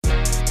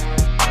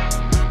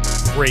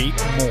great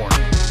morning.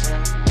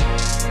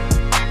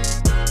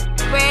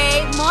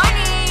 Great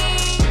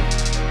morning.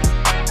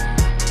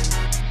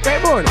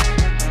 Great morning.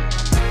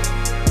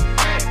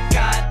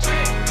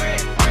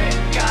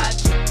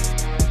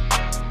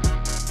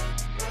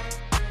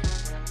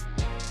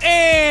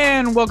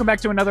 And welcome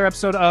back to another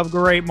episode of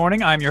Great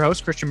Morning. I'm your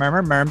host, Christian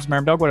Mermer, Merms,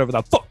 Mermdog, whatever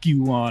the fuck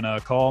you wanna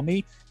call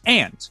me.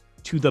 And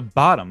to the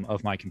bottom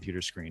of my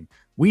computer screen,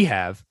 we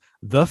have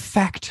the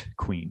Fact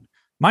Queen,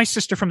 my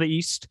sister from the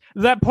East,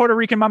 that Puerto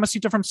Rican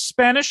mamacita from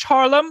Spanish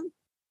Harlem,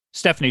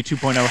 Stephanie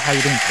 2.0. How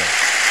you doing today?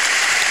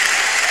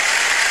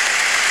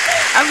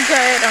 I'm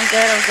good.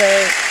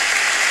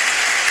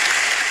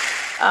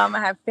 I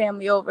have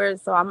family over,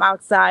 so I'm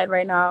outside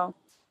right now.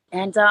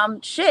 And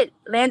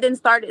Landon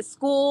started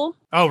school.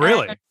 Oh,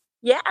 really?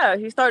 Yeah,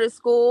 he started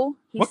school.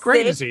 What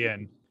grade is he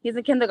in? He's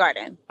in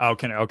kindergarten. Oh,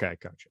 okay,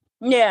 gotcha.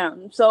 Yeah,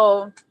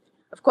 so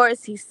of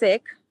course he's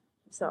sick.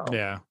 So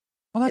yeah.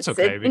 Well, that's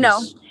okay.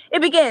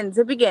 It begins.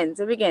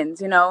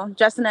 You know,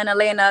 Justin and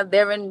Elena,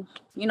 they're in,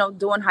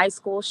 doing high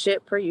school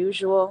shit per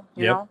usual.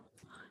 You know,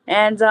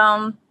 and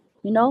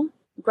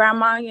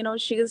Grandma,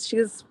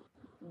 she's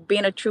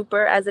being a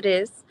trooper as it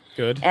is.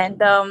 Good. And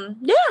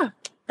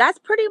that's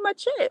pretty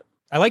much it.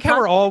 I like how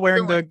we're all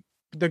wearing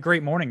the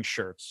Great Morning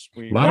shirts.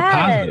 We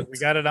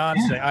got it on.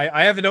 Yeah.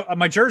 I have it.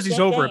 My jersey's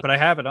over it, but I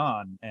have it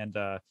on, and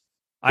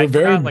we're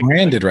very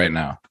branded right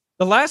now.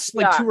 The last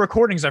two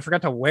recordings, I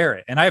forgot to wear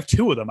it, and I have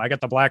two of them. I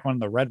got the black one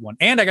and the red one,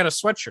 and I got a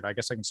sweatshirt. I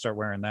guess I can start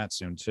wearing that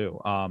soon too.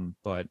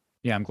 But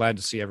yeah, I'm glad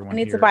to see everyone. I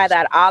need to buy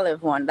that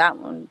olive one. That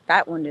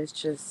one is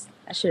just,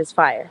 that shit is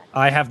fire.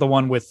 I have the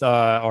one with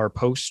our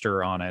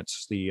poster on it.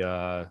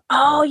 The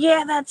oh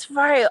yeah, that's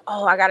right.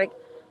 Oh,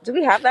 do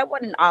we have that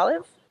one in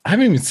olive? I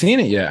haven't even seen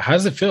it yet. How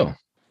does it feel?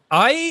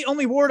 I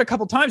only wore it a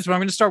couple times, but I'm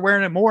going to start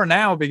wearing it more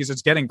now because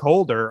it's getting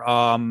colder.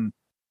 When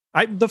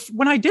I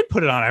did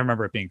put it on, I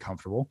remember it being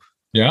comfortable.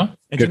 Yeah,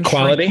 good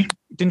quality.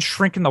 Didn't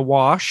shrink in the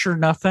wash or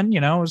nothing.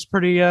 It was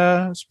pretty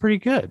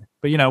good.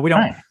 But we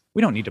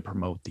don't need to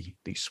promote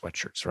these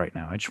sweatshirts right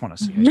now. I just want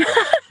to see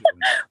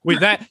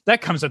that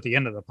comes at the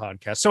end of the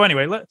podcast. So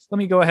anyway, let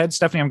me go ahead.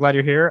 Stephanie, I'm glad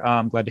you're here.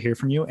 I'm glad to hear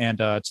from you. And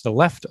to the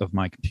left of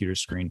my computer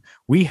screen,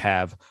 we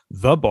have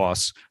the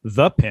boss,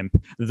 the pimp,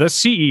 the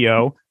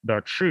CEO,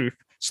 the chief,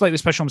 slightly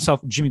special himself,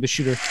 Jimmy the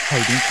Shooter. How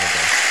you doing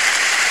today?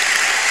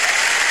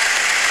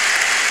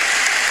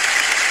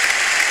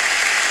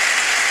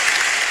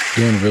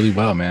 Doing really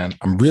well, man.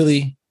 I'm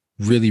really,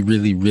 really,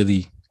 really,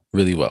 really,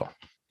 really well.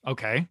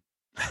 Okay.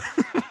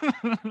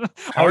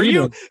 How are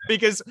you?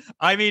 Because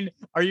are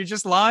you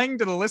just lying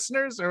to the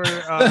listeners, or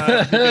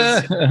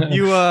because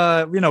you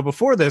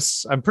before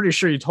this, I'm pretty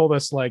sure you told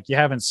us like you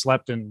haven't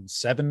slept in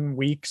 7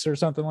 weeks or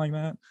something like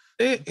that.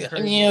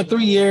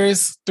 3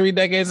 years, 3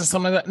 decades, or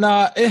something like that.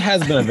 No, it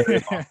has been a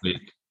very long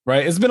week,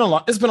 right? It's been a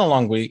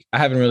long week. I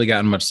haven't really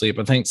gotten much sleep.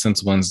 I think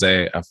since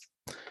Wednesday, I've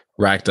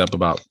racked up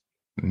about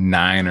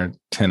 9 or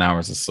 10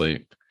 hours of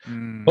sleep.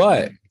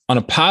 But on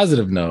a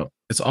positive note,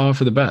 it's all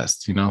for the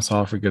best, it's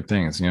all for good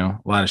things, a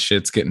lot of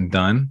shit's getting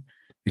done.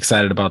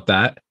 Excited about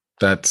that.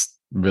 That's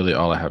really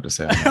all I have to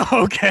say.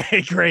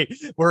 Okay, great.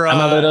 I'm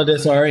a little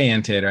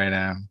disoriented right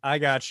now. I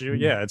got you.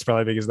 Yeah, it's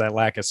probably because of that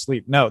lack of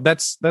sleep. No,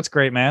 that's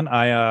great, man.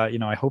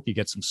 I hope you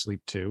get some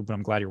sleep too, but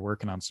I'm glad you're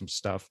working on some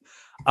stuff.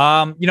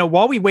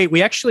 While we wait,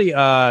 we actually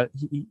our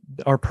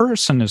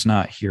person is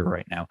not here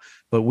right now,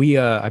 but we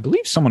I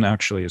believe someone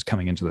actually is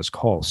coming into this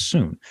call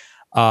soon.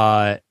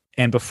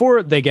 And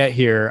before they get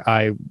here,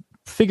 I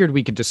figured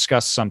we could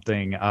discuss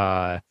something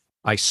I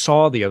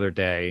saw the other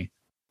day.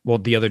 Well,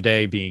 the other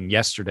day being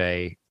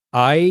yesterday,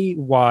 I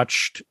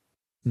watched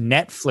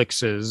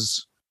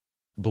Netflix's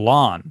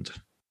Blonde.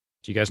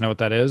 Do you guys know what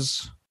that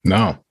is?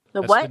 No.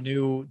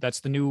 That's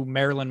the new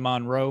Marilyn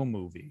Monroe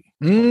movie.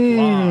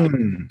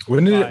 When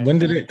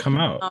did it come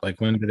out?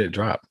 Like, when did it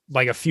drop?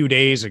 Like a few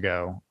days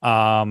ago.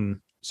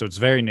 So it's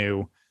very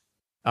new.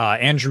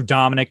 Andrew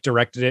Dominic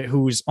directed it,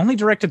 who's only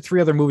directed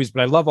 3 other movies,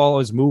 but I love all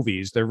his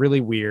movies. They're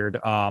really weird.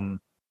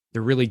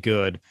 They're really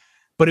good,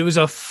 but it was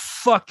a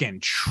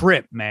fucking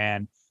trip,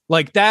 man.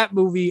 Like that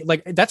movie,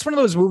 like that's one of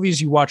those movies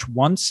you watch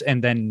once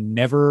and then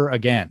never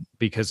again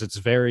because it's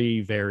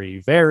very, very,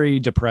 very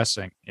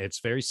depressing. It's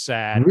very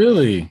sad.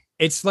 Really?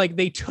 It's like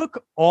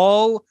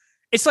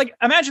it's like,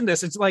 imagine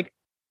this. It's like,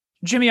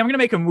 Jimmy, I'm going to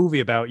make a movie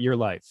about your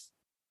life.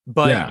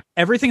 But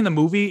everything in the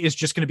movie is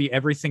just going to be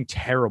everything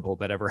terrible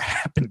that ever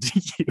happened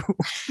to you.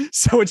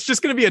 So it's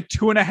just going to be a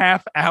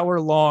 2.5 hour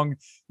long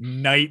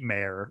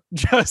nightmare.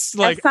 Just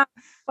like that sounds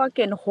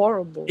fucking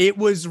horrible. It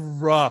was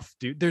rough,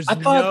 dude. I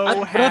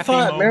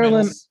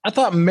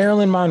thought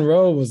Marilyn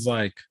Monroe was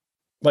like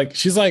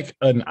she's like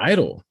an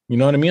idol. You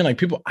know what I mean? Like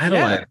people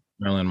idolize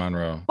Marilyn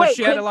Monroe. But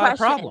she had a lot of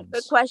problems.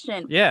 Good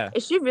question. Yeah.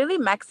 Is she really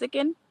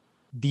Mexican?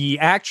 The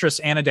actress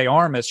Ana de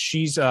Armas,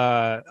 she's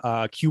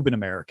Cuban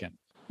American.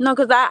 No,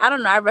 because I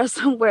don't know. I read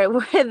somewhere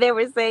where they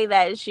were saying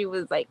that she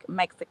was like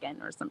Mexican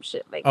or some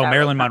shit like that. Oh,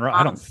 Marilyn Monroe.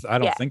 I don't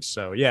think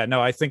so. Yeah,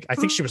 no, I think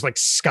she was like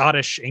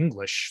Scottish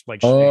English,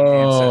 like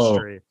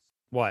ancestry.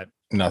 What?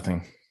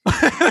 Nothing.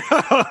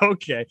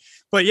 Okay.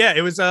 But yeah,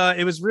 it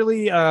was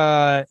really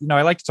I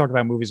like to talk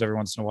about movies every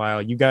once in a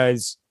while. You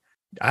guys,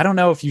 I don't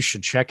know if you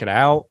should check it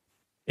out.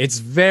 It's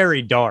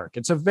very dark.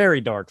 It's a very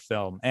dark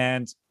film,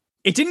 and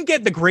it didn't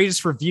get the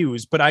greatest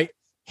reviews, but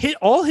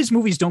all his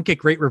movies don't get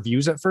great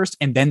reviews at first,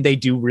 and then they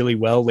do really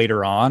well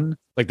later on.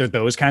 Like they're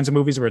those kinds of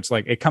movies where it's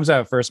like it comes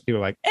out at first, people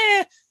are like,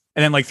 and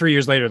then like 3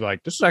 years later, they're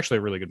like, this is actually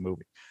a really good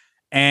movie.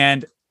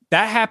 And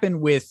that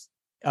happened with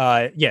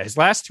his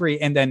last three,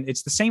 and then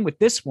it's the same with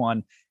this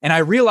one. And I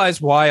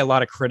realized why a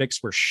lot of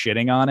critics were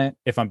shitting on it,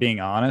 if I'm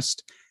being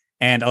honest.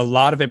 And a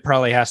lot of it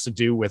probably has to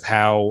do with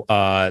how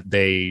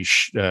they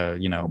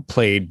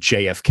played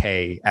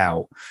JFK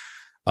out.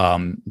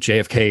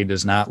 JFK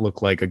does not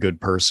look like a good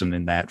person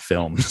in that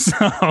film.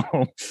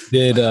 So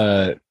did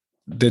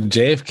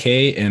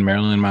JFK and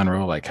Marilyn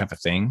Monroe like have a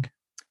thing?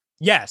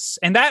 Yes,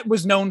 and that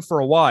was known for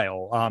a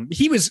while.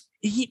 He was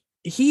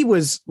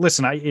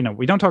listen,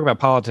 we don't talk about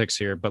politics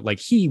here, but like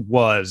he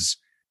was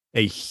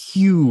a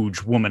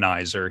huge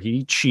womanizer.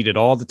 He cheated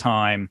all the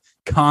time,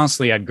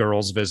 constantly had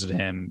girls visit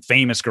him,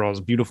 famous girls,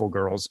 beautiful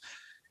girls.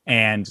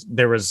 And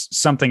there was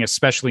something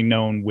especially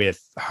known with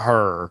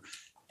her.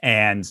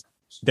 And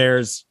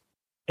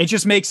it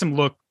just makes him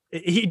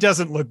he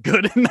doesn't look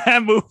good in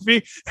that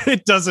movie.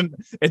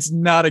 It's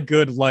not a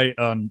good light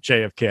on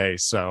JFK.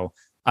 So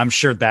I'm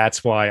sure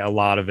that's why a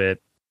lot of it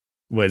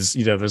was,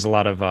 there's a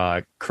lot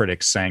of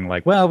critics saying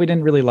like, well, we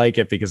didn't really like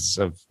it because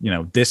of,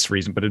 this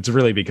reason, but it's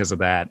really because of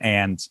that.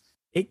 And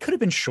it could have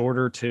been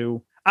shorter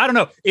too. I don't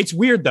know. It's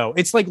weird though.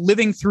 It's like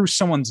living through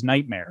someone's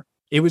nightmare.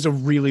 It was a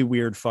really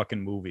weird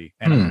fucking movie.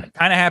 And I'm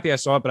kind of happy I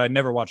saw it, but I'd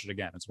never watch it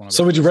again. It's one of those.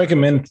 So would you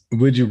recommend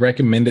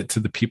it to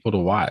the people to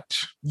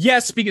watch?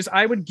 Yes, because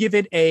I would give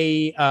it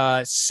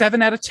a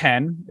 7 out of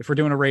 10 if we're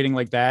doing a rating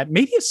like that.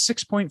 Maybe a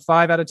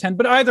 6.5 out of 10,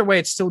 but either way,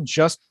 it's still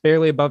just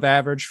barely above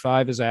average.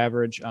 5 is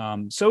average.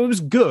 So it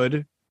was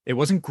good. It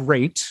wasn't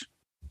great.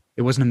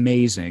 It wasn't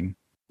amazing,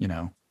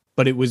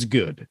 but it was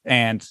good.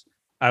 And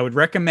I would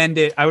recommend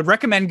it. I would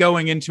recommend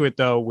going into it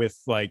though with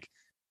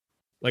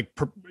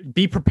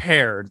be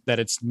prepared that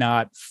it's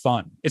not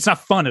fun. It's not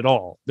fun at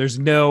all. There's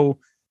not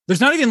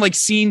even like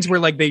scenes where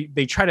like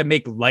they try to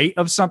make light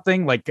of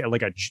something like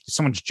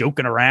someone's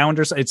joking around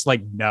or something. It's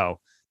like, no,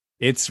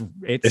 it's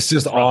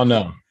just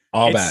rough.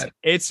 Bad.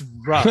 It's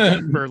rough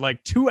for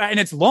like 2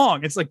 and it's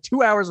long. It's like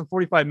 2 hours and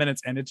 45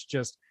 minutes. And it's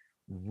just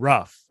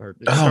rough.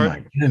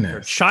 My goodness.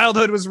 Her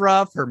childhood was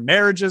rough. Her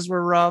marriages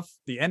were rough.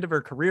 The end of her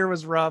career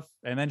was rough.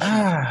 And then she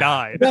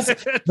died. But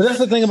that's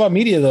the thing about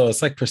media, though.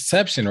 It's like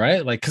perception,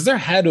 right? Like, because there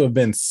had to have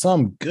been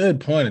some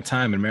good point of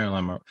time in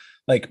Marilyn Monroe.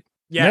 Like,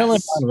 yes.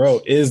 Marilyn Monroe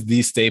is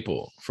the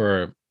staple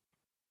for,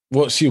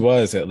 well, she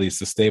was at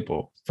least a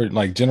staple for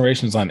like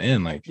generations on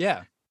end. Like,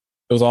 yeah,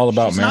 it was all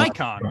about she's Marilyn an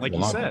icon, Monroe, like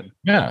you said.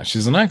 Yeah,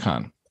 she's an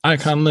icon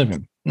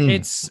living.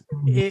 That's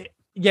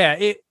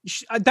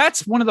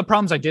one of the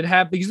problems I did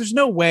have, because there's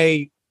no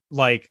way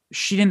like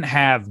she didn't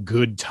have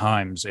good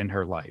times in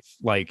her life.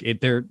 Like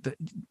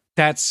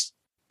that's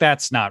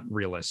not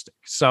realistic.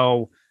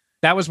 So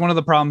that was one of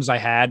the problems I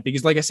had,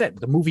 because like I said,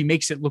 the movie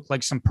makes it look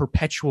like some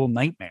perpetual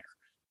nightmare.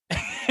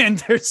 And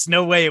there's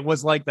no way it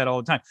was like that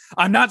all the time.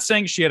 I'm not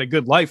saying she had a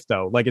good life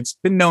though. Like it's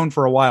been known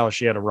for a while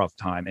she had a rough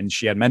time, and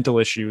she had mental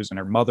issues, and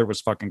her mother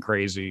was fucking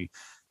crazy,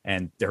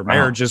 and their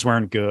marriages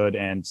weren't good,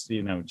 and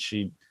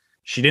she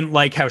didn't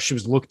like how she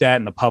was looked at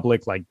in the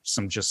public, like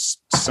some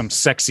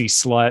sexy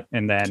slut,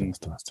 and then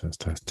test.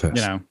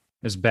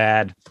 Is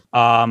bad.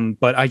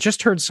 But I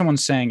just heard someone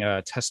saying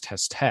test.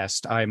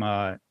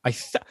 I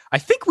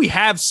think we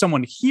have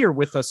someone here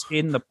with us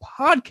in the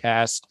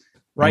podcast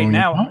right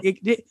now.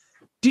 Do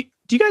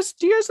you guys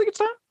think it's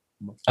time?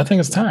 I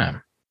think it's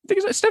time.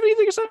 Stephanie, you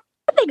think it's time?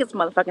 I think it's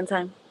motherfucking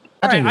time.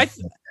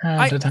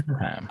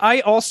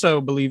 I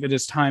also believe it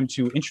is time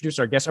to introduce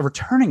our guest, a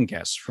returning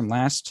guest from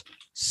last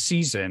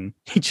season.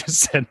 He just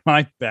said,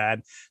 my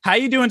bad. How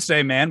you doing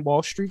today, man?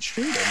 Wall Street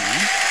Streeter,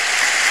 man.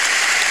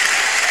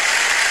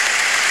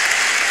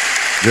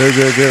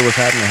 Good. What's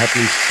happening?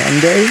 Happy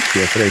Sunday.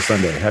 Yeah, today's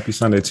Sunday. Happy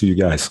Sunday to you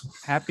guys.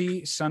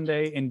 Happy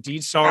Sunday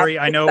indeed. Sorry,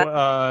 I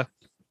know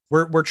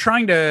we're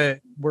trying to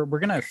we're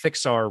gonna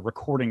fix our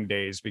recording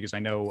days, because I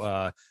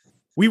know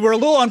we were a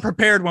little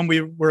unprepared when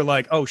we were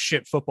like, oh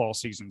shit, football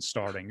season's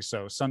starting.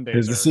 So Sundays.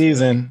 Tis the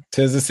season.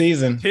 Tis the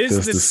season.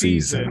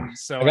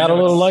 So I got a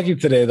little lucky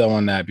today though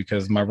on that,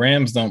 because my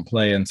Rams don't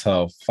play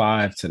until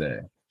 5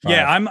 today. 5.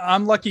 Yeah,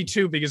 I'm lucky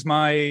too, because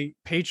my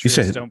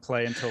Patriots don't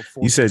play until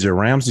 4. You said your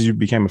Rams, you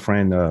became a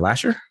friend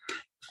last year?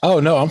 Oh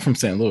no, I'm from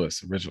St.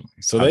 Louis originally.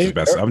 So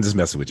I'm just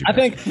messing with you. I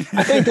think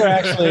they're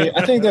actually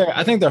I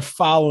think they're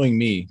following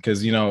me,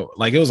 because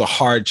like it was a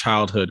hard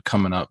childhood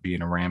coming up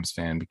being a Rams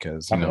fan,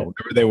 because wherever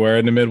they were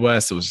in the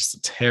Midwest, it was just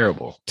a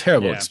terrible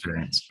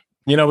experience.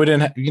 We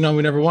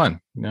never won.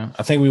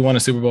 I think we won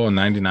a Super Bowl in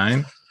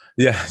 99.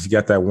 Yeah, you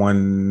got that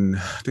one.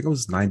 I think it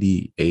was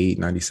 98,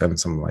 97,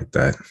 something like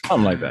that.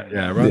 Something like that.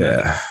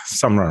 Yeah,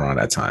 something around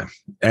that time.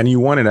 And you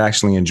won it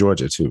actually in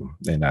Georgia too,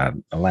 in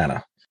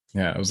Atlanta.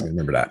 Yeah, it was. I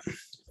remember that.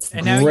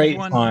 And now great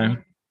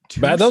time.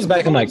 But those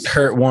back in like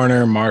Kurt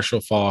Warner,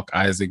 Marshall Faulk,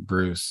 Isaac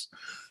Bruce.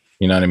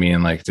 You know what I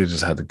mean? Like they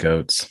just had the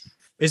goats.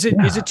 Is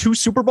it 2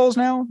 Super Bowls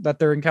now that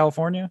they're in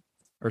California,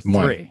 or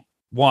 3?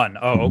 One.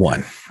 Oh, okay.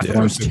 One. Yeah.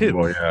 There was 2.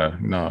 Bowl, yeah.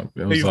 No.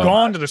 You've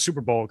gone to the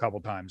Super Bowl a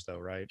couple times though,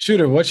 right?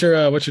 Shooter, what's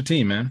your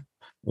team, man?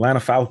 Atlanta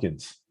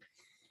Falcons.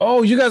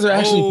 Oh, you guys are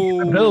actually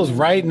the Bills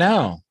right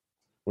now.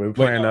 We're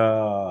playing.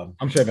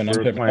 I'm tripping.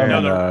 We're playing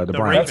the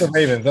Browns. That's the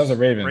Ravens. That's the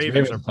Ravens.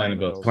 Ravens are playing the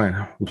Bills.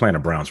 We're playing the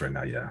Browns right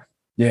now. Yeah.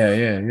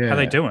 Yeah. How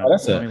they doing? Oh,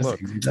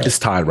 It's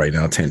tied right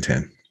now,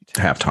 10-10.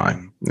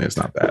 Halftime. It's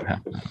not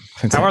bad.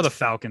 How are the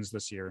Falcons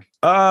this year?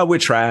 We're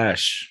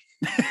trash.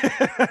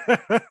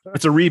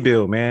 It's a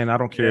rebuild, man. I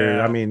don't care.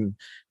 Yeah. I mean,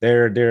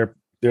 they're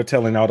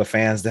telling all the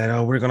fans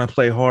that we're gonna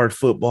play hard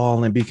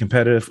football and be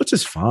competitive, which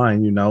is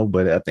fine,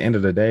 but at the end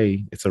of the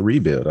day, it's a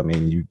rebuild. I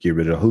mean, you get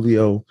rid of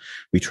Julio,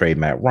 we trade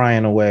Matt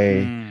Ryan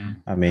away.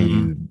 I mean,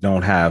 you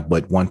don't have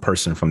but one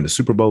person from the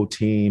Super Bowl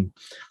team.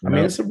 I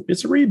mean,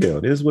 it's a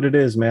rebuild. It is what it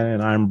is, man.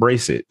 And I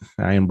embrace it.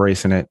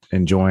 Embracing it,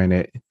 enjoying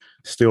it,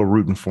 still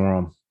rooting for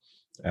them.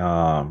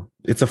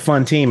 It's a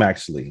fun team,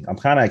 actually. I'm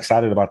kind of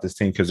excited about this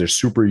team because they're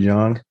super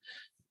young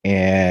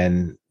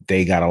and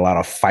they got a lot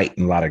of fight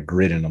and a lot of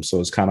grit in them.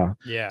 So it's kind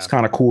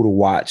of cool to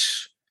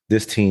watch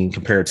this team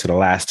compared to the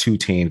last 2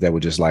 teams that were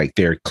just like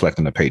they're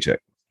collecting a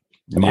paycheck,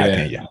 in my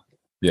opinion.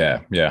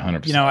 Yeah,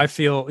 100%. I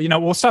feel,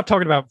 we'll stop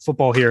talking about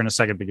football here in a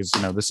second because,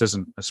 this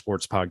isn't a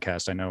sports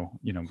podcast. I know,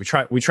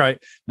 we try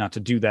not to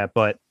do that,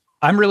 but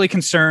I'm really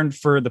concerned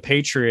for the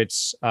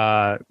Patriots,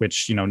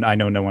 which, I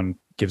know no one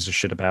gives a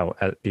shit about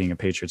being a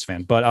Patriots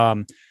fan, but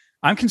I'm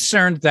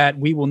concerned that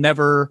we will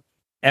never,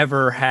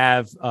 ever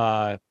have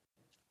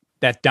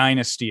that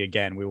dynasty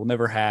again. We will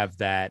never have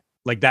that,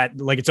 like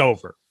it's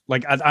over.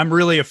 Like I'm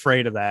really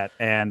afraid of that.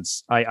 And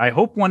I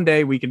hope one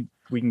day we can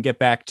get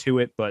back to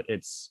it, but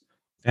it's,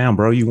 damn,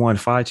 bro, you won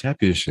 5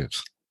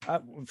 championships.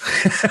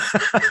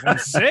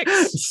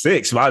 6.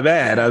 6, my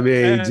bad. I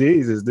mean,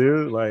 Jesus,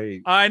 dude.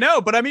 Like, I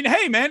know, but I mean,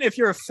 hey, man, if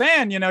you're a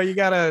fan, you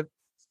gotta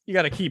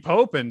keep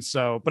hoping.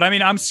 So, but I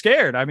mean, I'm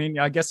scared. I mean,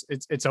 I guess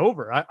it's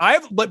over.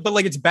 But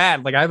like, it's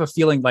bad. Like, I have a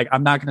feeling like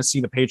I'm not going to see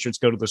the Patriots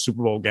go to the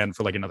Super Bowl again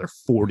for like another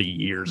 40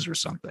 years or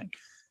something.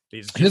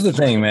 Here's the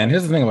thing, man.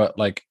 Here's the thing about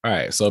all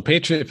right. So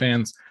Patriot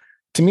fans,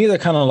 to me, they're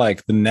kind of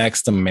like the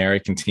next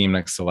American team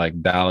next to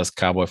like Dallas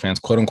Cowboy fans,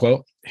 quote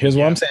unquote. Here's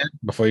what I'm saying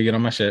before you get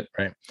on my shit,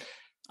 right?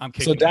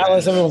 So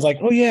Dallas, everyone's like,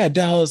 oh yeah,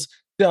 Dallas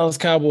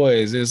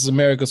Cowboys is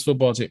America's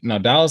football team. No,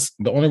 Dallas,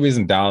 the only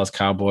reason Dallas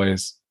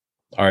Cowboys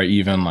are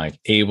even like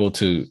able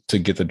to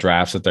get the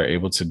drafts that they're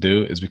able to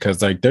do is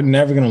because like they're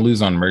never going to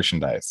lose on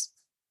merchandise.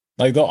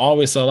 Like they'll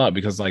always sell out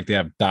because like they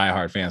have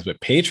diehard fans. But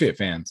Patriot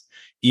fans,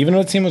 even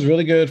though the team was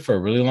really good for a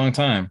really long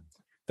time,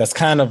 that's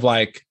kind of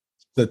like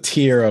the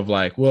tier of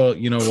like, well,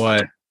 you know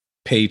what,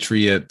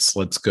 Patriots,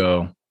 let's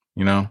go.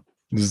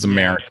 This is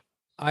America.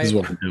 This is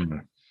what we're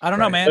doing. I don't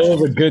know, man. It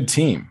was a good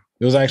team.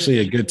 It was actually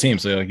a good team.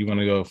 So like you want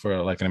to go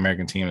for like an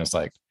American team that's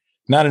like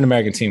not an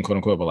American team, quote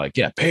unquote, but like,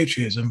 yeah,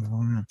 Patriots.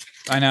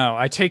 I know.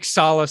 I take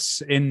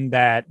solace in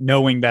that,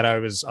 knowing that I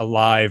was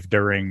alive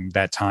during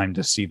that time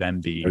to see them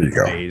be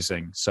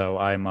amazing. So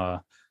I'm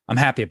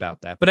happy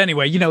about that. But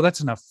anyway, that's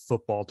enough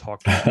football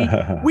talk.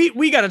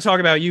 We got to talk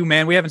about you,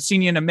 man. We haven't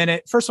seen you in a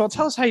minute. First of all,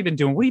 tell us how you've been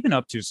doing. What have you been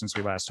up to since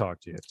we last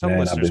talked to you? Tell the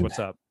listeners what's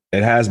up.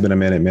 It has been a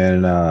minute,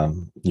 man.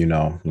 And,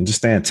 I'm just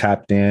staying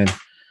tapped in,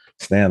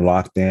 staying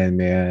locked in,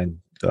 man.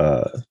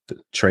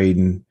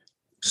 Trading,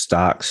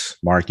 stocks,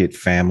 market,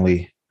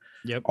 family,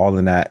 all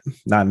in that,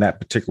 not in that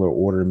particular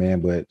order,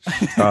 man. But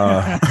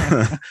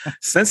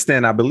since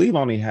then, I believe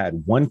I only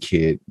had 1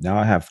 kid. Now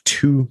I have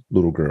 2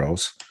 little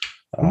girls.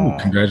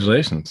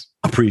 Congratulations.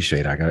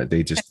 Appreciate it. I got it.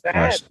 They just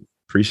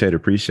appreciate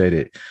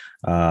it.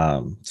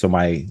 So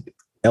my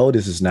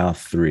eldest is now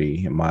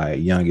 3 and my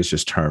youngest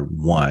just turned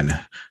 1.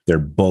 They're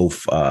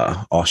both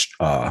August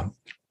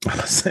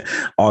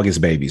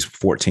babies,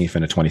 14th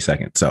and the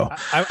 22nd. So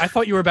I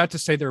thought you were about to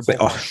say they're both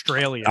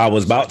Australian. I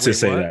was about to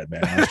say that,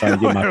 man. I was trying to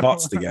get my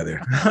thoughts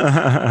together.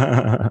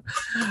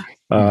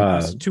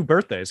 2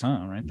 birthdays,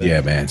 huh? Right there.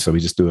 Yeah, man. So we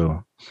just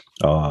do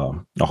a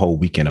whole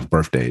weekend of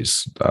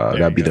birthdays.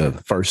 That'd be the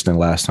first and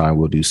last time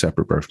we'll do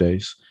separate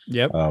birthdays.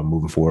 Yep.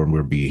 Moving forward,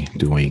 we'll be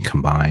doing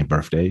combined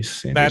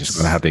birthdays, and we're just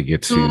gonna have to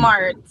get to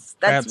smart.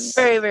 That's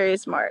very, very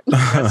smart.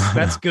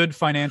 That's good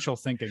financial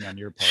thinking on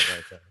your part,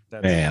 right there.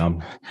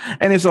 Man,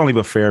 and it's only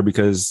but fair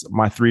because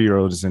my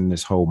 3-year-old is in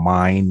this whole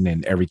mine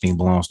and everything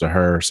belongs to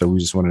her. So we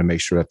just wanted to make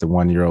sure that the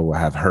 1-year-old will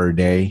have her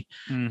day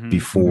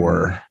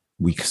before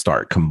we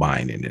start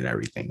combining and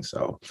everything.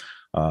 So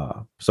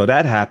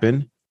that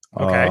happened.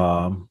 Okay.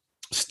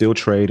 Still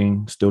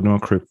trading, still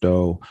doing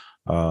crypto.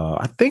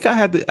 I think I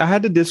had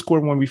the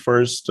Discord when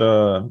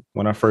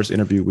I first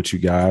interviewed with you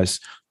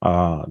guys.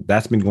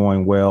 That's been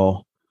going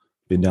well.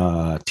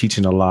 Been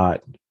teaching a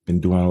lot. Been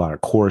doing a lot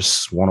of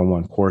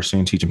one-on-one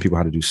coursing, teaching people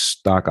how to do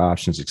stock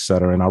options,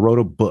 etc. And I wrote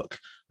a book.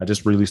 I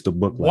just released a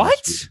book.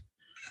 What?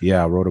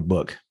 Yeah, I wrote a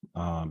book.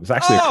 It's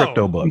actually a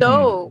crypto book.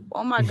 No,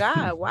 oh my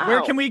God! Wow.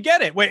 Where can we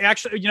get it? Wait,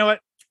 actually, you know what?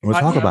 We'll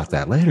talk yeah. about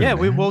that later. Yeah,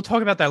 man. we'll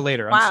talk about that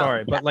later. I'm Wow.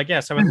 sorry, but like,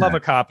 yes, I would love a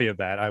copy of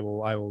that. I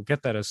will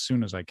get that as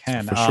soon as I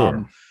can. For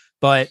sure.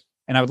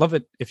 And I would love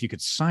it if you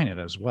could sign it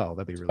as well.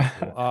 That'd be really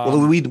cool.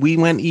 Well, we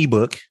went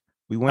ebook.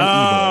 We went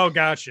ebook.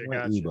 Gotcha. We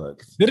went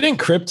ebook. Didn't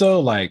crypto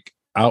like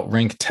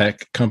outrank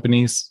tech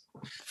companies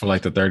for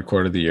like the third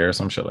quarter of the year or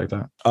some shit like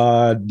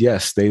that?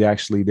 Yes, they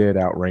actually did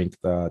outrank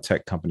the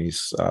tech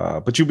companies.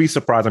 But you'd be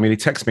surprised. I mean, the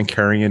tech's been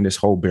carrying this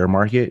whole bear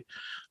market.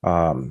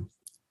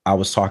 I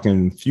was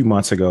talking a few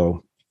months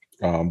ago,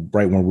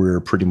 right when we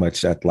were pretty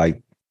much at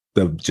like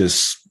the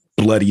just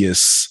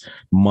bloodiest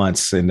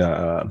months in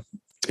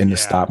the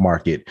stock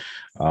market.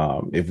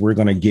 If we're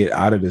going to get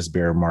out of this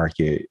bear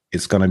market,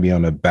 it's going to be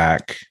on the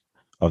back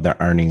of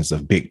the earnings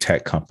of big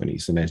tech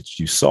companies. And as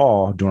you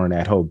saw during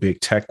that whole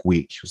big tech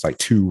week, it was like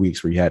 2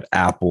 weeks where you had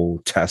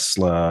Apple,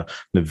 Tesla,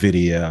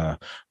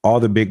 NVIDIA, all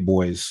the big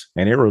boys,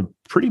 and they were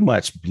pretty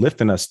much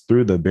lifting us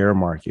through the bear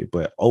market.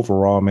 But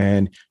overall,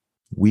 man,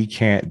 we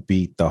can't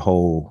beat the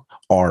whole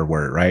R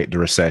word, right? The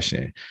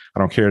recession. I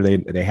don't care.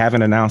 They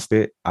haven't announced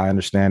it. I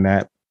understand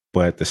that.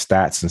 But the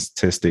stats and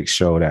statistics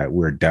show that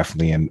we're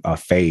definitely in a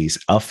phase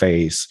of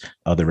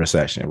the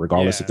recession,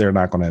 regardless if they're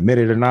not going to admit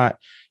it or not.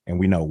 And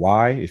we know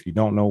why. If you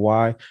don't know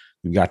why,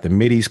 we've got the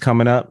middies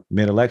coming up,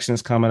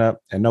 mid-elections coming up,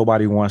 and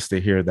nobody wants to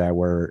hear that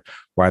word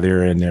while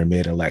they're in their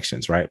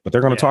mid-elections, right? But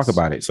they're going to talk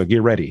about it. So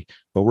get ready.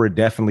 But we're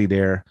definitely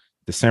there.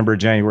 December,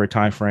 January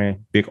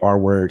timeframe, big R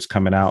words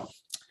coming out.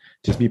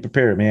 Just be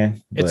prepared,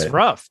 man. It's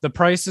rough. The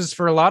prices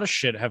for a lot of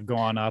shit have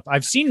gone up.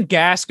 I've seen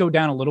gas go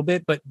down a little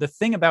bit, but the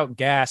thing about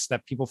gas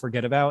that people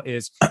forget about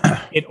is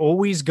it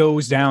always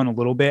goes down a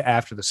little bit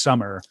after the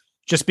summer,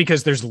 just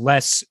because there's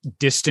less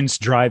distance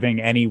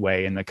driving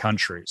anyway in the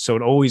country. So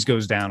it always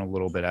goes down a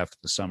little bit after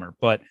the summer,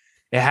 but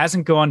it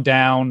hasn't gone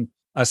down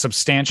a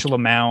substantial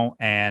amount.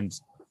 And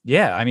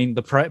yeah, I mean,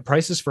 the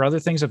prices for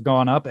other things have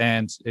gone up,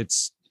 and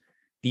it's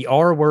the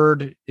R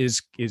word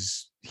is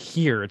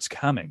here. It's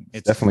coming.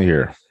 It's definitely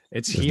here.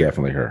 It's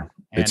definitely here.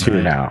 It's and,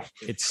 here now.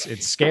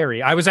 It's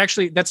scary. I was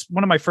actually, that's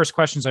one of my first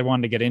questions I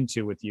wanted to get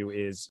into with you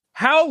is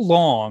how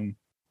long,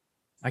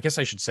 I guess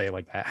I should say it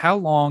like that. How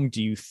long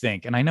do you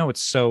think, and I know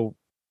it's so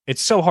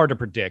hard to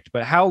predict,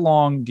 but how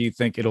long do you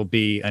think it'll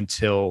be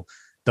until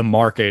the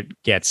market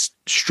gets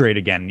straight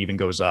again and even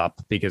goes up?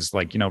 Because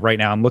like, right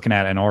now I'm looking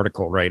at an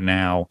article right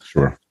now.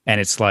 Sure. And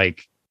it's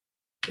like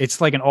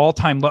an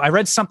all-time low. I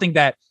read something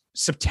that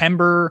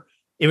September,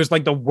 it was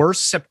like the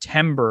worst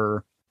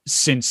September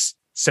since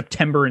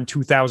September in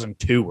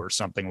 2002 or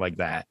something like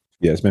that.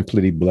 Yeah, it's been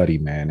pretty bloody,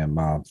 man.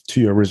 And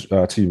to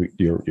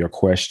your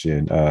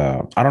question,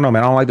 I don't know,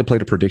 man. I don't like to play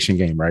the prediction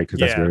game, right? Because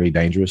that's very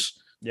dangerous.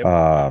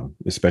 Yep.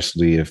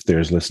 Especially if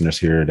there's listeners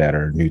here that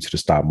are new to the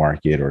stock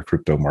market or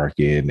crypto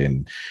market,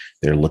 and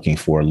they're looking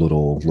for a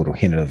little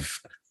hint of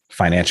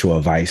financial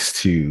advice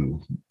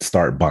to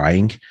start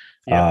buying.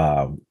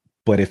 Yeah.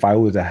 But if I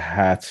was to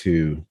have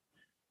to,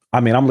 I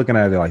mean, I'm looking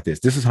at it like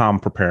this. This is how I'm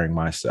preparing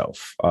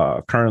myself.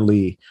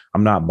 Currently,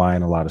 I'm not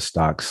buying a lot of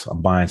stocks.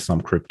 I'm buying some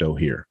crypto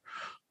here.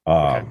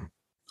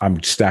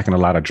 I'm stacking a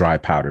lot of dry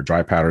powder.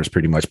 Dry powder is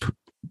pretty much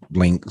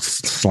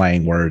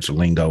slang words or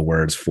lingo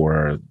words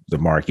for the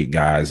market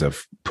guys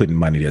of putting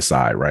money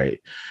aside,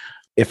 right?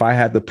 If I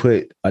had to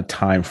put a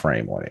time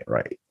frame on it,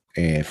 right?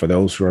 And for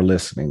those who are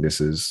listening, this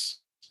is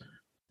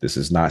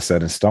not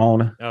set in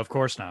stone. No, of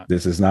course not.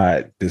 This is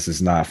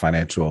not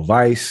financial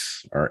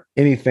advice or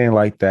anything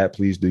like that.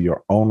 Please do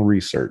your own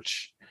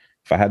research.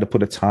 If I had to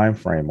put a time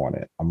frame on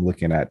it,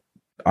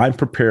 I'm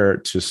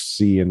prepared to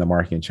see in the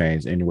market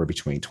change anywhere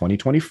between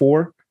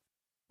 2024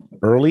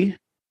 early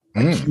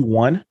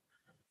Q1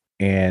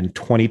 and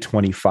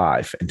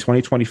 2025. And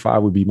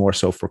 2025 would be more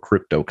so for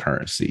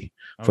cryptocurrency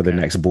for the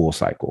next bull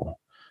cycle,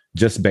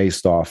 just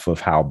based off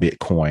of how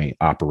Bitcoin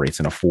operates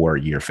in a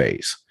 4-year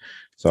phase.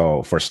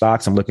 So for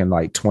stocks, I'm looking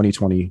like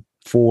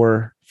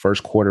 2024,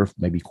 first quarter,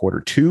 maybe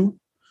quarter 2,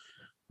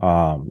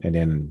 and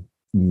then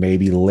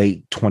maybe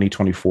late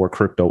 2024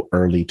 crypto,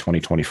 early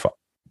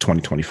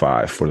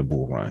 2025 for the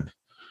bull run.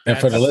 And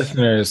for the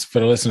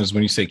listeners,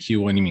 when you say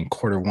Q1, you mean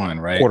quarter 1,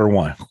 right? Quarter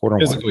one.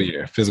 Physical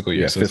year.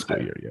 Yeah, so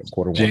fiscal year. Yeah,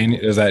 quarter 1.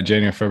 Is that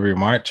January, February,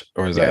 March,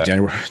 or is that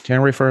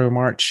January, February,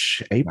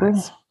 March, April?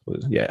 Nice.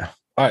 Yeah.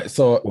 All right.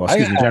 So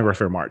January,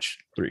 February, March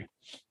 3.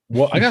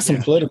 Well, I got some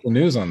political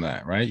news on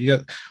that, right?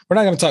 We're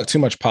not going to talk too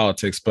much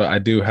politics, but I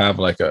do have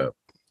like a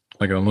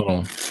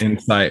little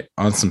insight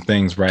on some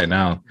things right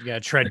now. You got to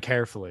tread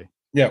carefully.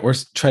 Yeah, we're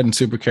treading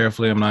super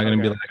carefully. I'm not going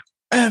to be like,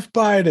 F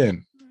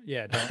Biden.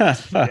 Yeah,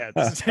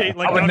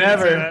 I would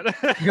never,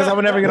 because I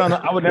would never get on.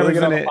 I would never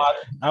get on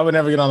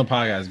the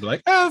podcast. And be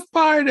like, F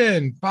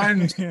Biden.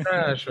 Biden's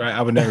trash, right?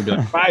 I would never be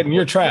like, Biden,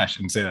 you're trash,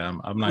 and say that.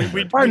 I'm not.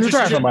 Biden, you're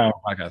trash on my own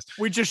podcast.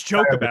 We just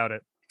joke about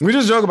it. We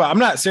just joke about it. I'm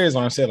not serious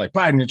when I say like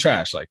Biden, you're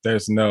trash. Like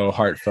there's no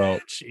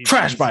heartfelt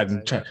trash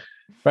Biden, trash.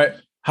 Right?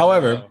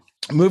 However,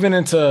 moving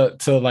into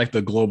like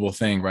the global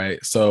thing,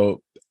 right?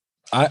 So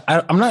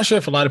I'm not sure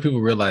if a lot of people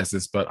realize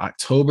this, but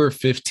October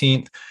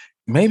 15th,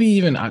 maybe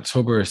even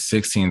October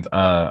 16th,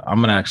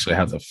 I'm gonna actually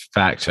have to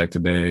fact check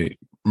today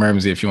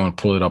Mermsey, if you want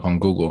to pull it up on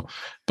Google.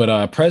 But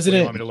What do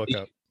you want me to look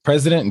up?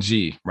 President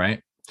Xi,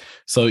 right?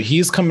 So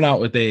he's coming out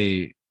with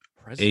a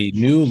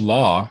new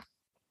law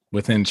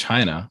within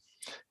China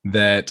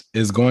that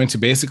is going to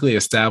basically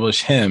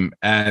establish him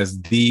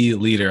as the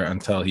leader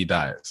until he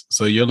dies.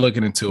 So you're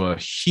looking into a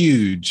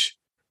huge,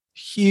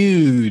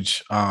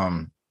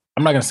 I'm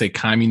not going to say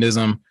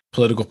communism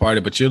political party,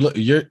 but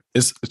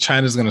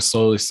China's going to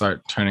slowly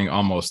start turning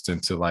almost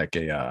into like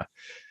a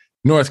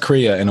North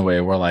Korea in a way,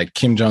 where like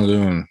Kim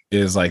Jong-un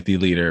is like the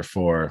leader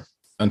for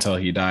until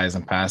he dies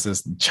and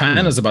passes.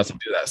 China's about to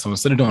do that. So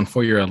instead of doing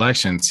 4-year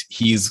elections,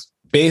 he's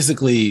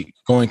basically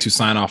going to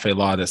sign off a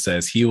law that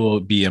says he will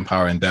be in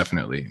power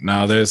indefinitely.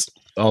 Now, there's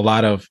a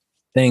lot of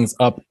things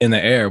up in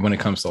the air when it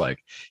comes to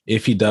like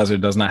if he does or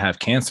does not have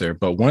cancer.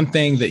 But one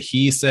thing that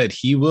he said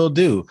he will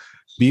do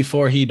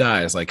before he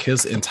dies, like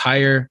his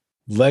entire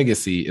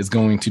legacy is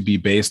going to be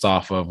based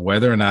off of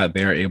whether or not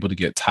they're able to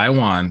get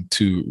Taiwan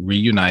to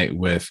reunite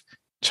with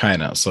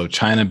China. So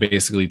China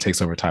basically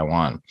takes over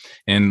Taiwan.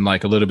 And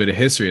like a little bit of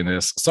history in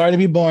this, sorry to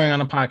be boring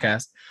on a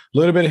podcast. A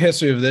little bit of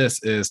history of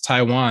this is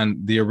Taiwan,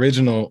 the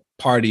original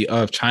party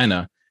of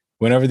China.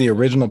 Whenever the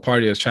original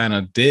party of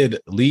China did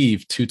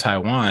leave to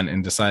Taiwan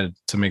and decided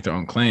to make their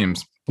own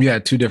claims, we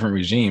had 2 different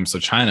regimes. So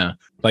China,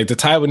 like the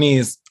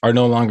Taiwanese are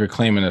no longer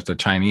claiming that they're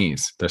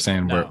Chinese. They're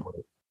saying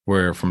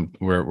we're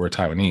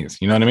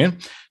Taiwanese. You know what I mean?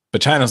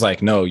 But China's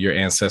like, no, your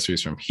ancestry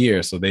is from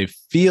here. So they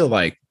feel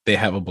like they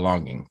have a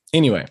belonging.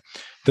 Anyway,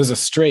 there's a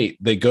strait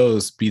that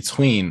goes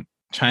between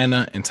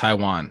China and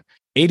Taiwan.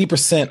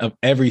 80% of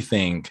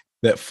everything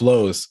that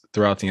flows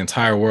throughout the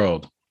entire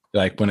world,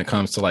 like when it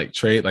comes to like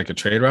trade, like a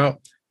trade route,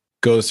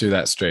 goes through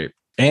that strait.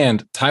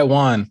 And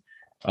Taiwan,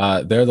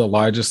 they're the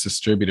largest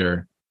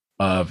distributor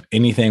of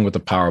anything with a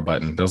power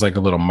button. There's like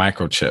a little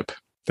microchip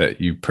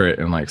that you put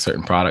in like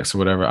certain products or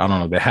whatever. I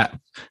don't know.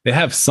 They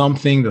have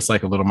something that's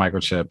like a little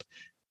microchip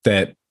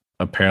that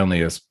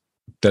apparently is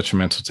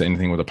detrimental to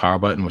anything with a power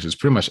button, which is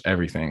pretty much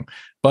everything.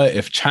 But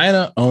if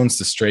China owns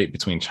the strait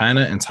between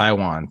China and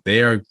Taiwan,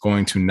 they are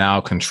going to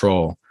now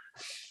control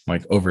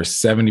like over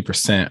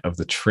 70% of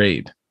the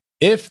trade.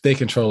 If they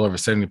control over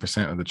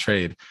 70% of the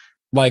trade,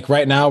 like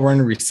right now we're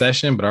in a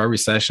recession, but our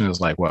recession is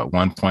like what,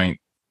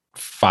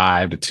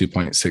 1.5 to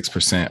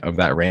 2.6% of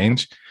that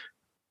range.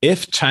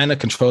 If China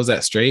controls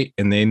that strait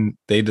and then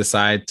they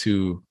decide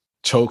to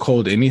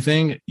chokehold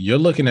anything, you're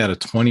looking at a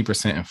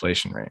 20%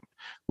 inflation rate,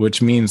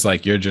 which means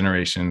like your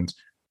generations,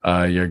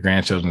 your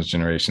grandchildren's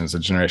generations, the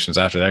generations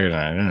after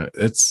that,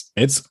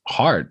 it's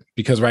hard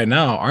because right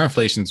now our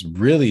inflation's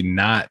really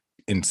not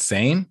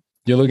insane.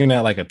 You're looking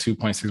at like a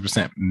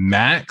 2.6%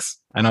 max.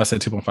 I know I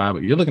said 2.5,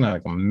 but you're looking at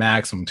like a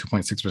maximum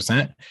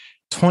 2.6%.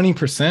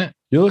 20%,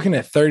 you're looking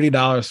at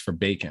 $30 for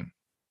bacon.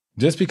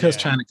 Just because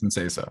China can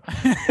say so.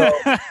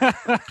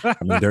 I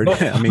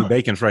mean,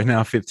 bacon's right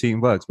now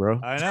 $15, bro.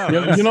 I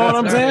know. You know what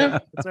I'm saying?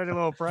 It's already a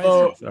little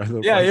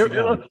pricey. You're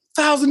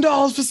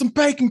 $1,000 for some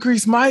bacon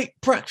grease, Mike.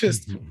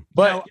 Breakfast.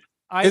 But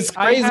it's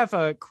crazy. I have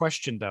a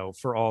question though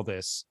for all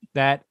this.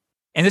 And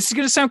this is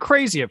going to sound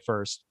crazy at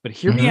first, but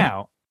hear me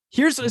out.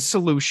 Here's a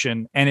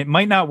solution, and it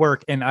might not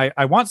work. And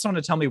I want someone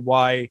to tell me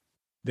why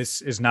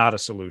this is not a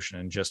solution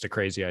and just a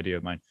crazy idea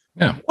of mine.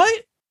 Yeah.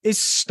 What is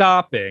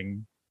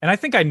stopping? And I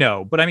think I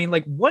know, but I mean,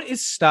 like, what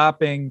is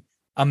stopping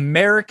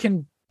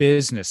American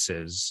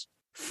businesses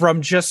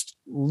from just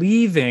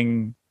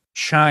leaving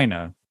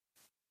China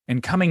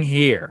and coming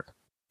here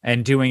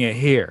and doing it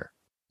here,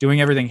 doing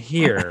everything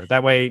here?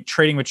 That way,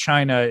 trading with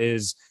China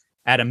is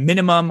at a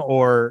minimum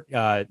or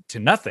to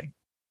nothing.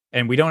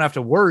 And we don't have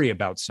to worry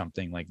about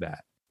something like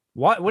that.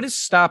 What is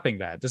stopping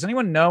that? Does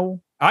anyone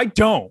know? I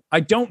don't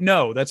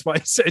know. That's why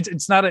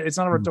it's not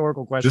a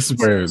rhetorical question. This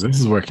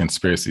is where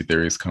conspiracy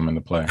theories come into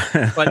play.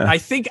 But I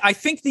think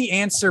the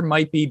answer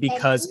might be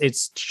because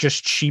it's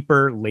just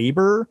cheaper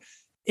labor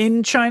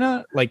in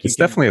China. Like it's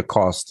definitely a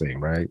cost thing,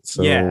 right?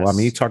 So yes. I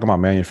mean, you talk about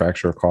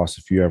manufacturer costs.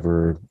 If you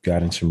ever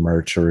got into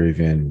merch or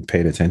even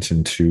paid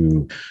attention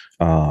to,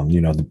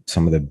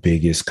 some of the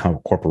biggest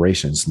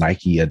corporations,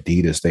 Nike,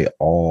 Adidas, they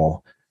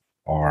all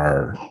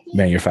are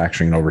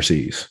manufacturing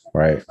overseas,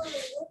 right?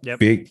 Yep.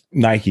 Big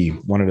Nike,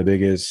 one of the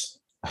biggest.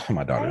 Oh,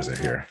 my daughters are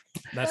here.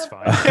 That's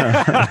fine.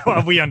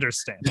 Well, we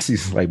understand.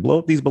 She's like, blow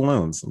up these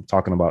balloons. I'm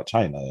talking about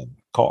China and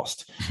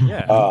cost.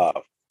 Yeah.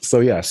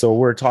 So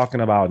we're talking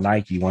about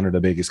Nike, one of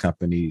the biggest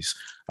companies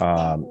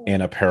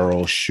in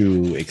apparel,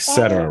 shoe,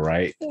 etc.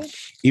 Right?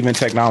 Even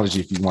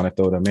technology, if you want to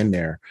throw them in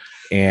there.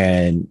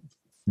 And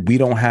we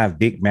don't have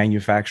big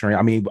manufacturing.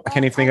 I mean, I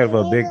can't even think of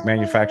a big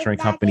manufacturing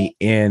company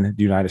in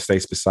the United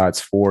States besides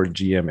Ford,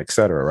 GM, et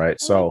cetera. Right.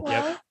 So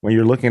when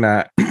you're looking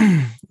at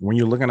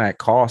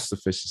cost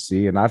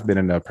efficiency, and I've been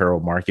in the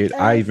apparel market,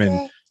 I've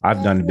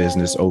done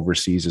business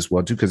overseas as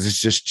well too, because it's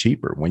just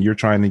cheaper when you're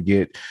trying to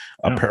get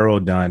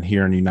apparel done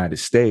here in the United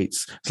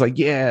States. It's like,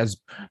 yeah, it's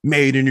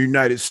made in the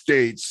United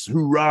States,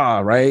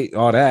 hoorah, right?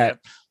 All that.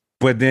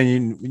 But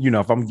then,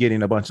 if I'm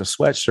getting a bunch of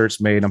sweatshirts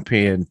made, I'm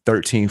paying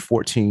 $13,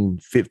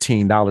 $14,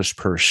 $15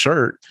 per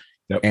shirt.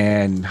 Yep.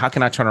 And how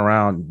can I turn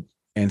around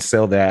and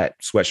sell that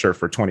sweatshirt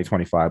for 20,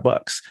 25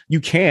 bucks. You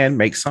can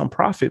make some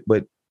profit,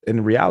 but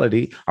in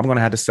reality, I'm going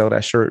to have to sell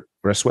that shirt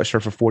or a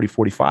sweatshirt for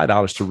 $40,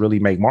 $45 to really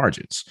make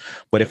margins.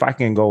 But if I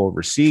can go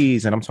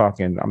overseas, and I'm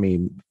talking, I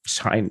mean,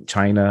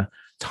 China,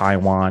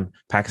 Taiwan,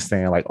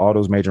 Pakistan, like all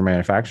those major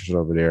manufacturers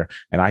over there,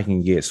 and I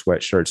can get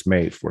sweatshirts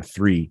made for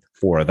 $3,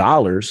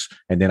 $4,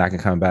 and then I can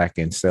come back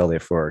and sell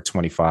it for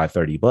 25,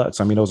 30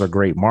 bucks. I mean, those are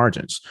great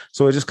margins.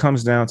 So it just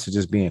comes down to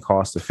just being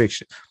cost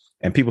efficient.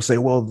 And people say,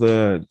 well,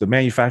 the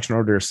manufacturing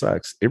over there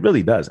sucks. It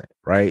really doesn't,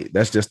 right?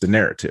 That's just the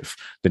narrative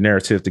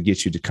to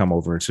get you to come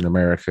over to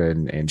America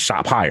and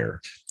shop higher.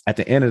 At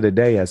the end of the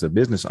day, as a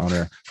business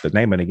owner, the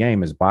name of the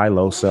game is buy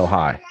low, sell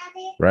high,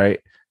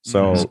 right?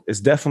 So it's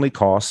definitely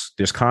costs.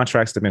 There's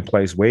contracts that have been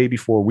placed way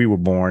before we were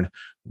born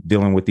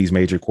dealing with these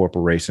major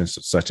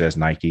corporations such as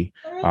Nike.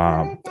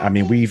 I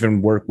mean, we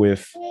even work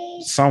with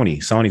Sony.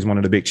 Sony's one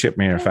of the big chip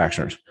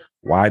manufacturers.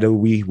 Why do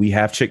we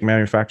have chip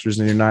manufacturers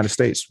in the United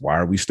States? Why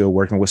are we still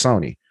working with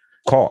Sony?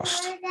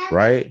 Cost,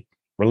 right?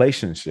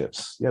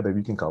 Relationships. Yeah, baby,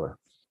 you can color.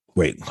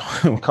 Wait,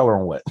 color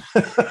on what?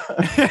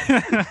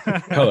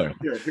 Color.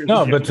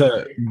 No, but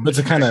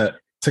to kind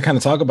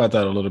of talk about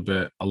that a little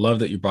bit, I love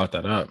that you brought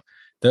that up.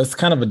 There's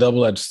kind of a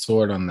double-edged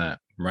sword on that,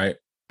 right?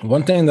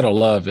 One thing that I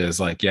love is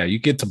like, yeah, you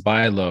get to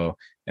buy low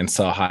and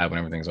sell high when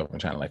everything's over in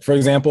China. Like, for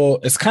example,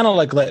 it's kind of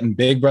like letting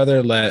Big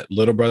Brother let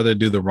Little Brother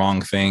do the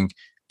wrong thing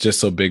just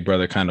so Big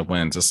Brother kind of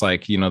wins. It's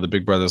like, you know, the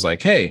Big Brother's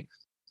like, hey,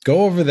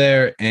 go over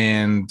there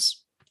and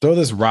throw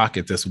this rock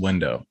at this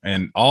window,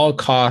 and all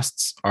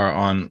costs are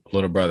on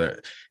Little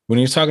Brother. When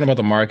you're talking about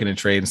the market and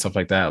trade and stuff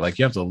like that, like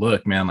you have to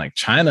look, man, like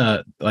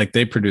China, like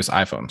they produce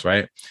iPhones,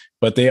 right?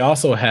 But they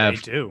also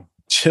have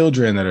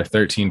children that are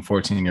 13,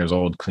 14 years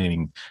old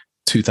cleaning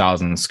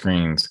 2,000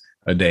 screens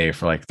a day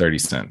for like 30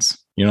 cents.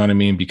 You know what I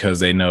mean? Because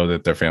they know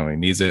that their family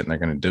needs it and they're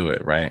going to do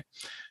it, right?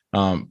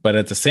 But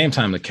at the same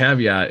time, the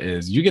caveat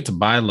is you get to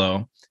buy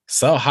low,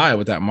 sell high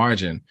with that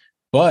margin.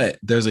 But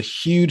there's a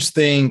huge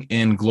thing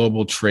in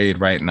global trade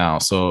right now.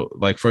 So,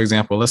 like, for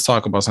example, let's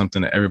talk about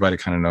something that everybody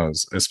kind of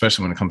knows,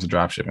 especially when it comes to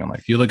drop shipping.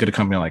 Like, you look at a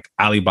company like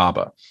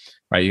Alibaba,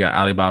 right? You got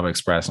Alibaba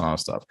Express and all that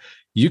stuff.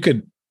 You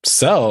could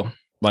sell,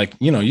 like,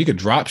 you know, you could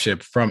drop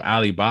ship from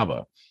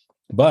Alibaba.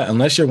 But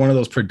unless you're one of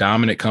those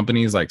predominant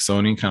companies like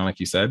Sony, kind of like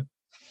you said,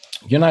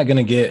 you're not going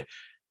to get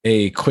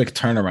a quick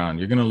turnaround.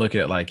 You're going to look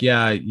at like,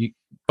 yeah, you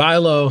buy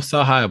low,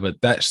 sell high,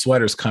 but that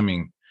sweater's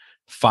coming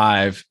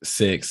 5,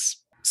 6,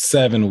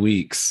 7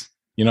 weeks,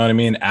 you know what I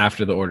mean,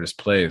 after the order's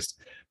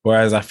placed.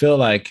 Whereas I feel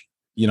like,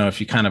 you know, if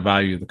you kind of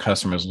value the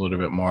customers a little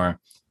bit more,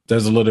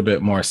 there's a little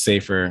bit more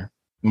safer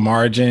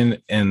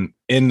margin. And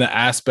in the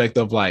aspect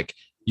of like,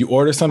 you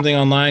order something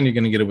online, you're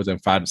going to get it within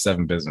 5 to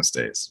 7 business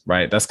days,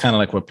 right? That's kind of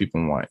like what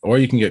people want. Or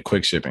you can get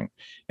quick shipping.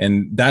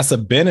 And that's a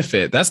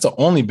benefit. That's the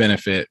only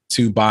benefit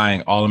to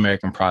buying all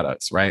American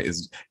products, right?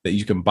 Is that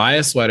you can buy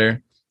a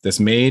sweater that's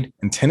made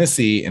in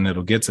Tennessee and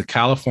it'll get to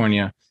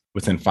California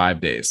within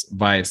 5 days.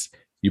 Vice,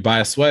 you buy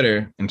a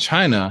sweater in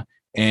China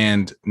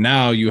and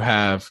now you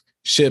have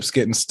ships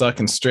getting stuck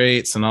in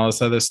straits and all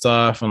this other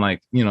stuff. And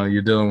like, you know,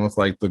 you're dealing with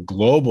like the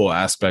global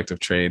aspect of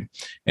trade,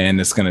 and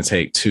it's going to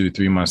take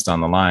 2-3 months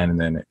down the line. And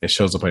then it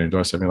shows up on your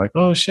doorstep. And you're like,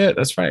 oh shit,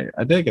 that's right.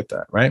 I did get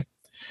that. Right.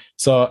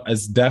 So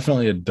it's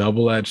definitely a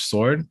double-edged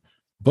sword.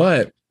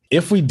 But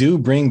if we do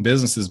bring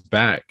businesses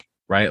back,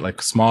 right,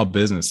 like small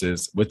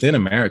businesses within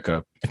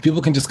America, if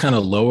people can just kind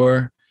of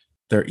lower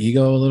their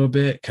ego a little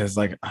bit, because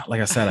like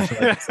I said,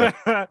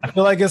 I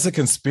feel like it's a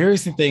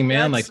conspiracy thing,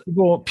 man. Like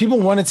people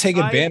want to take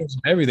advantage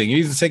of everything. You're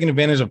either taking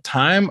advantage of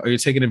time or you're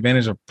taking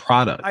advantage of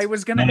product. I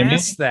was gonna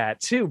ask that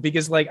too,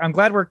 because like I'm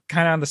glad we're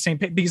kind of on the same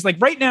page, because like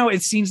right now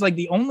it seems like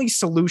the only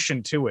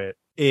solution to it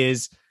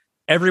is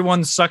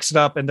everyone sucks it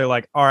up and they're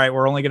like, all right,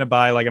 we're only gonna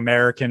buy like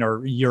American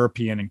or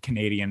European and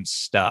Canadian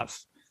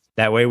stuff.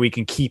 That way we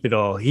can keep it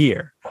all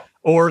here.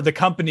 Or the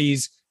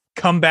companies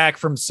come back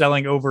from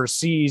selling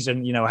overseas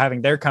and, you know,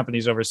 having their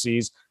companies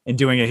overseas and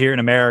doing it here in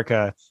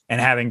America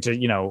and having to,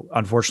 you know,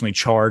 unfortunately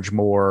charge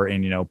more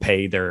and, you know,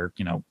 pay their,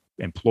 you know,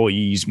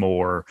 employees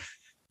more.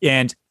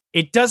 And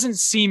it doesn't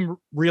seem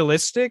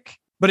realistic,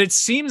 but it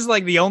seems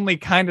like the only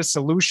kind of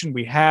solution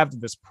we have to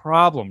this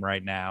problem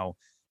right now,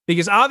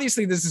 because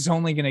obviously this is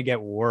only going to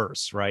get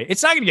worse, right?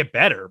 It's not going to get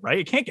better, right?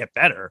 It can't get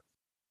better.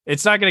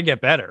 It's not going to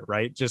get better,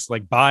 right? Just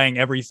like buying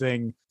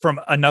everything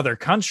from another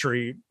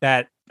country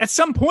that at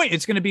some point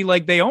it's going to be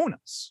like they own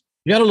us.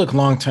 You got to look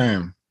long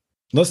term.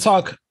 Let's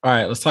talk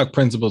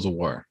principles of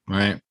war,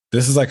 right?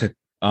 This is like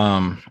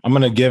I'm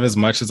going to give as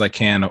much as I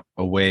can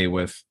away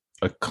with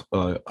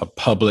a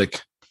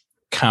public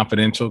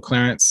confidential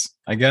clearance,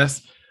 I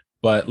guess.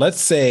 But let's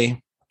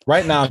say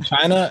right now,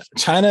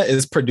 China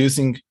is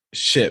producing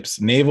ships,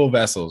 naval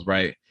vessels,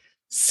 right?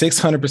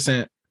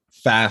 600%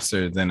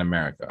 faster than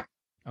America.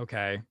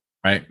 Okay.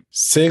 Right.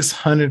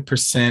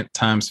 600%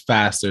 times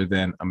faster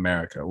than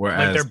America.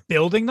 Whereas like they're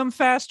building them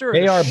faster.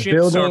 They are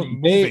building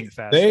moving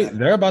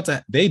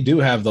faster. They do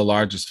have the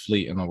largest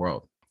fleet in the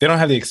world. They don't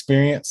have the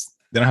experience.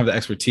 They don't have the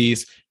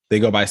expertise. They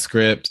go by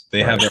script.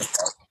 They have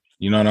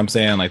You know what I'm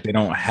saying? Like they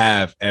don't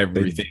have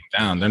everything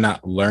down. They're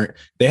not learned.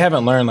 They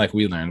haven't learned like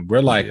we learned.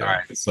 We're like, all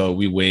right, so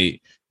we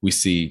wait, we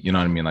see, you know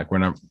what I mean? Like we're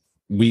not,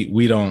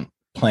 we don't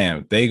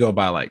plan. They go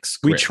by like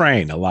script. We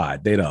train a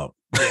lot. They don't.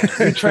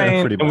 We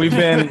train. And we've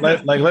been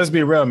like, let's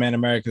be real, man.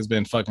 America's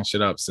been fucking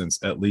shit up since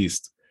at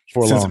least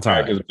for a long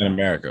time. America's been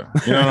America.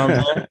 You know what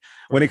I'm saying?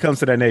 When it comes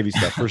to that Navy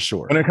stuff, for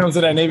sure. When it comes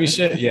to that Navy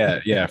shit,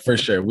 yeah, for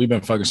sure. We've been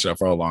fucking shit up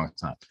for a long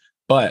time.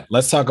 But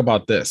let's talk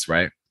about this,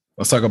 right?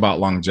 Let's talk about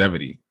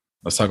longevity.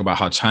 Let's talk about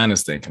how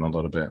China's thinking a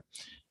little bit.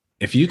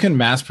 If you can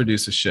mass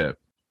produce a ship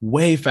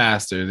way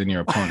faster than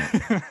your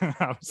opponent,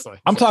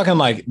 I'm talking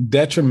like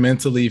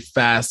detrimentally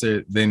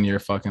faster than your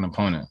fucking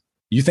opponent.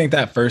 You think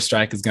that first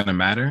strike is going to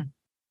matter?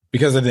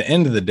 Because at the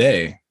end of the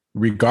day,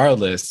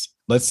 regardless,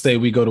 let's say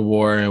we go to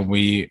war and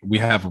we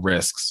have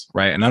risks,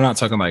 right? And I'm not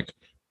talking like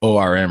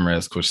ORM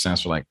risk, which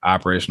stands for like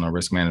operational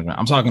risk management.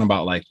 I'm talking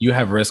about like you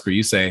have risk where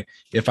you say,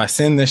 if I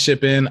send this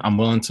ship in, I'm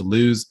willing to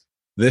lose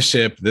this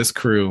ship, this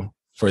crew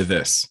for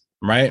this,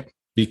 right?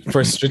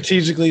 For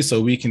strategically, so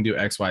we can do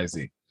X, Y,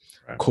 Z.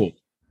 Right. Cool.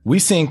 We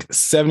sink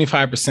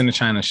 75% of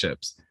China's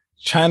ships.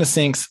 China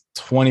sinks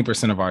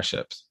 20% of our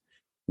ships.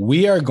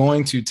 We are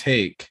going to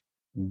take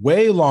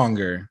way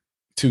longer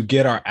to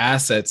get our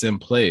assets in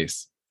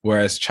place.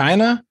 Whereas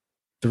China,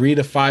 3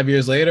 to 5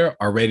 years later,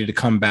 are ready to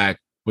come back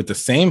with the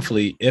same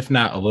fleet, if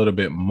not a little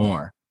bit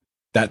more.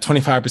 That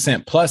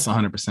 25% plus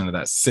 100% of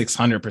that,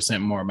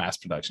 600% more mass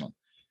production.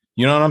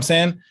 You know what I'm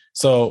saying?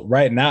 So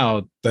right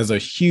now, there's a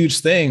huge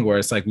thing where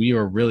it's like we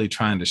are really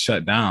trying to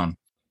shut down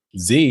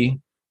Xi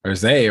or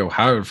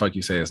however the fuck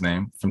you say his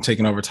name, from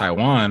taking over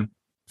Taiwan,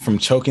 from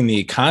choking the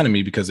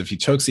economy. Because if he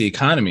chokes the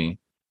economy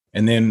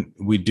and then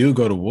we do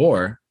go to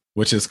war,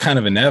 which is kind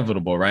of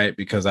inevitable, right?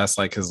 Because that's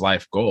like his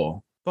life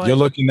goal. But you're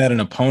looking at an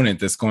opponent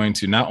that's going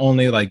to not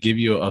only like give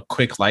you a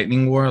quick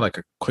lightning war, like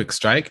a quick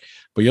strike,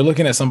 but you're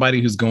looking at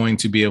somebody who's going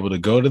to be able to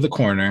go to the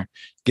corner,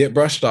 get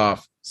brushed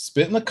off,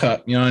 spit in the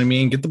cup, you know what I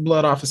mean? Get the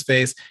blood off his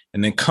face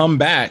and then come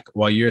back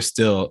while you're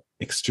still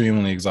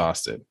extremely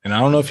exhausted. And I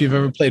don't know if you've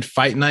ever played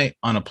Fight Night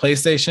on a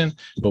PlayStation,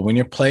 but when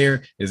your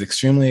player is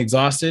extremely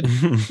exhausted,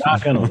 you're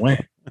not going to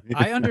win.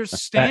 I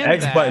understand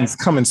that X button's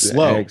coming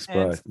slow.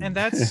 And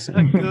that's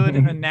a good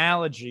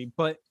analogy,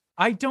 but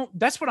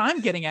that's what I'm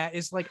getting at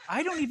is like,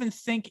 I don't even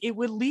think it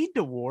would lead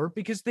to war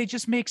because they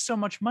just make so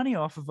much money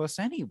off of us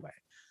anyway.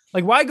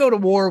 Like, why go to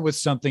war with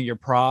something you're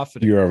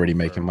profiting? You're already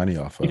making money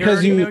off of.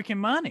 Because you're making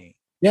money.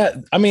 Yeah.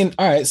 I mean,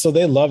 all right. So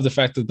they love the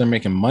fact that they're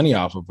making money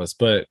off of us,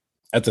 but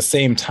at the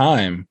same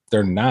time,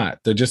 they're not.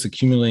 They're just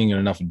accumulating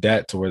enough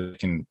debt to where they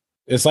can.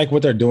 It's like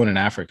what they're doing in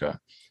Africa.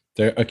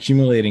 They're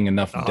accumulating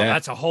enough debt.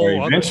 That's a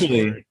whole other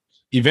story.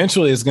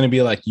 Eventually, it's going to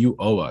be like, you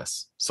owe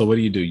us. So what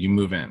do? You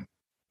move in,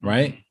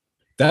 right?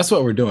 That's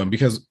what we're doing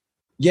because,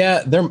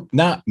 yeah, they're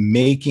not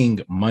making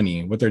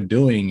money. What they're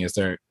doing is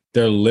they're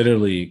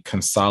literally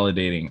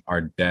consolidating our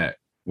debt.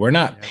 We're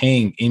not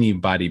paying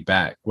anybody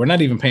back. We're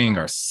not even paying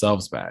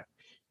ourselves back.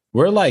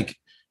 We're like,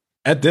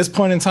 at this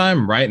point in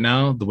time, right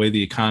now, the way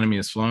the economy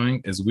is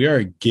flowing is we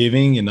are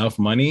giving enough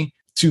money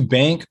to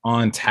bank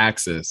on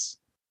taxes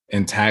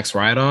and tax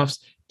write-offs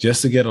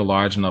just to get a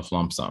large enough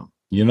lump sum.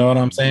 You know what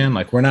I'm saying?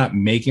 Like, we're not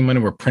making money.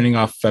 We're printing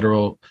off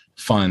federal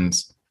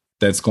funds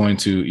that's going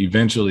to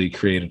eventually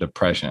create a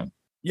depression.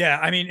 Yeah,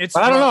 I mean, it's.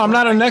 I don't know. I'm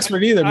not an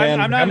expert either,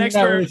 man. I'm not an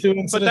expert,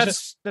 but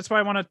that's why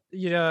I want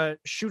to.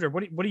 Shooter,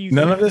 what do you?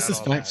 None of this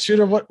is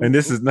Shooter. What? And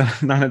this is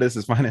none of this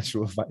is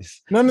financial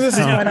advice. None of this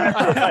is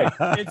financial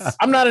advice.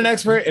 I'm not an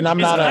expert, and I'm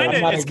not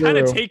it's kind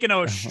of taken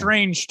a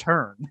strange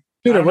turn.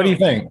 Shooter, what do you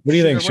think? What do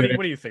you think, Shooter?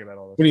 What do you think about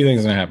all this? What do you think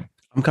is going to happen?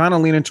 I'm kind of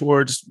leaning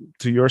towards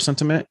to your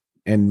sentiment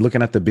and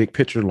looking at the big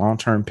picture,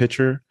 long-term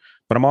picture,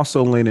 but I'm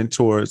also leaning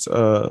towards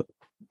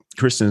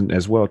Christian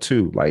as well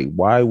too. Like,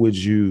 why would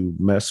you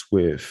mess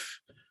with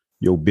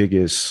your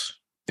biggest,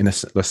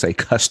 let's say,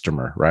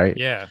 customer, right?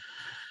 Yeah.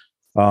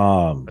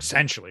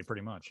 Essentially,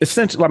 pretty much.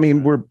 Essentially, I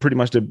mean, we're pretty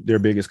much their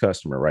biggest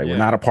customer, right? Yeah. We're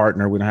not a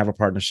partner. We don't have a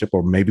partnership,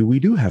 or maybe we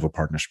do have a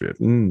partnership.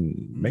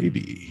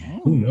 Maybe.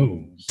 Who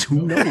knows?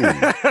 Who knows?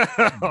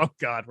 Oh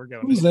God, we're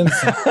going. Who's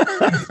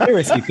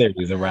conspiracy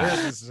theories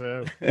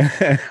around?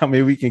 I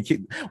mean, we can get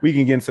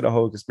into the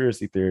whole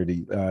conspiracy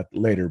theory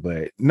later,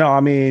 but no,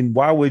 I mean,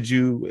 why would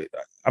you?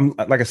 I'm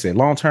like I said,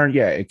 long term,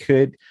 yeah, it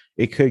could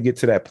get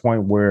to that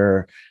point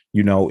where,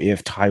 you know,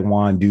 if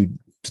Taiwan do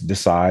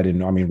decide,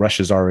 and I mean,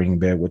 Russia's already in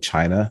bed with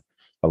China,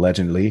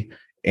 allegedly,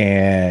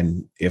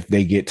 and if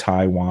they get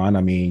Taiwan,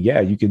 I mean, yeah,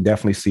 you can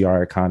definitely see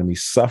our economy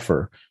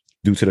suffer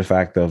due to the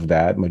fact of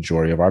that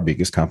majority of our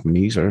biggest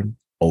companies are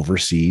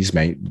overseas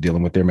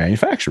dealing with their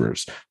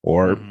manufacturers,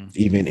 or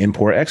even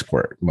import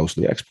export,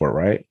 mostly export,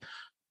 right?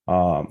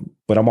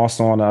 But I'm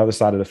also on the other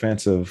side of the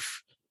fence of,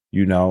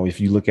 you know,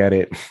 if you look at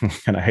it,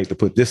 and I hate to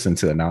put this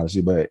into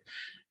analogy, but,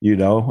 you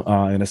know,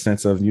 in a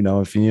sense of, you know,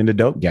 if you're in the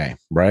dope game,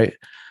 right?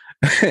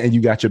 And you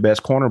got your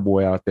best corner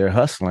boy out there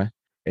hustling,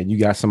 and you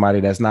got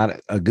somebody that's not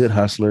a good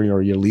hustler,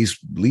 or your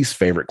least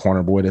favorite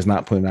corner boy that's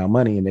not putting out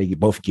money, and they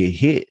both get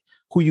hit,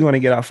 who you going to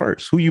get out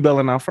first? Who you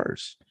bailing out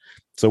first?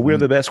 So we're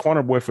the best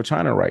corner boy for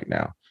China right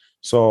now.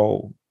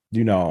 So,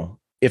 you know,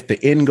 if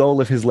the end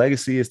goal of his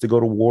legacy is to go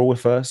to war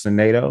with us and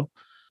NATO,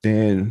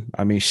 then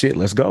I mean, shit,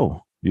 let's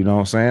go. You know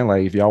what I'm saying?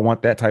 Like, if y'all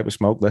want that type of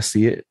smoke, let's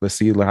see it. Let's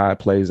see how it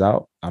plays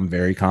out. I'm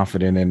very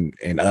confident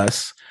in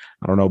us.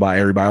 I don't know about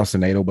everybody else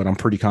in NATO, but I'm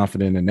pretty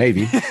confident in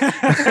Navy.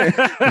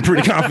 I'm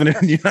pretty confident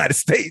in the United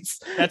States.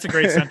 That's a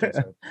great sentence.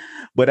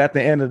 But at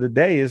the end of the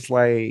day, it's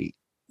like,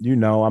 you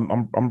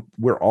know,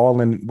 we're all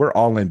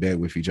in bed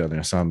with each other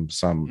in some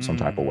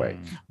type of way.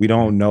 We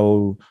don't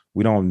know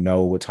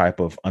what type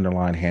of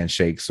underlying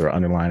handshakes or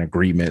underlying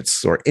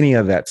agreements or any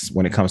of that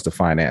when it comes to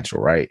financial,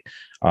 right?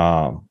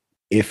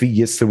 If he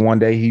gets to one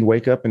day he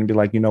wake up and be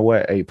like, you know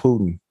what, hey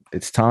Putin,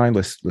 it's time.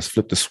 Let's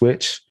flip the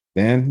switch.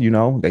 Then, you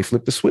know, they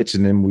flip the switch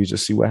and then we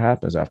just see what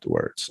happens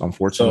afterwards.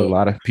 Unfortunately, a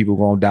lot of people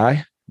going to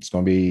die. It's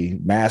going to be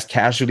mass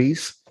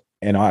casualties.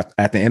 And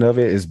at the end of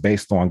it is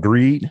based on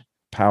greed,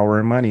 power,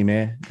 and money,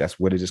 man. That's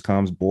what it just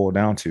comes boiled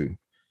down to.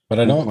 But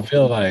I don't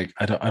feel like,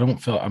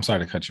 I'm sorry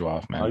to cut you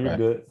off, man. Oh, you're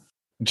good.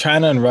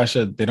 China and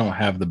Russia, they don't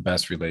have the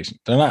best relation.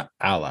 They're not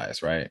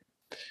allies, right?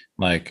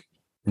 Like,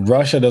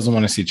 Russia doesn't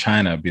want to see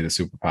China be the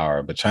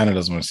superpower, but China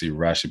doesn't want to see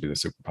Russia be the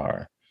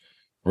superpower.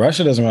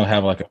 Russia doesn't really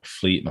have like a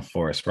fleet and a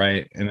force,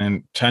 right? And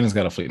then China's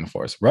got a fleet and a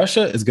force.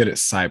 Russia is good at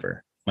cyber.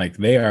 Like,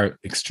 they are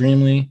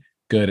extremely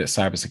good at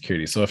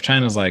cybersecurity. So if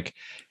China's like,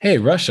 hey,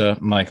 Russia,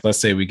 like, let's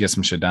say we get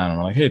some shit down and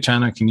we're like, hey,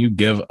 China, can you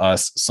give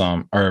us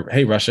some, or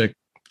hey, Russia,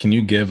 can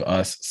you give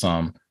us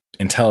some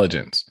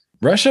intelligence?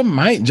 Russia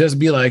might just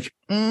be like,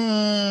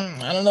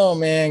 I don't know,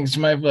 man. She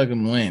might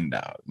fucking win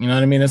out. You know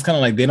what I mean? It's kind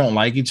of like they don't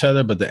like each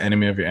other, but the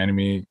enemy of your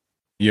enemy,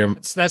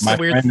 that's the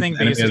weird thing,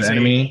 because it's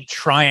a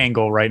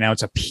triangle right now.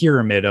 It's a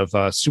pyramid of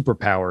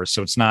superpowers.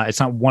 So it's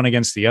not one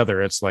against the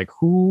other. It's like,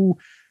 who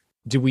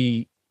do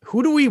we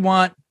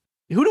want?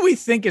 Who do we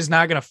think is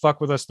not going to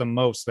fuck with us the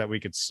most that we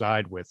could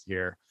side with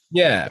here?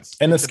 Yeah.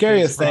 And the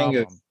scariest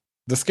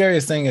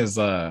thing is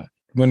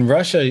when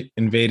Russia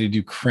invaded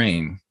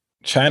Ukraine,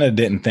 China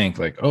didn't think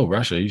like, oh,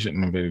 Russia, you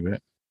shouldn't invade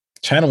it.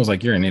 China was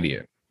like, you're an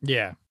idiot.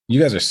 Yeah. You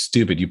guys are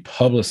stupid. You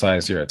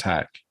publicize your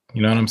attack.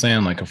 You know what I'm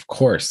saying? Like, of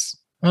course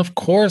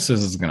this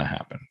is going to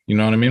happen. You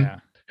know what I mean? Yeah.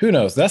 Who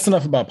knows? That's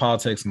enough about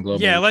politics and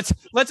global. Yeah. Let's,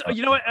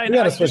 you know what? We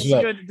got to switch it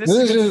up.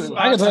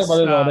 I can talk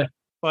about it all day.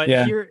 But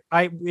here,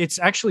 it's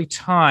actually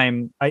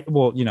time. I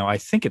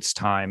think it's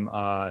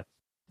time.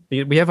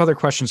 We have other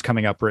questions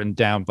coming up written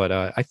down, but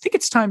I think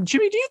it's time.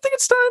 Jimmy, do you think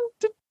it's time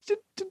to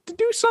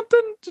do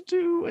something? To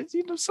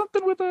do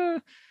something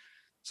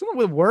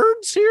with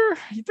words here?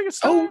 You think it's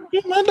time? Oh,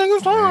 I think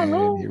it's time.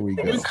 Man, here we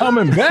go. We're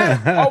coming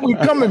back. We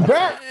coming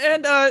back?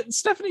 And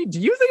Stephanie, do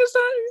you think it's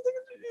time?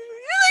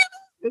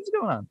 What's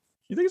going on?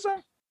 You think it's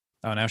time?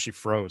 Oh, now she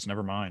froze.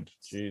 Never mind.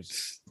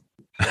 Jeez.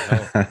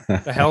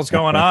 The hell's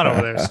going on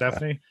over there,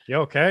 Stephanie? You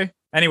okay?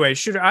 Anyway,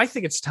 Shooter, I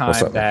think it's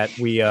time that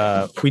we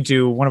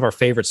do one of our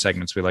favorite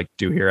segments we like to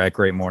do here at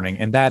Great Morning,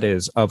 and that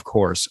is, of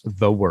course,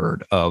 the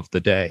word of the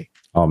day.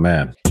 Oh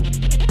man.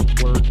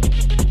 Word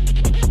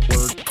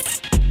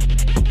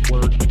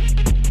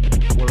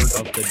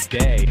of the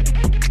day.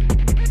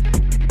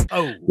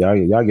 Oh,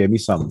 y'all gave me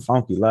something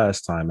funky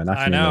last time, and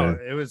I can't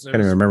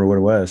even remember what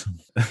it was.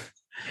 Is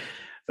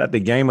that the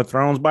Game of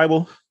Thrones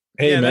Bible?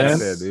 Hey, man.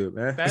 It's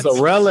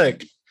a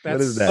relic. What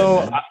is that?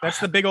 So that's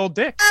the big old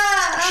dick.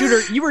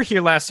 Shooter, you were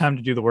here last time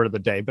to do the word of the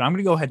day, but I'm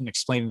going to go ahead and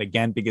explain it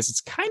again because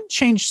it's kind of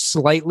changed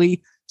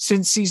slightly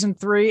since season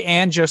 3,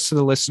 and just so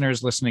the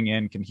listeners listening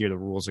in can hear the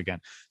rules again.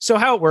 So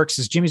how it works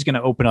is Jimmy's going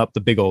to open up the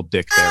big old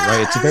dick there,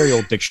 right? It's a very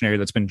old dictionary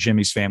that's been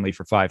Jimmy's family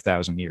for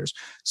 5,000 years.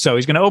 So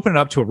he's going to open it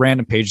up to a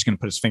random page. He's going to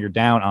put his finger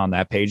down on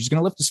that page. He's going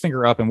to lift his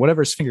finger up, and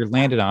whatever his finger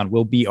landed on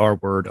will be our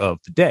word of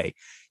the day.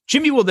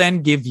 Jimmy will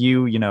then give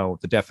you,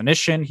 the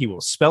definition. He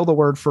will spell the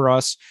word for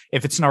us.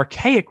 If it's an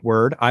archaic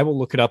word, I will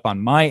look it up on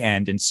my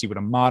end and see what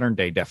a modern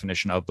day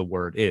definition of the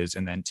word is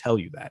and then tell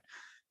you that.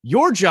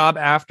 Your job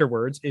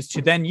afterwards is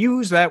to then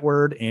use that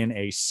word in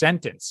a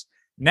sentence.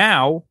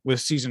 Now, with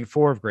season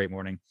 4 of Great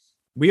Morning,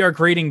 we are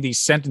grading these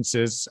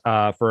sentences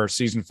for our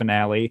season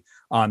finale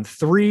on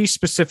 3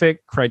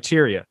 specific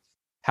criteria: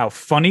 how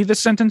funny the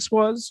sentence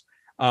was,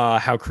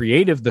 how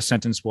creative the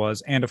sentence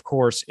was, and of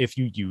course, if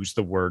you use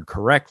the word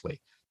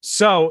correctly.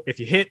 So if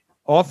you hit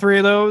all 3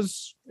 of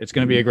those, it's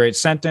going to be a great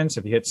sentence.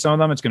 If you hit some of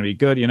them, it's going to be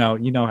good. You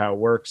know how it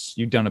works.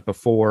 You've done it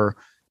before.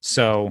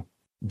 So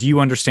do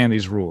you understand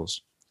these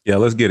rules? Yeah,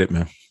 let's get it,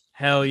 man.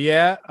 Hell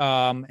yeah.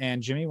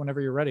 And Jimmy,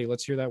 whenever you're ready,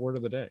 let's hear that word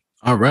of the day.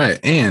 All right.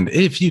 And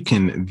if you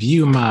can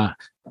view my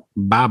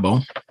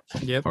Bible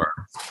or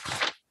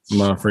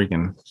my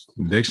freaking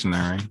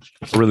dictionary.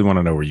 I really want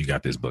to know where you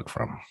got this book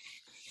from.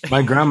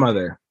 My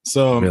grandmother.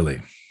 So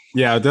really?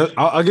 Yeah,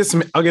 I'll get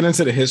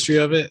into the history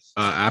of it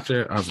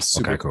after. I was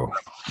super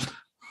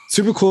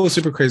cool,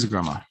 super crazy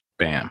grandma.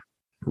 Bam,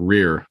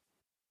 rear.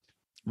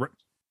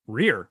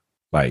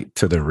 Like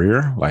to the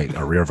rear, like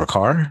a rear of a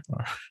car.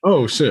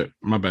 Oh shit,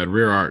 my bad.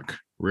 Rear arc.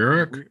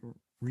 What?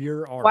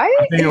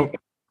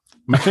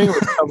 My finger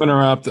was covering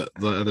her up the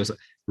other side.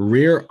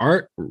 Rear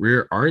arch.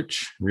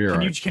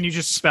 Can you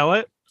just spell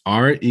it?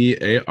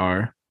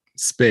 REAR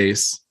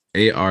space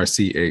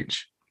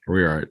ARCH.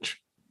 Rear arch.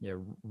 Yeah,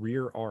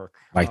 rear arc.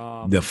 Like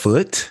the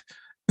foot.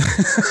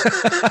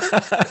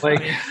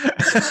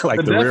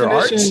 Like the rear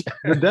arch.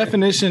 The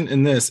definition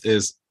in this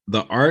is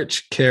the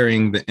arch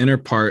carrying the inner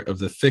part of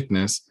the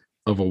thickness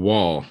of a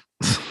wall.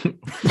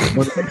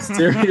 When the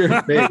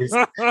exterior face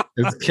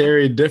is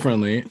carried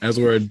differently, as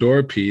where a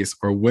door piece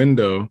or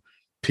window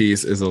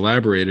piece is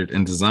elaborated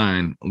and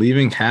designed,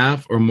 leaving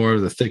half or more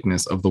of the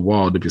thickness of the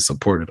wall to be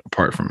supported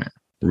apart from it.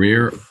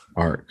 Rear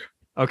arc.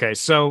 Okay,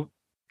 so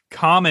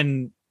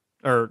common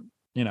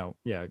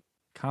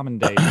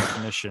day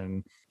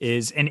definition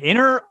is an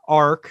inner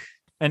arch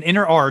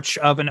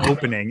of an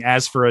opening,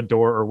 as for a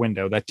door or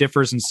window, that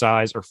differs in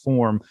size or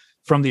form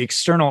from the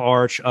external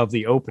arch of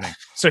the opening.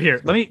 So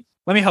here, let me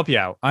help you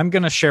out. I'm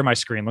gonna share my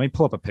screen. Let me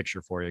pull up a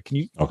picture for you. Can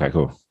you? Okay,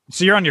 cool.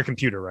 So you're on your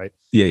computer, right?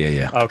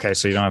 Yeah. Okay,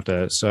 so you don't have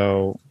to.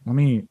 So let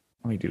me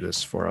do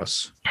this for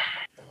us.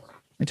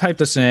 Let me type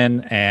this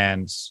in,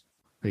 and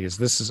because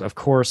this is, of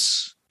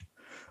course.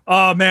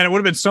 Oh man, it would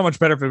have been so much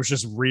better if it was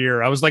just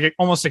rear. I was like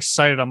almost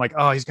excited. I'm like,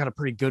 oh, he's got a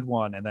pretty good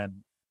one,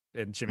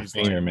 and Jimmy's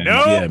like, Man.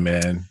 no, Yeah,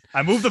 man.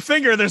 I moved the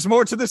finger. There's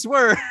more to this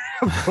word.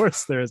 Of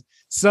course there is.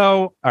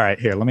 So, all right,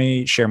 here, let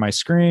me share my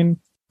screen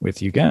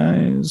with you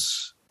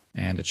guys,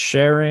 and it's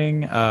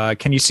sharing.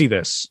 Can you see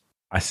this?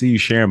 I see you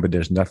sharing, but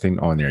there's nothing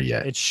on there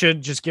yet. It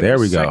should just give There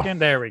me a we go. second.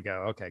 There we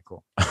go. Okay,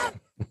 cool.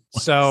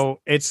 So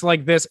it's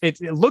like this. It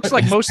looks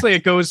like mostly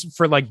it goes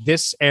for like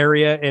this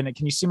area. And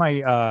can you see my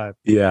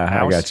Yeah,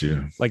 house? I got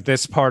you. Like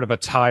this part of a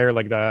tire,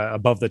 like the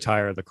above the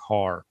tire of the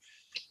car.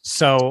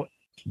 So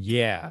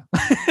yeah,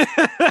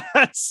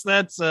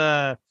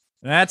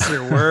 that's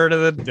your word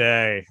of the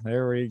day.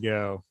 There we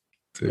go.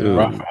 Dude.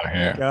 Rough out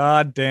here.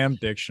 Goddamn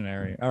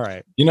dictionary. All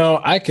right. You know,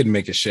 I could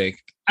make a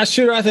shake. I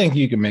think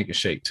you can make a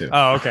shake too.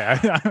 Oh, okay.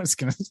 I was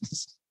gonna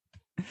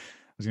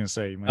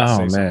say you might say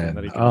Oh something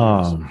that he man.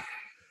 can use.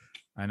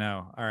 I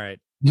know. All right.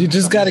 You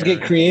just got to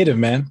get creative,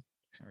 man.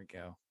 There we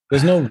go.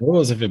 There's no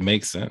rules if it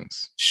makes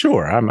sense.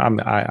 Sure,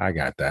 I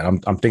got that. I'm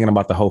thinking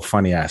about the whole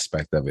funny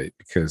aspect of it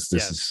because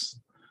this is.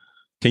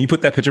 Can you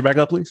put that picture back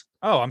up, please?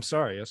 Oh, I'm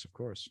sorry. Yes, of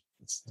course.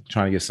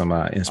 Trying to get some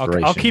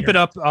inspiration. I'll keep here. it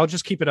up. I'll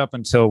just keep it up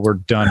until we're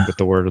done with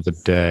the word of the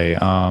day.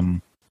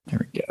 There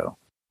we go.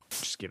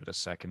 Just give it a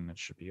second. It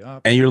should be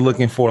up. And you're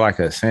looking for like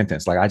a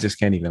sentence. Like I just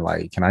can't even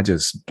like. Can I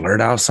just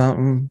blurt out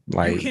something?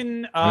 Like You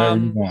can Whatever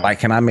you want. like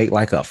can I make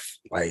like a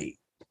like?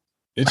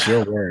 It's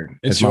your word.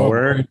 It's my your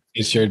word.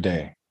 It's your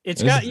day.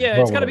 it's this got is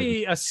it's got to word.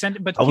 be a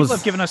sentence, but I people was-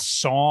 have given us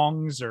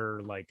songs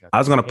or like I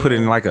was gonna put it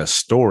in like a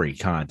story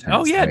content.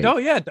 Oh yeah, like, no,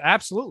 yeah,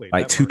 absolutely.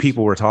 like That two works.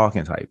 people were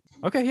talking type.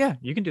 Okay, yeah,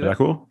 you can do Is that that.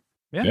 cool?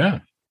 Yeah. Yeah.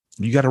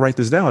 You got to write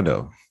this down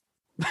though.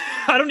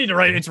 I don't need to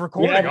write it. It's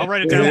recording. Yeah, I'll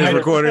write it it down is later.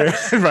 recorded.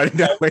 Write it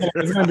down later.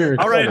 It's gonna be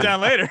I'll write it recorded.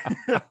 down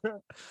later.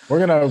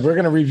 We're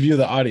gonna review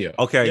the audio.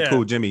 Okay, Yeah.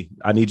 cool, Jimmy.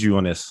 I need you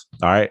on this.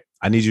 All right.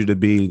 I need you to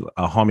be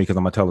a homie because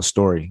I'm gonna tell a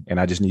story, and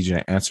I just need you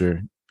to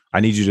answer. I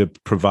need you to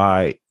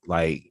provide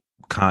like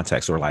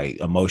context or like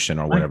emotion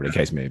or whatever the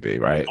case may be.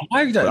 Right.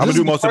 I'm gonna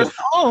do most of it.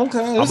 Oh, okay.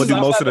 I'm gonna do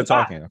most of the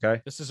talking.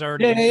 Okay. This is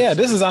already. Yeah.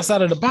 This is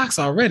outside of the box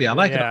already. I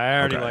like yeah, it. I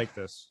already Okay. like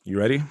this. You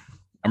ready?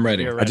 I'm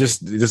ready. You're I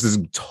just this is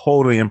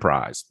totally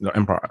improv. No,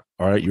 improv.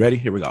 All right. You ready?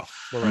 Here we go.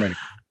 We're I'm ready.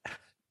 ready.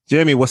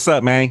 Jimmy, what's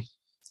up, man?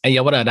 Hey,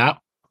 yo, what up,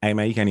 Doc? Hey,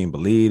 man, you can't even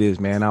believe this,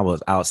 man. I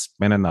was out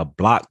spinning the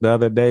block the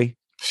other day.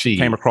 She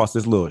Came across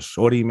this little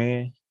shorty,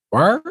 man.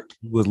 word.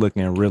 He was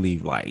looking really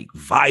like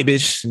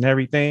vibish and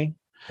everything.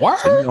 Word.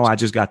 So, you know, I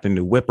just got the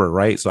new whipper,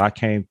 right? So I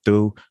came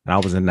through and I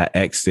was in the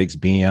X6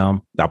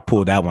 BM. I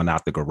pulled that one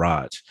out the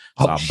garage.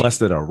 So I shit.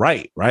 busted a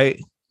right?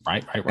 Right.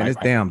 And this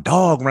damn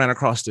dog ran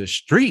across the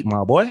street,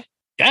 my boy.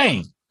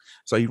 Dang.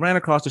 So he ran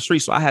across the street.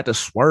 So I had to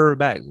swerve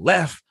back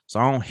left. So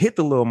I don't hit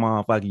the little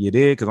motherfucker you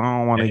did because I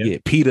don't want to Yeah.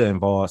 get PETA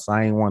involved. So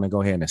I ain't want to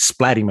go ahead and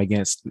splat him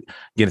against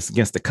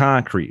the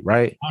concrete,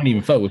 right? I don't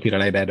even fuck with people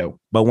like that though.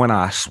 But when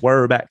I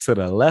swerved back to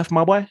the left,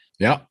 my boy,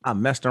 Yep. I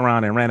messed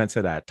around and ran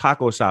into that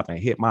taco shop and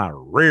hit my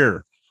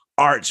rear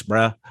arch,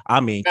 bruh. I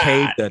mean,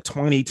 caved the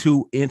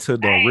 22 into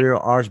the rear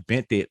arch,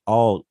 bent it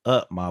all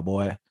up, my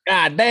boy.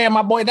 God damn,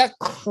 my boy, that's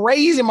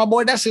crazy, my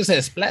boy. That shit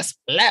says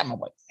splat, my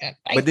boy. God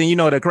damn. But then you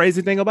know the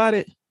crazy thing about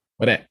it?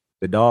 What that?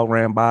 The dog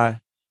ran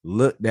by,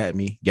 looked at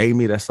me, gave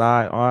me the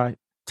side eye,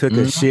 took a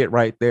Mhm. shit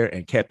right there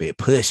and kept it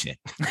pushing.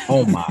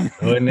 Oh my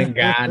goodness,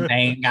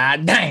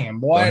 god damn,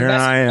 boy. So here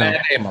That's I am. a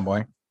bad day, my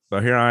boy. So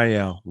here I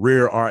am,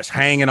 rear arch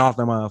hanging off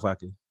the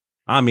motherfucker.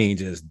 I mean,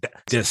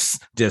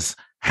 just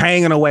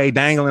hanging away,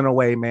 dangling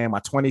away, man. My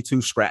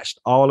 22 scratched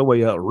all the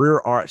way up, rear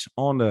arch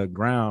on the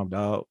ground,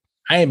 dog.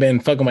 I ain't been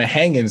fucking with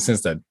hanging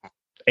since the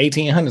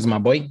 1800s, my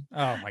boy.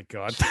 Oh my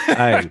god.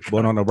 Hey,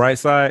 but on the bright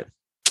side,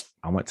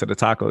 I went to the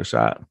taco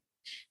shop,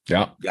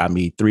 Yep. got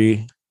me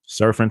 3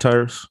 surf and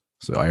turfs.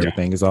 So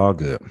everything is all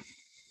good.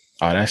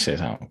 Oh, that shit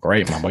sounds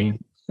great, my boy.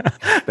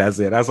 That's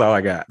it. That's all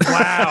I got.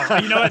 Wow.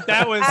 You know what?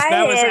 That was I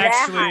hear that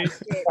actually hot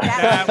shit.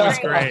 that was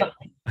great. great.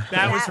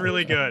 That was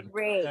really good.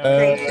 Great, Uh,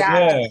 great job.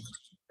 Yeah,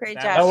 Great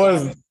that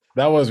job.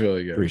 that was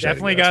really good. Appreciate it,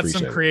 Definitely guys. got some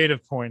Appreciate it.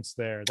 creative points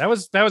there. That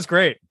was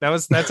great.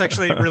 That's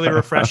actually really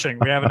refreshing.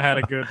 We haven't had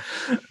a good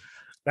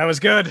That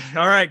was good.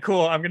 All right,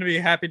 cool. I'm gonna be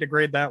happy to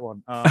grade that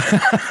one.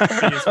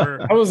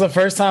 That was the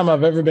first time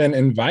I've ever been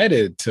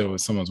invited to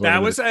someone's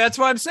wedding. That's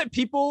why I'm saying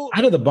people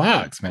out of the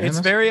box, man. It's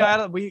very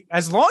out of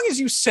as long as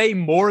you say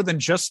more than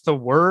just the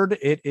word,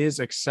 it is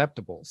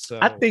acceptable. So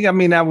I think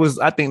that was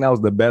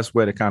the best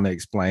way to kind of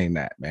explain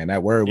that, man.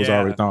 That word was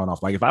already thrown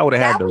off. Like if I would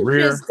have had the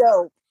rear.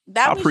 Dope.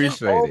 That was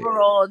just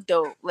overall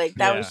dope. Like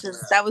that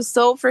was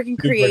so freaking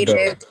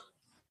creative.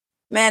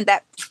 Man,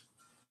 that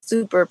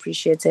super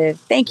appreciative.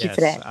 Thank you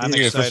for that. I'm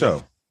excited for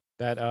sure.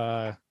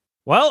 That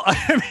well,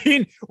 I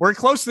mean, we're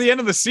close to the end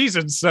of the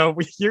season, so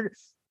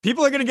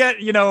people are going to get,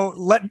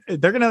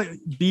 they're going to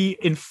be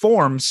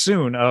informed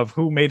soon of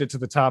who made it to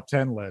the top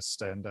 10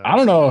 list. And I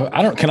don't know.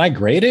 Can I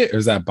grade it or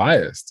is that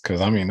biased?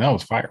 Because I mean, that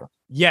was fire.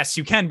 Yes,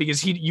 you can,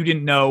 because you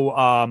didn't know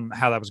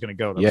how that was going to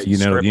go. You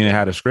didn't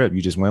have a script.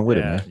 You just went with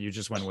it, man. You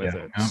just went with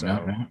it.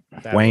 So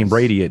Wayne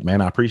Brady it,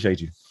 man. I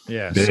appreciate you.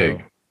 Yeah. So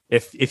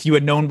if you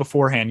had known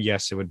beforehand,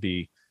 yes, it would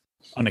be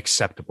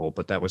unacceptable,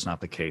 but that was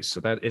not the case. So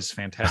that is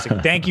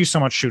fantastic. Thank you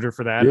so much, Shooter,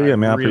 for that. Yeah,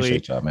 man. I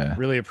appreciate y'all, man.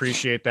 Really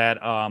appreciate that.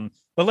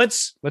 But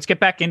let's get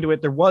back into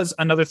it. There was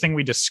another thing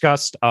we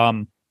discussed.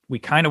 We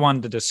kind of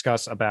wanted to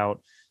discuss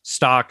about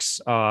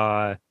stocks.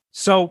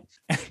 So,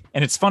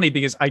 and it's funny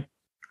because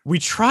we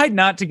tried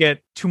not to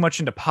get too much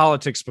into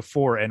politics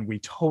before, and we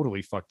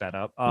totally fucked that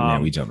up.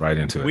 We jumped right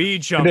into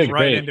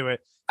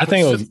it. I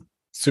think it was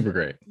super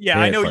great. Yeah,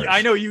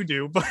 I know you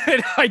do, but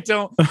I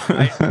don't.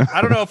 I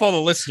don't know if all the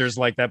listeners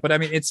like that, but I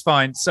mean, it's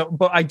fine. So,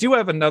 but I do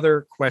have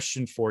another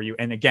question for you.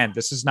 And again,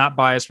 this is not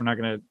biased. We're not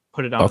going to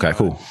put it on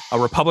a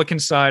Republican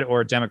side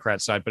or a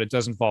Democrat side, but it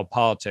does involve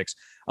politics.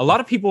 A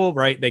lot of people,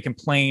 right, they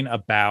complain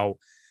about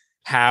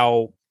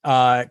how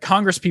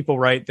Congress people,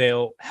 right,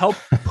 they'll help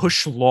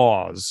push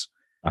laws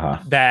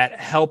that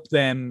help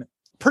them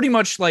pretty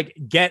much like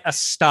get a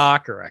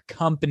stock or a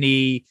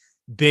company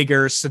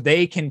bigger so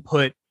they can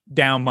put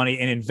down money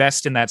and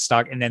invest in that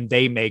stock, and then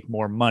they make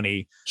more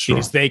money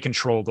because they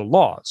control the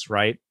laws,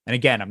 right? And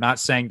again, I'm not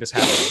saying this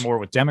happens more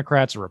with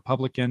Democrats or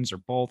Republicans or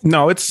both.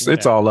 No, it's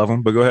all of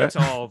them, but go ahead. It's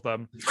all of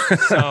them.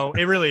 So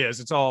it really is.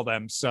 It's all of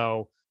them.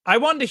 So I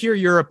wanted to hear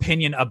your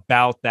opinion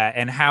about that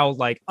and how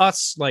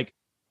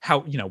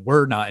how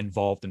we're not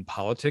involved in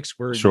politics.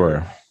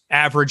 We're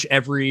average,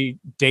 every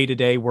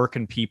day-to-day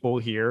working people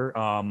here.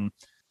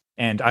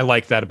 And I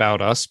like that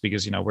about us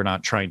because, we're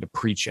not trying to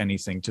preach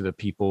anything to the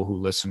people who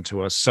listen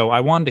to us. So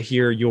I wanted to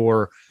hear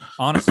your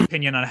honest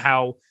opinion on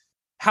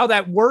how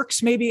that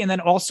works maybe. And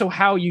then also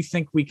how you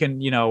think we can,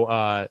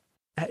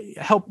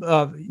 help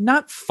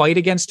not fight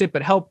against it,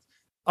 but help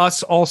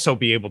us also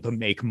be able to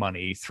make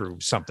money through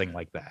something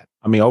like that.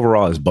 I mean,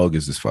 overall, it's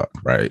bogus as fuck,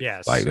 right?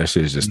 Yes. Like that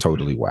shit is just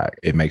totally whack.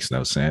 It makes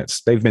no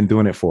sense. They've been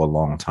doing it for a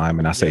long time.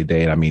 And I say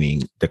they, I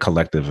mean the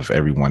collective of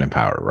everyone in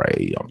power,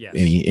 right? Yes.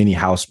 Any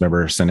House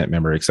member, Senate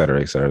member, et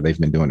cetera, they've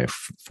been doing it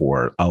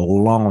for a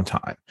long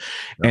time.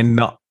 Yep. And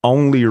the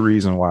only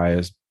reason why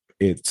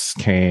it's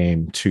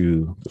came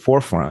to the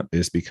forefront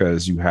is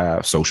because you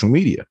have social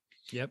media.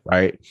 Yep.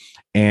 Right.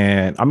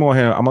 And I'm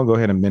gonna go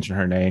ahead and mention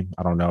her name.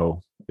 I don't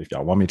know if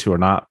y'all want me to or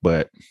not,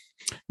 but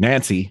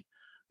Nancy,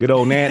 good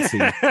old Nancy.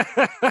 I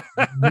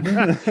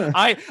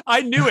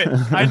knew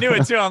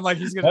it too. I'm like,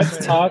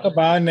 let's talk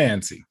about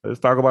Nancy. Let's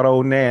talk about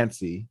old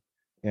Nancy.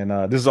 And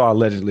this is all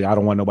allegedly. I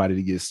don't want nobody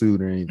to get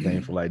sued or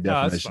anything for like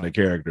defamation of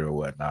character or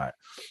whatnot.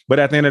 But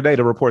at the end of the day,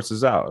 the reports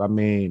is out. I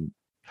mean,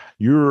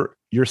 you're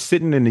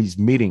sitting in these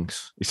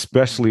meetings,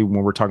 especially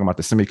when we're talking about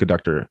the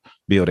semiconductor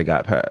bill that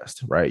got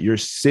passed, right? You're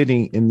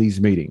sitting in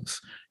these meetings.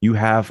 You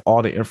have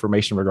all the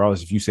information,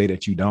 regardless if you say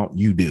that you don't,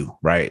 you do,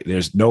 right?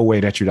 There's no way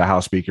that you're the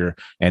House Speaker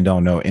and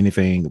don't know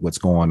anything what's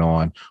going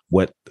on,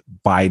 what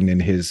Biden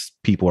and his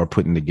people are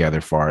putting together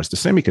as far as the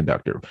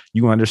semiconductor.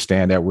 You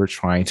understand that we're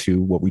trying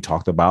to, what we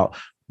talked about,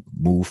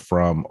 move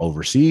from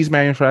overseas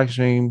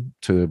manufacturing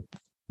to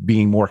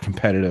being more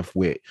competitive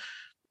with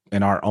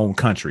in our own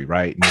country,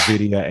 right?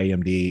 NVIDIA,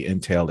 AMD,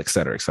 Intel, et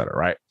cetera,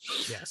 right?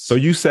 Yes. So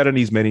you sat in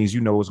these meetings,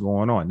 you know what's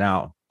going on.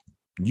 Now,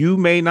 you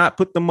may not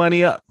put the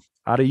money up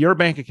out of your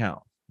bank account,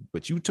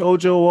 but you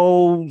told your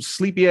old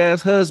sleepy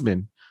ass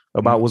husband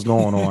about what's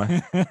going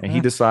on and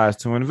he decides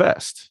to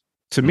invest.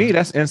 To me,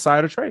 that's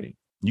insider trading.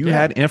 You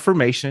had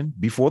information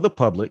before the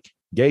public,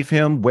 gave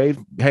him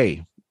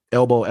hey,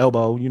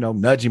 elbow,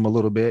 nudge him a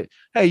little bit.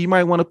 Hey, you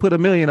might want to put $1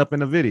 million up in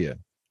NVIDIA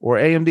or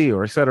AMD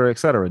or et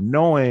cetera,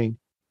 knowing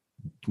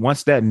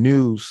once that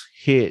news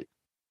hit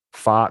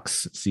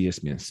Fox,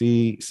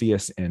 CSNBC,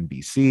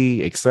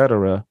 et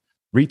cetera,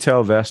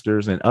 retail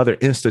investors and other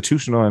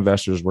institutional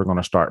investors were going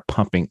to start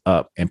pumping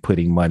up and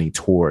putting money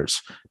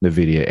towards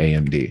NVIDIA,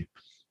 AMD.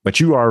 But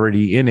you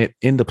already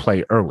in the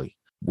play early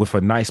with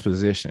a nice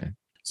position.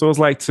 So it's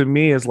like, to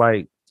me, it's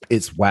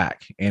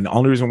whack. And the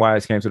only reason why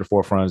it came to the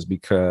forefront is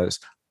because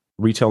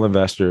retail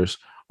investors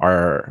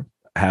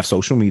have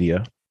social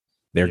media.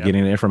 They're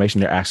getting the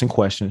information. They're asking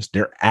questions.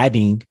 They're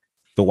adding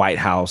the White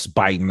House,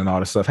 Biden and all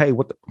this stuff. Hey,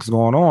 what's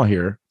going on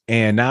here?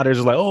 And now they're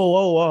just like,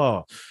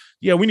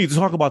 yeah, we need to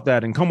talk about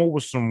that and come up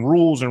with some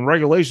rules and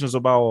regulations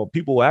about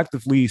people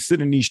actively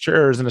sitting in these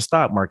chairs in the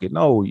stock market.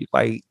 No,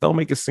 like, don't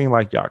make it seem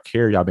like y'all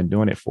care. Y'all been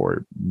doing it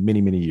for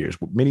many years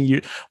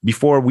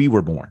before we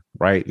were born,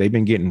 right? They've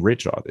been getting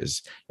rich all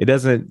this. It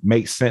doesn't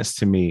make sense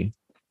to me.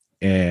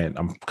 And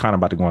I'm kind of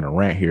about to go on a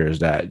rant here, is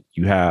that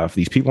you have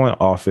these people in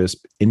office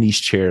in these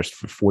chairs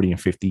for 40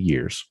 and 50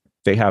 years.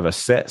 They have a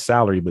set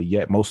salary, but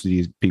yet most of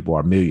these people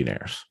are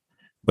millionaires,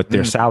 but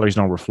their salaries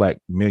don't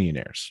reflect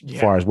millionaires as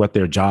far as what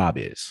their job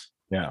is.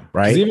 Yeah.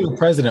 Right. Even the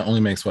president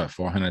only makes what,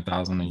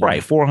 400,000 a year?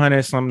 Right.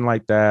 400, something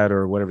like that,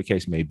 or whatever the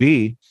case may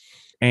be.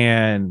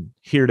 And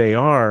here they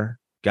are,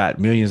 got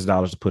millions of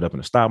dollars to put up in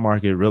the stock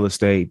market, real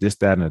estate, this,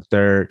 that, and the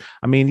third.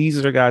 I mean, these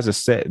are the guys that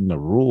setting the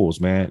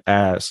rules, man.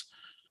 As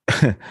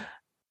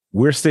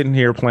we're sitting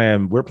here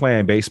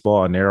playing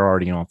baseball and they're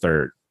already on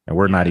third and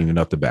we're not even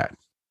up to bat.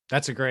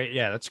 That's a great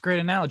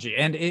analogy.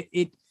 And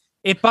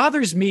it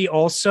bothers me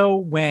also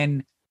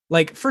when,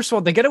 like, first of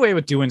all, they get away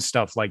with doing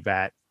stuff like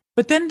that.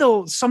 But then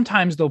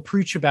sometimes they'll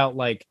preach about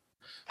like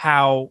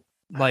how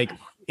like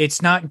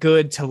it's not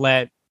good to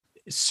let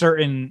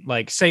certain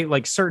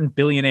certain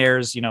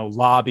billionaires,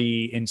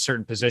 lobby in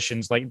certain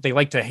positions. Like they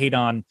like to hate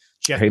on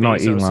Jeff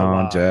Bezos,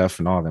 Elon, Jeff,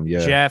 and all of them. Yeah,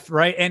 Jeff,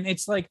 right? And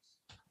it's like,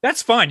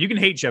 that's fine. You can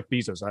hate Jeff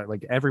Bezos.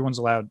 Like everyone's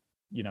allowed,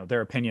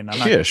 their opinion. I'm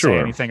not going to say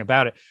anything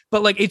about it.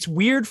 But like, it's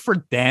weird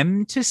for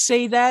them to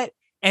say that,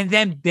 and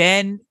then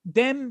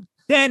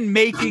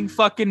making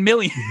fucking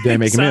millions. They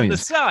making on millions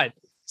the side.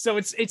 So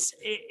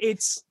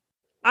it's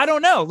I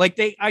don't know. Like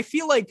I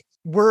feel like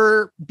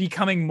we're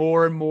becoming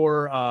more and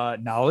more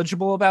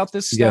knowledgeable about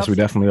this stuff. Yes, we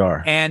definitely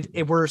are. And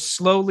we're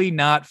slowly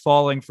not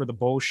falling for the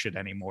bullshit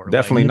anymore.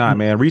 Definitely not,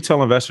 man.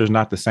 Retail investors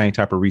not the same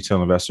type of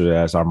retail investor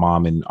as our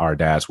mom and our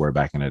dads were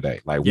back in the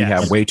day. Like, we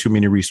have way too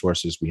many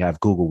resources. We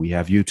have Google, we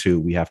have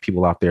YouTube, we have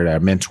people out there that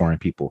are mentoring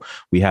people.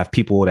 We have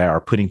people that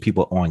are putting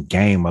people on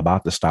game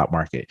about the stock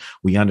market.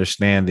 We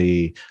understand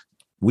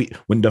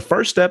when the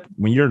first step,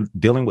 when you're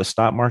dealing with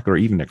stock market or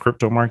even the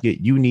crypto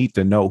market, you need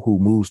to know who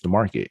moves the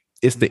market.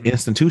 It's the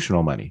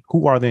institutional money.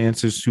 Who are the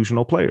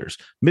institutional players?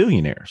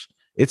 Millionaires.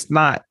 It's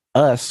not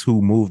us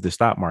who move the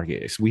stock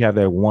market. We have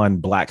that one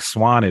Black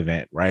Swan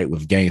event, right,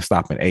 with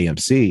GameStop and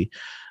AMC,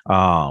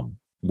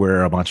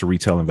 where a bunch of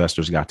retail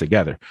investors got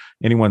together.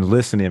 Anyone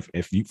listening,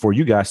 for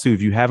you guys too,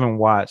 if you haven't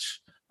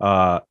watched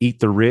Eat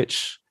the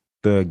Rich,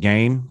 the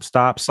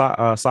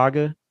GameStop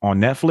saga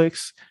on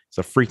Netflix, it's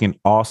a freaking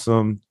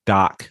awesome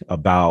doc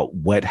about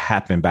what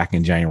happened back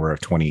in January of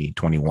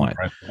 2021.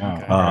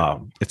 Okay.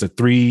 It's a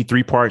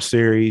three-part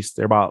series.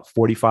 They're about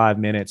 45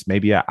 minutes,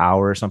 maybe an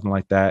hour or something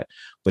like that.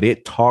 But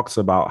it talks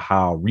about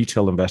how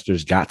retail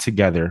investors got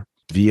together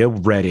via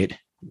Reddit,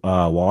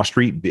 Wall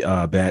Street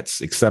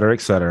bets, et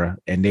cetera,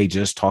 and they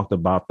just talked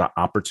about the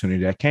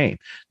opportunity that came.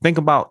 Think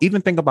about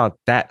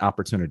that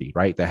opportunity,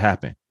 right? That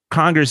happened.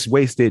 Congress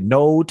wasted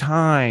no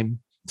time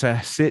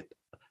to sit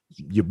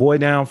your boy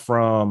down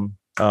from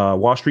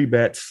Wall Street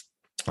Bets.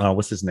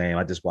 What's his name?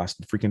 I just watched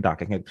the freaking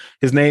doc.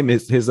 His name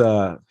is his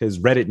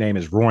Reddit name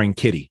is Roaring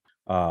Kitty.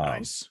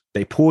 Nice.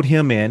 They pulled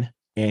him in,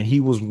 and he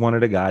was one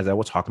of the guys that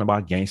were talking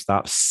about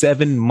GameStop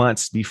 7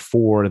 months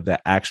before the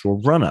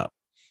actual run up.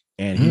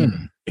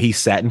 And he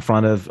sat in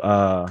front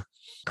of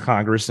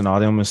Congress and all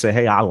them and said,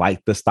 "Hey, I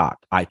like the stock.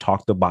 I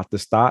talked about the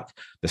stock.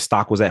 The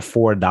stock was at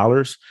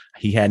 $4.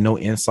 He had no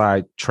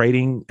inside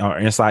trading or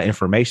inside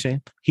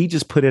information. He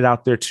just put it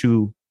out there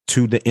to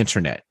the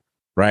internet."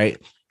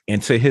 Right.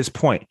 And to his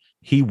point,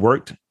 he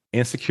worked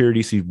in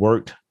securities. He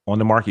worked on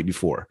the market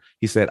before.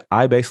 He said,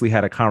 I basically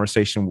had a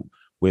conversation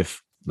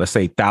with, let's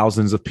say,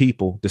 thousands of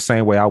people, the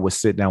same way I would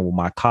sit down with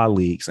my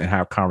colleagues and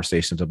have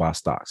conversations about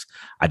stocks.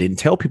 I didn't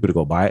tell people to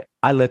go buy it.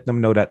 I let them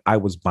know that I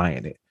was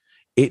buying it.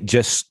 It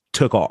just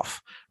took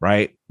off.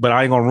 Right. But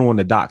I ain't going to ruin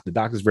the doc. The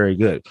doc is very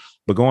good.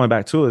 But going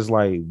back to it, is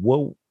like,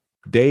 well,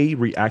 they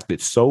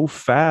reacted so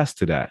fast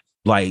to that.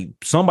 Like,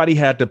 somebody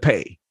had to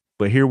pay.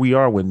 But here we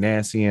are with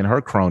Nancy and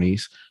her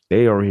cronies.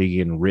 They are already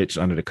getting rich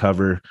under the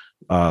cover,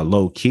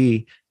 low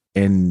key.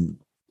 And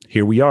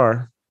here we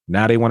are.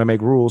 Now they want to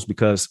make rules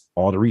because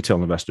all the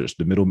retail investors,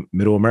 the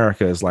middle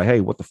America, is like, hey,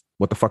 what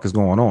the fuck is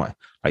going on?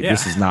 Like,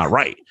 this is not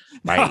right.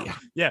 Right?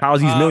 How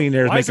is these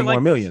millionaires making more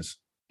millions?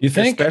 You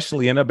think,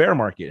 especially in a bear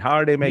market, how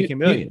are they making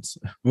millions?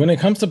 When it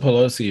comes to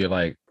Pelosi, you're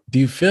like, do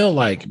you feel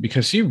like,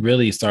 because she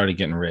really started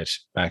getting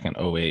rich back in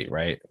 2008,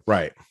 right?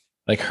 Right.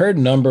 Like, her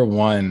number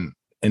one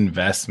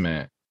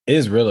investment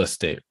is real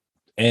estate.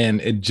 And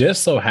it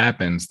just so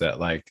happens that,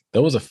 like,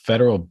 there was a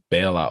federal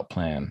bailout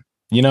plan,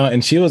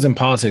 and she was in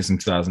politics in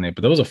 2008,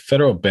 but there was a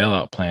federal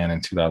bailout plan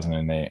in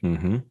 2008.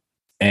 Mm-hmm.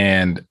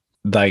 And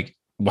like,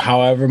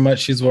 however much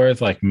she's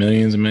worth, like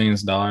millions and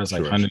millions of dollars,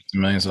 like hundreds of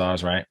millions of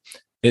dollars, right?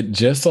 It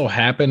just so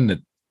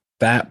happened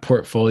that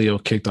portfolio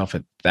kicked off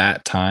at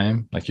that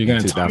time. Like, you're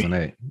going to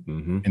 2008.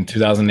 In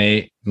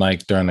 2008,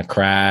 like during the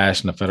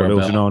crash and the federal. For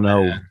those who don't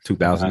know,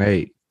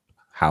 2008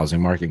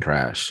 housing market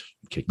crash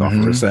kicked off a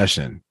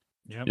recession.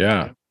 Yep.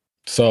 Yeah.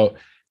 So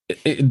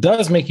it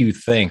does make you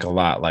think a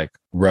lot, like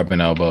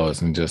rubbing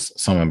elbows and just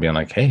someone being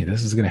like, hey,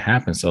 this is going to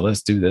happen. So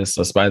let's do this.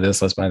 Let's buy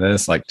this. Let's buy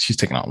this. Like she's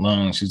taking out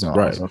loans. She's doing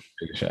all this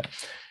shit.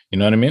 You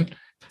know what I mean?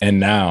 And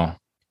now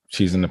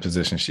she's in the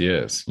position she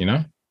is, you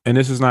know? And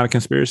this is not a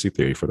conspiracy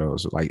theory for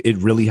those. Like it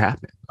really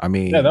happened. I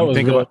mean, yeah, that was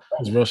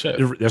real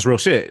shit. That's real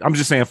shit. I'm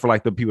just saying for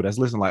like the people that's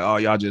listening, like, oh,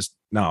 y'all just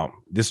no,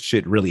 this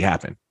shit really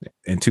happened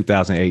in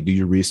 2008. Do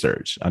your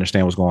research,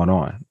 understand what's going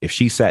on. If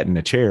she sat in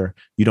the chair,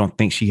 you don't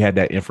think she had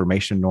that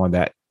information knowing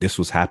that this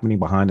was happening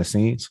behind the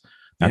scenes.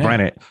 Now,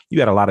 granted, you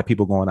had a lot of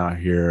people going out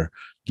here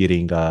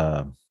getting,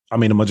 the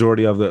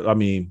majority of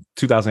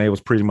 2008 was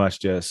pretty much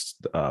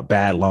just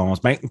bad loans.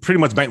 Bank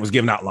was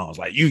giving out loans.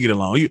 Like you get a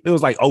loan. It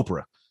was like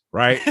Oprah.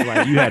 Right.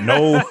 Like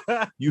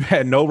you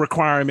had no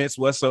requirements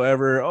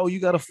whatsoever. Oh, you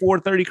got a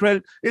 430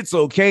 credit. It's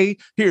okay.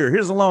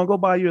 Here's a loan. Go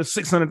buy you a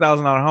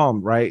 $600,000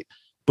 home. Right.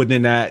 But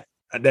then that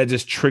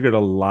just triggered a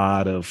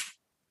lot of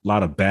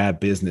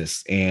bad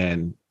business.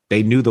 And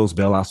they knew those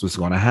bailouts was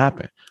going to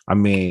happen. I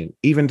mean,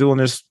 even during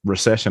this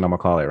recession, I'm going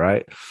to call it,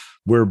 right,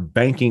 we're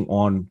banking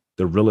on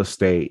the real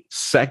estate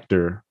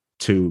sector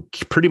to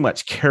pretty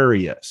much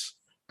carry us.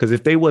 Because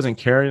if they wasn't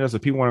carrying us,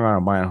 if people weren't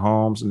around buying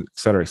homes, et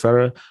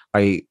cetera,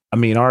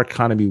 our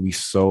economy would be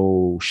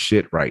so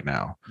shit right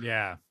now.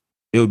 Yeah.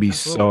 It would be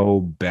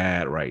so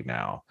bad right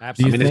now.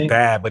 Absolutely. It's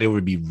bad, but it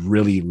would be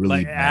really,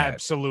 really bad.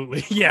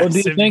 Absolutely. Yeah. Well, do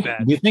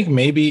you think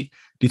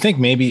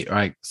maybe,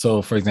 like,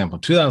 so for example,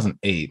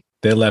 2008,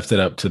 they left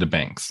it up to the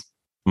banks.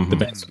 Mm-hmm. The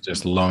banks would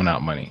just loan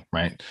out money,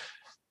 right?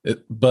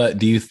 But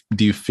do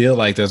you feel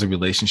like there's a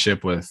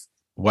relationship with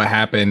what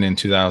happened in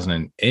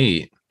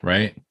 2008,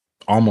 right?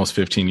 Almost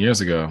 15 years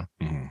ago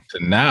to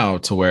now,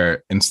 to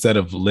where instead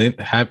of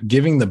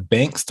giving the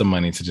banks the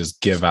money to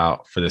just give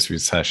out for this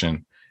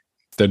recession,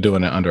 they're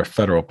doing it under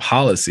federal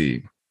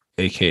policy,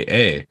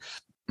 aka,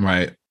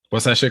 right?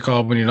 What's that shit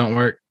called when you don't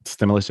work?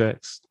 Stimulus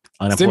checks,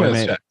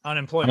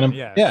 unemployment.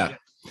 Yeah.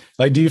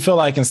 Like, do you feel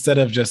like instead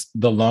of just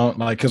the loan,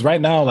 like, because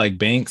right now, like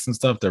banks and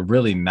stuff, they're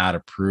really not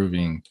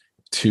approving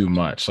too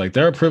much. Like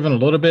they're approving a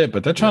little bit,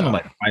 but they're trying to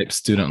like wipe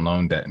student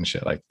loan debt and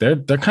shit. Like they're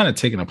kind of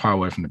taking the power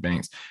away from the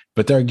banks,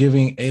 but they're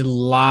giving a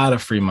lot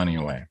of free money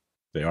away.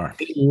 They are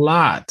a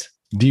lot.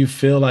 Do you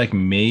feel like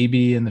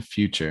maybe in the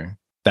future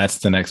that's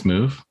the next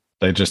move?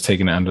 They're just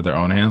taking it under their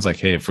own hands. Like,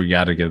 hey, if we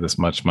got to give this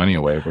much money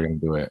away, we're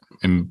going to do it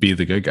and be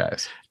the good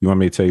guys. You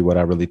want me to tell you what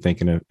I really think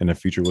in the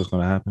future what's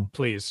going to happen?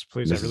 Please. I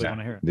really want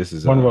to hear it. This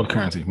is one world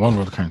currency. One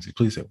world currency.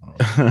 Please say one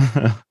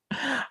world.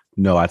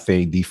 No, I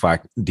think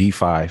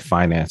DeFi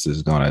finance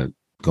is gonna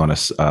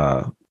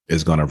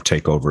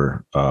take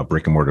over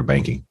brick and mortar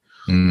banking.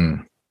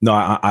 No,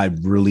 I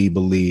really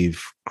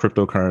believe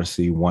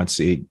cryptocurrency once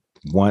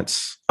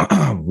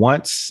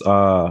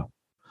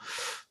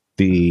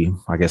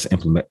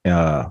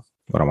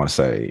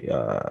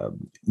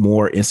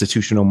more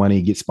institutional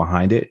money gets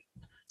behind it,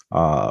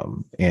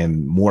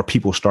 and more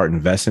people start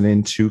investing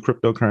into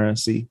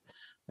cryptocurrency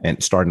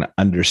and starting to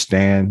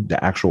understand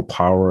the actual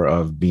power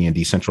of being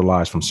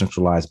decentralized from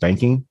centralized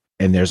banking.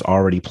 And there's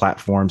already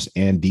platforms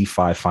in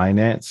DeFi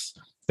finance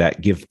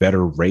that give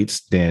better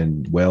rates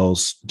than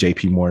Wells,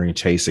 JP Morgan,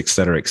 Chase, et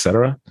cetera, et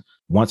cetera.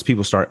 Once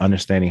people start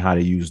understanding how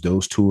to use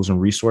those tools and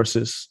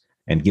resources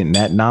and getting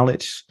that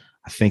knowledge,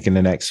 I think in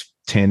the next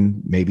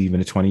 10, maybe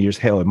even 20 years,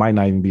 hell, it might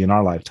not even be in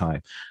our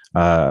lifetime,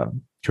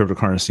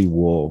 cryptocurrency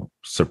will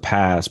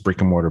surpass brick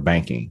and mortar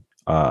banking.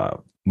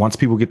 Once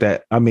people get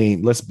that, I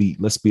mean, let's be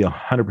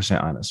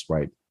 100% honest,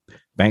 right?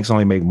 Banks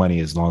only make money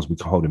as long as we're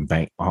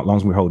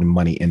holding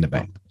money in the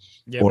bank,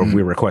 or if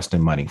we're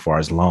requesting money for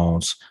as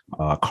loans,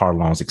 car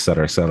loans, et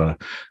cetera,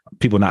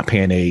 people not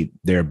paying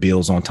their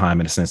bills on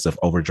time in the sense of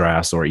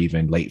overdrafts or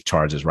even late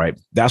charges, right?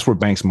 That's where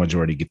banks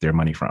majority get their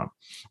money from.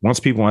 Once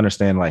people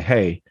understand, like,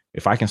 hey,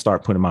 if I can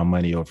start putting my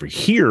money over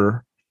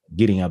here,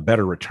 getting a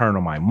better return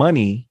on my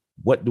money,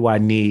 what do I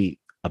need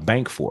a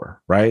bank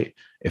for, right?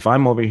 If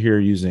I'm over here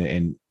using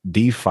in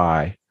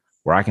DeFi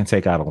where I can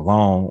take out a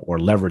loan or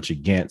leverage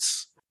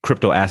against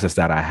crypto assets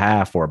that I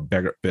have for a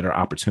better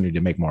opportunity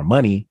to make more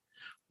money,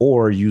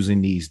 or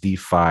using these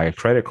DeFi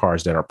credit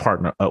cards that are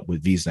partnered up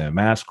with Visa and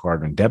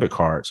MasterCard and debit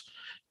cards,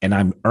 and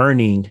I'm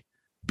earning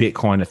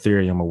Bitcoin,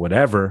 Ethereum, or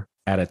whatever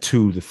at a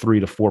 2 to 3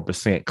 to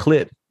 4%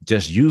 clip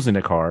just using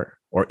the card,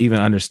 or even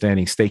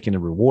understanding staking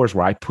and rewards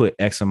where I put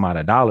X amount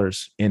of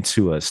dollars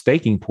into a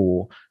staking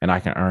pool and I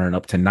can earn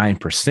up to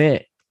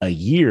 9% a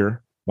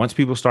year. Once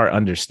people start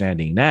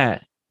understanding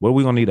that, what are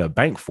we going to need a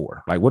bank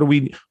for? Like, what are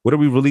we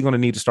really going to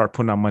need to start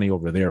putting our money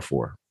over there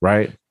for?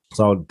 Right.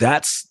 So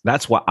that's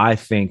what I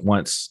think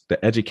once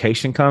the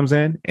education comes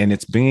in and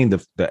it's being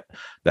the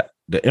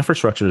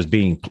infrastructure is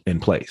being in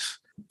place.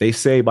 They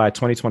say by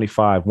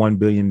 2025,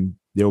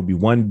 there will be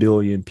 1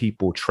 billion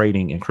people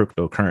trading in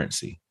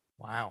cryptocurrency.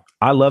 Wow.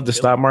 I love the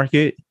stock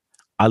market.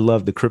 I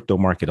love the crypto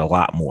market a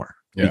lot more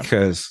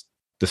because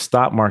the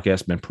stock market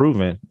has been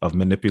proven of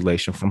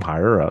manipulation from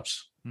higher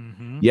ups.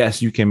 Mm-hmm.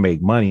 Yes, you can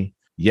make money.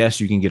 Yes,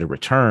 you can get a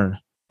return,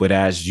 But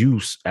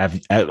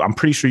I'm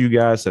pretty sure you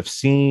guys have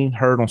seen,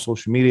 heard on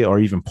social media, or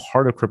even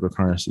part of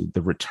cryptocurrency,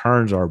 the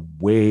returns are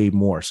way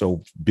more.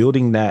 So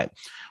building that,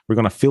 we're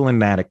going to fill in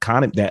that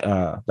economy,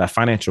 that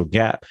financial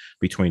gap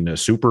between the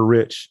super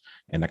rich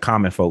and the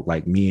common folk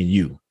like me and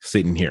you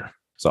sitting here.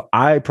 So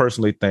I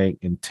personally think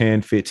in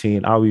 10,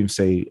 15, I'll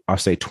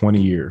say 20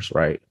 years,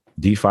 right?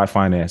 DeFi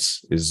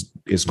finance is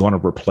going to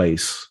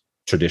replace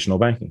traditional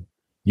banking.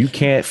 You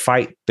can't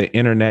fight the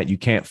internet. You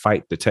can't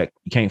fight the tech.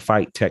 You can't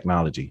fight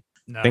technology.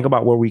 No. Think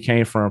about where we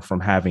came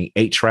from having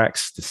 8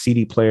 tracks to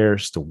CD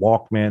players, to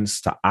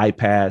Walkmans, to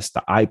iPads,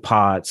 to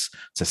iPods,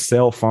 to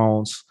cell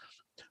phones.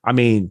 I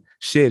mean,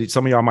 shit,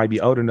 some of y'all might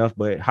be old enough,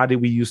 but how did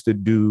we used to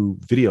do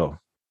video?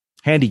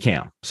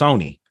 Handycam,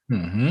 Sony.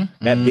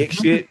 That big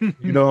shit,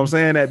 you know what I'm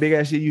saying? That big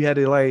ass shit you had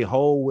to like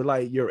hold with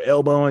like your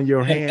elbow and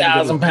your hand.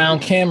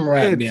 10,000-pound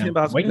camera.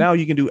 Now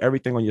you can do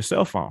everything on your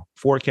cell phone,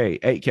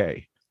 4K,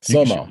 8K.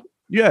 Slow-mo.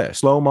 Yeah,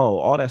 slow-mo,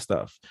 all that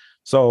stuff.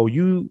 So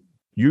you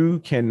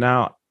can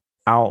now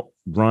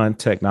outrun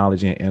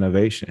technology and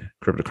innovation.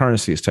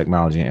 Cryptocurrency is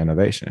technology and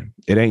innovation.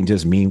 It ain't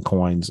just meme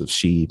coins of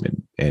sheep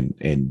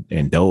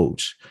and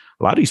Doge.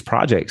 A lot of these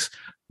projects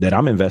that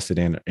I'm invested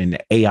in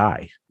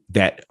AI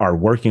that are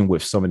working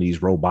with some of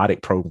these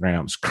robotic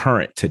programs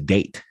current to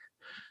date.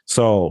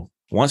 So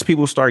once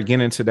people start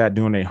getting into that,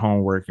 doing their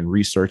homework and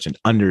research and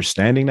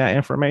understanding that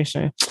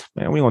information,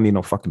 man, we don't need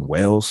no fucking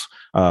Wells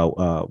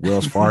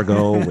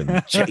Fargo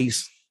and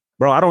Chase.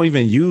 Bro, I don't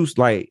even use,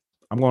 like,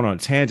 I'm going on a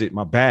tangent,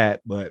 my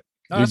bad, but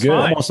you're good.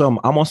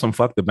 I'm on some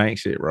fuck the bank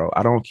shit, bro.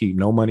 I don't keep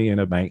no money in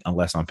the bank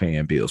unless I'm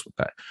paying bills with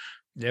that.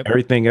 Yep.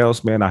 Everything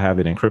else, man, I have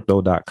it in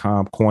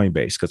crypto.com,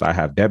 Coinbase, because I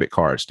have debit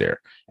cards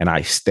there and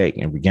I stake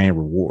and regain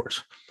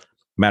rewards.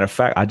 Matter of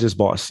fact, I just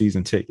bought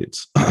season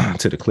tickets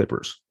to the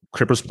Clippers.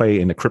 Clippers play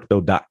in the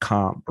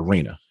crypto.com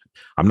arena.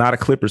 I'm not a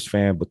Clippers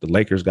fan, but the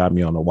Lakers got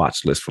me on the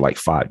watch list for like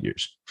 5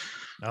 years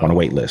on a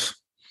wait list.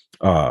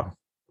 I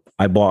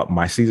bought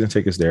my season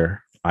tickets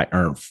there. I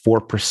earn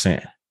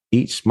 4%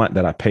 each month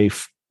that I pay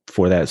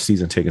for that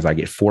season tickets. I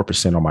get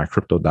 4% on my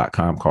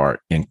crypto.com card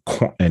in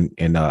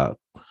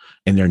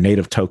their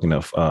native token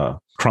of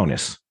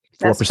Cronus,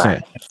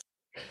 4%.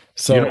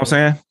 So you know what I'm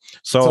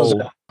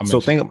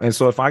saying?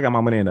 So if I got my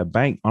money in a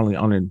bank, only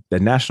on the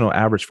national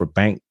average for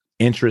bank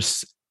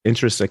interest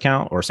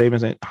account or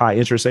savings, high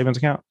interest savings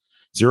account,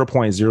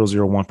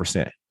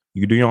 0.001%.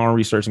 You can do your own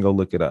research and go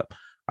look it up.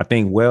 I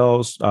think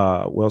Wells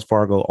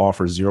Fargo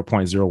offers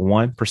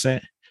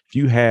 0.01%. If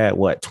you had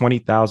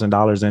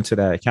 $20,000 into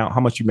that account, how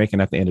much you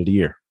making at the end of the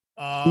year?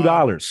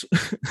 $2.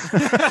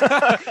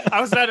 I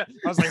was like,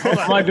 hold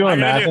on. Am I doing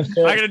math?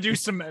 I gotta do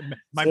some.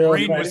 My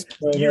brain was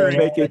gearing.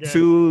 Make it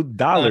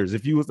 $2.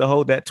 If you was to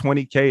hold that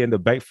 $20K in the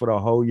bank for the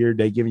whole year,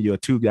 they giving you a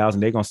 $2,000.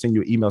 They're gonna send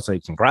you an email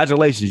saying,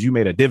 "Congratulations, you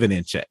made a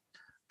dividend check.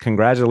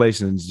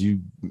 Congratulations,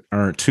 you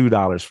earned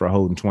 $2 for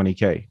holding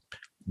 $20K."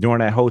 During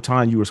that whole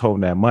time you was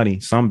holding that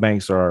money, some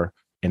banks are,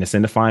 and it's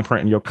in the fine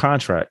print in your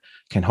contract,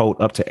 can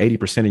hold up to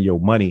 80% of your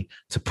money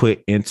to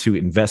put into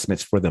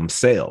investments for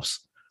themselves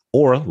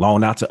or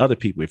loan out to other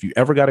people. If you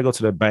ever got to go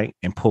to the bank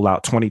and pull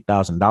out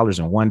 $20,000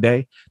 in one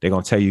day, they're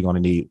going to tell you you're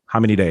going to need how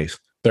many days?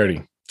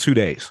 30. 2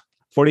 days,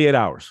 48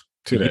 hours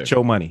 2 days. Get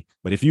your money.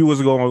 But if you was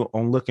to go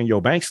on look in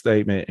your bank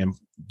statement and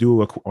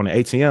do on the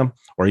ATM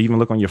or even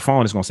look on your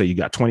phone, it's going to say you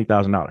got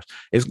 $20,000.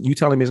 You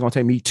telling me it's going to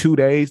take me 2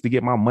 days to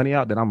get my money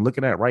out that I'm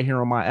looking at right here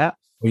on my app?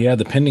 Well, yeah,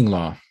 the pending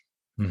law.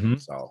 Mm-hmm.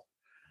 So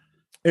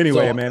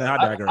anyway, man, I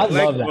digress. I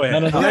love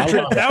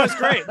that. That was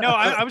great. No,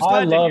 I was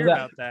glad to hear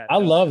about that. I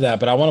love that,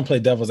 but I want to play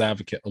devil's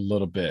advocate a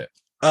little bit.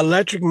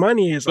 Electric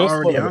money is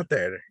already out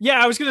there.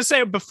 Yeah, I was gonna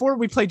say before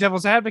we play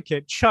devil's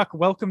advocate, Chuck,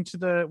 welcome to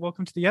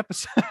the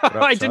episode.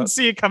 I didn't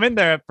see it come in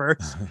there at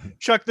first.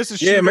 Chuck, this is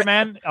Sugar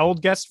Man,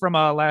 old guest from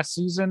last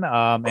season,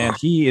 and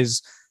he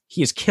is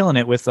killing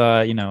it with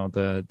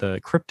the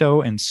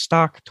crypto and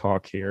stock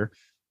talk here.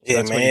 So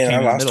yeah,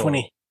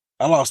 man,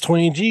 I lost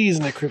 20 G's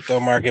in the crypto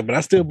market, but I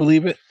still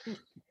believe it.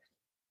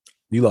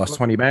 You lost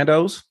 20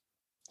 bandos?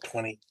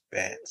 20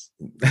 bands.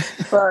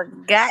 Well,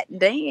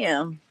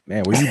 goddamn.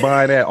 Man, were you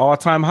buying at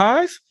all-time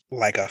highs?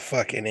 Like a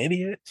fucking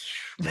idiot.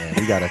 Man,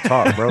 we gotta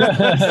talk, bro.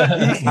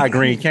 Buy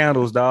green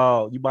candles,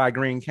 dog. You buy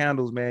green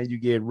candles, man, you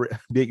get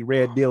big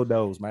red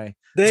dildos, man.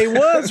 They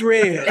was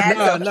red.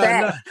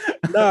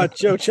 No,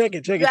 Joe, check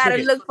it. You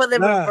gotta look for the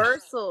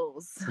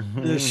reversals.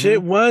 The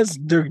shit was,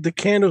 the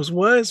candles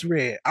was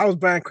red. I was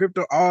buying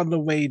crypto all the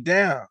way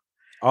down.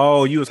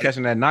 Oh, you was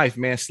catching that knife,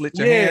 man. Slit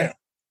your hand.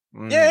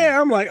 Yeah,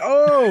 I'm like,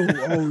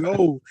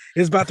 oh,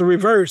 it's about to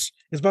reverse.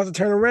 It's about to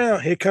turn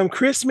around. Here come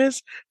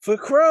Christmas for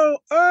Crow.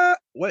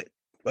 What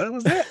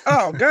was that?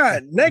 Oh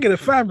God,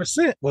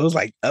 -5%. Well, it was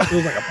like a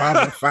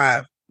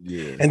 +5.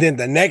 Yeah. And then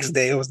the next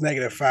day it was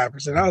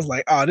 -5%. I was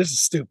like, oh, this is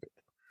stupid.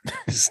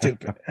 This is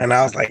stupid. And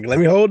I was like, let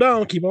me hold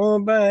on, keep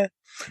on buying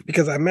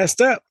because I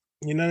messed up.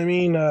 You know what I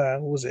mean?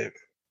 What was it?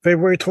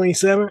 February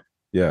 27th?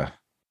 Yeah.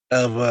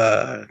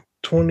 Of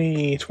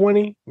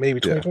 2020, maybe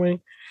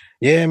 2020.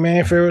 Yeah,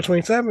 man, February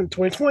 27th,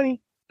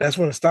 2020. That's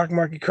when the stock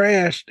market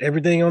crashed.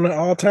 Everything on an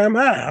all-time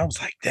high. I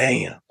was like,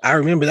 damn. I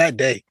remember that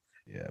day.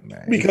 Yeah,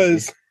 man.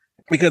 Because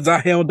I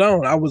held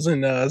on. I was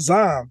in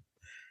Zom.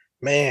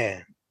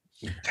 Man.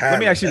 Let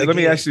me ask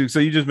you. So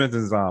you just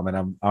mentioned Zom,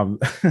 and I'm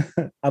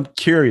I'm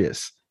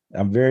curious.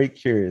 I'm very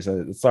curious.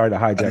 Sorry to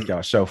hijack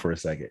y'all show for a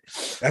second.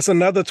 That's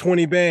another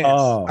 20 bands.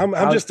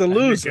 I'm just a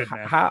loser.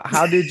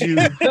 How did you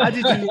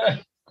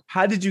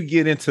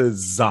get into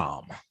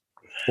Zom?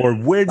 Or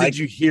where did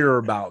you hear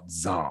about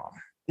Zom?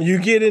 You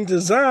get into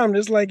Zom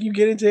just like you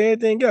get into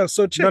anything else.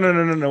 So check.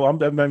 No.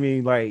 I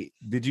mean, like,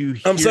 did you?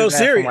 I'm so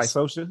serious. From my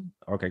social.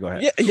 Okay, go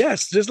ahead. Yeah,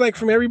 yes, just like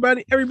from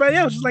everybody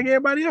else, just like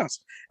everybody else.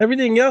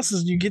 Everything else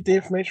is you get the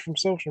information from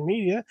social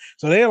media.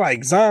 So they're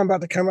like, Zom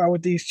about to come out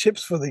with these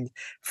chips for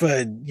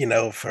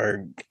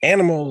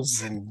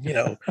animals and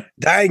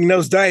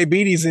diagnose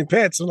diabetes in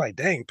pets. I'm like,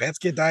 dang, pets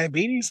get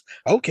diabetes?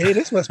 Okay,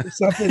 this must be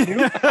something new. You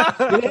know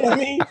what I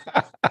mean?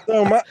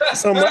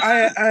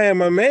 I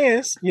am a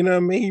man's. You know what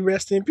I mean? He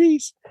rest in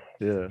peace.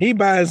 Yeah. He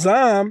buys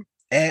Zom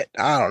at,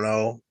 I don't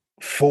know,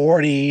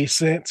 40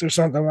 cents or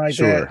something like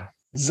that.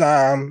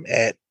 Zom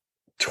at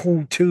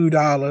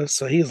 $2.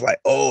 So he's like,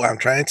 oh, I'm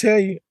trying to tell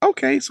you.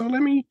 Okay, so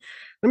let me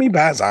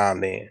buy Zom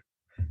then.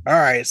 All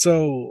right.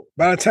 So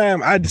by the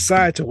time I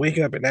decide to wake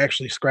up and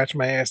actually scratch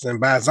my ass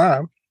and buy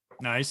Zom,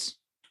 nice.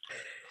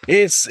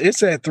 It's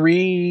at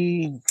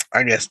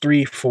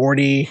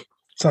 $3.40,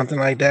 something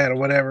like that, or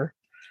whatever.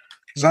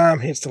 Zom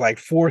hits to like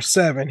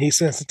 4.7. He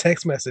sends a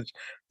text message.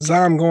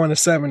 Zom going to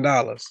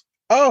 $7.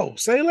 Oh,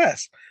 say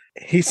less.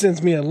 He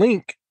sends me a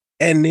link,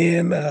 and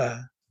then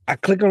I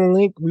click on the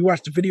link. We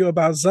watch the video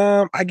about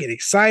Zom. I get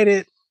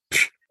excited.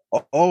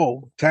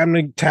 Oh, time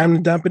to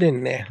dump it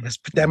in there. Let's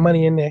put that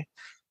money in there.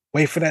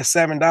 Wait for that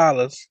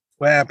 $7.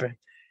 What happened?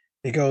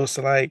 It goes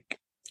to like,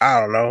 I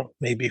don't know,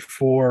 maybe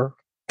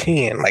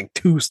 4.10, like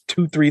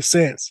 2-3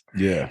 cents.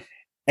 Yeah.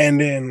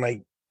 And then I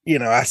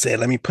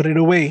said, let me put it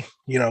away,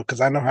 because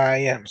I know how I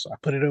am. So I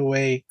put it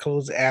away,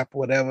 close the app,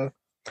 whatever.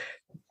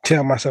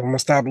 Tell myself I'm going to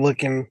stop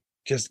looking,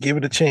 just give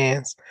it a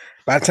chance.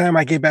 By the time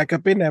I get back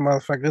up in that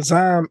motherfucker,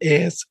 Zom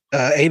is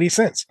 80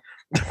 cents.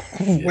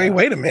 Yeah.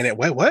 Wait a minute.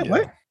 What? Yeah.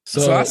 What?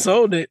 So I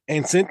sold it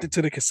and sent it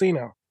to the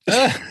casino.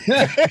 So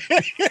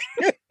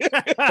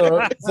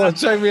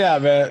check me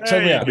out, man.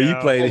 Check me out. You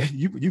played it.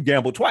 You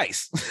gambled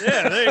twice.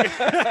 Yeah. There you go.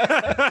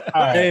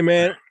 Right. Hey,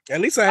 man.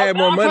 At least I had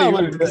more money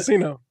with the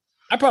casino.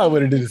 I probably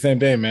would have did the same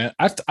thing, man.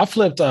 I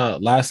flipped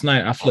last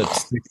night. I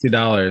flipped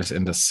 $60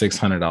 into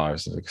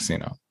 $600 at the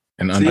casino.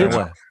 And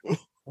what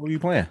were you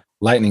playing?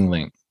 Lightning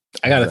Link.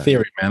 I got a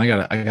theory, man. I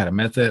got a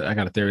method. I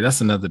got a theory.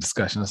 That's another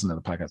discussion. That's another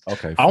podcast.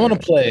 Okay. I want to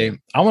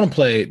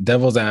play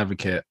devil's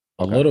advocate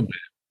a little bit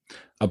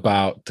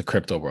about the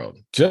crypto world,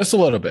 just a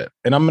little bit.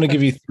 And I'm going to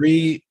give you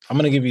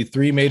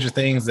three major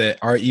things that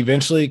are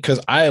eventually,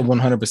 because I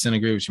 100%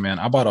 agree with you, man.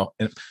 I bought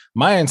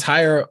my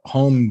entire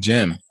home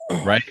gym,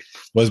 right,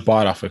 was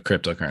bought off of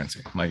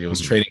cryptocurrency. Like, it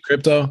was trading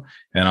crypto.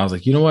 And I was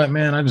like, you know what,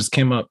 man, I just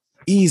came up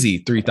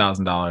easy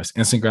 $3,000,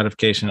 instant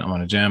gratification. I'm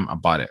on a gym. I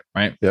bought it.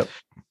 Right. Yep.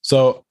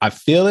 So I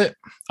feel it.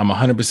 I'm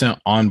 100%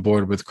 on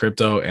board with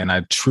crypto. And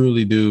I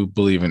truly do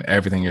believe in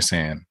everything you're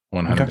saying.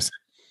 100%. Okay.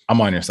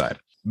 I'm on your side.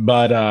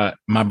 But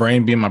my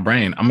brain being my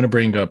brain, I'm going to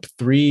bring up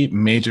three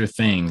major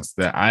things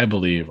that I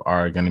believe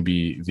are going to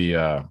be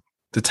the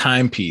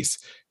timepiece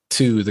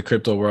to the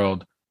crypto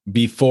world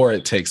before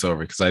it takes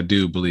over, because I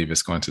do believe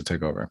it's going to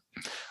take over.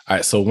 All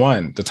right. So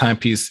the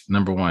timepiece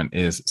number one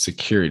is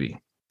security.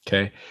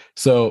 Okay.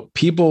 So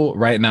people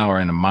right now are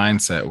in a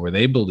mindset where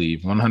they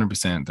believe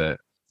 100% that,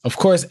 of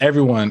course,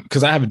 everyone,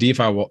 because I have a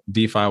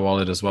DeFi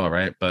wallet as well,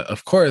 right? But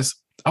of course,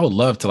 I would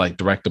love to like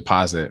direct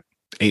deposit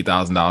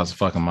 $8,000 a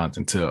fucking month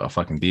into a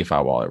fucking DeFi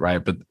wallet,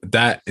 right? But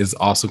that is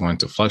also going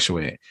to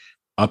fluctuate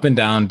up and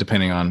down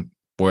depending on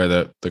where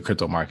the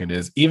crypto market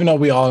is, even though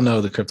we all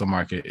know the crypto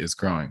market is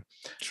growing.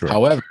 Sure.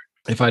 However,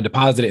 if I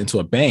deposit it into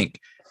a bank,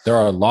 there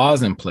are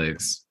laws in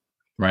place,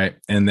 right?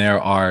 And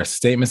there are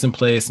statements in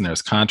place and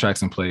there's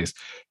contracts in place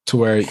to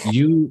where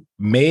you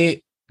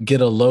may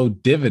get a low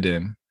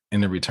dividend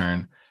in the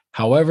return.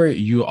 However,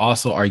 you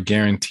also are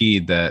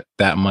guaranteed that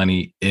that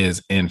money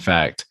is in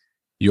fact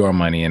your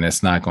money and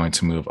it's not going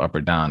to move up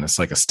or down. It's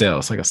like a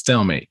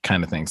stalemate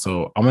kind of thing.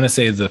 So I'm going to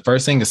say the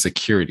first thing is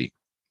security,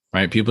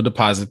 right? People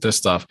deposit their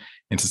stuff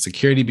into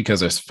security because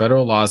there's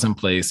federal laws in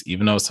place,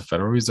 even though it's the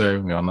Federal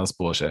Reserve. We all know it's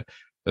bullshit.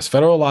 There's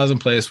federal laws in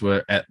place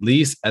where at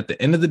least at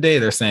the end of the day,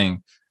 they're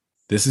saying,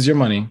 this is your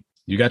money.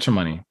 You got your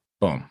money.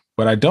 Boom.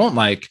 What I don't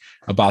like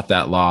about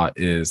that law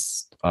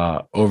is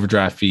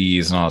overdraft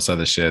fees and all this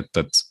other shit.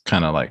 That's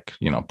kind of like,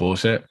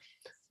 bullshit.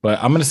 But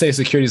I'm going to say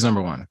security is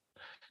number one.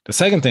 The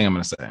second thing I'm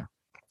going to say,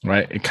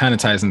 right, it kind of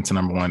ties into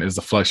number one, is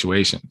the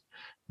fluctuation,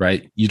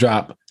 right? You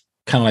drop,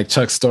 kind of like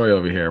Chuck's story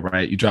over here,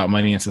 right? You drop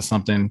money into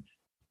something,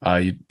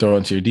 you throw it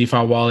into your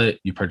DeFi wallet,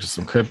 you purchase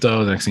some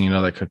crypto. The next thing you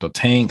know, that crypto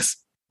tanks,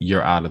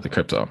 you're out of the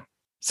crypto.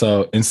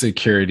 So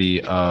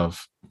insecurity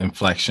of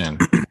inflection,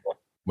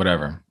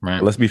 whatever,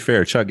 right? Let's be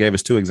fair. Chuck gave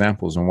us two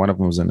examples, and one of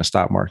them was in the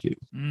stock market.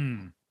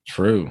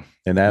 True.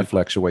 And that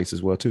fluctuates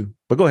as well, too.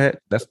 But go ahead.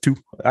 That's two.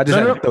 I just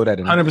had to throw that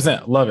in.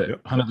 100%. Love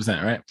it.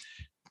 100%, right?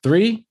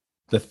 3,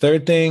 The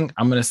third thing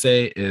I'm gonna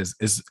say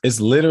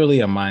is literally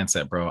a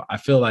mindset, bro. I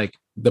feel like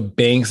the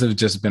banks have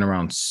just been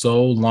around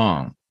so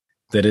long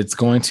that it's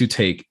going to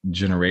take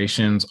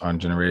generations on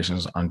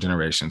generations on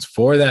generations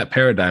for that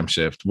paradigm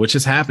shift, which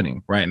is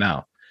happening right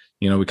now.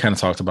 You know, we kind of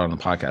talked about it on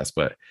the podcast,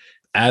 but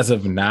as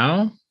of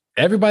now,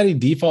 everybody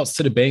defaults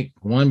to the bank,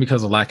 one,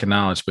 because of lack of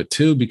knowledge, but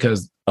two,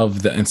 because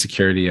of the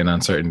insecurity and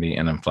uncertainty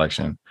and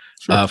inflection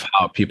of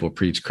how people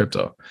preach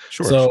crypto.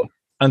 So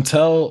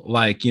until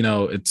like, you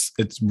know, it's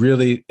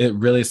really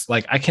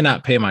like I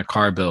cannot pay my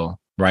car bill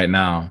right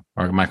now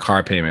or my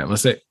car payment.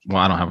 Let's say, well,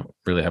 I don't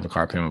really have a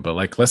car payment, but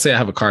like, let's say I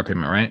have a car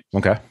payment, right?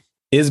 Okay.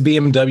 Is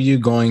BMW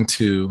going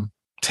to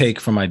take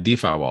from my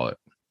DeFi wallet?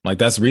 Like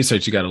that's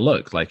research you got to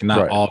look, like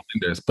not all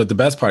vendors. But the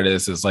best part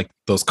is like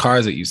those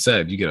cards that you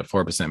said, you get a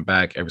 4%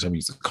 back every time you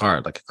use a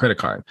card, like a credit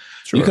card.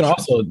 You can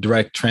also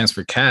direct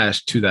transfer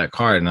cash to that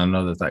card. And I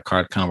know that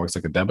card kind of works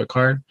like a debit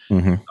card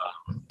in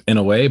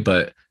a way,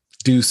 but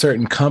do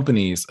certain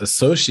companies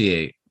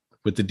associate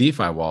with the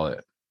DeFi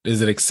wallet?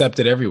 Is it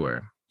accepted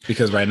everywhere?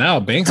 Because right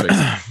now banks are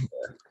accepted,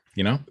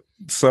 you know?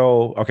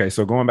 So, okay.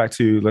 So going back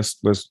to, let's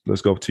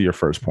go to your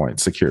first point,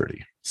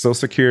 security. So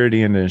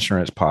security and the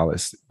insurance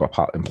policy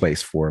in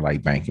place for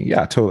like banking.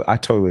 Yeah, I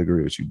totally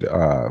agree with you.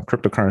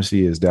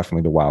 Cryptocurrency is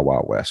definitely the wild,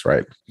 wild west,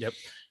 right? Yep.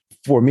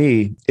 For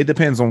me, it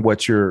depends on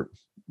what you're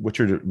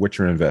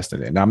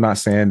investing in. Now, I'm not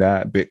saying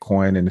that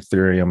Bitcoin and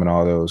Ethereum and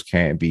all those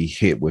can't be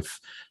hit with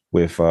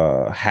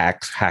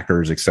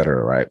hackers, et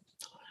cetera, right?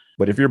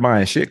 But if you're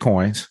buying shit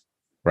coins,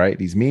 right,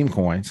 these meme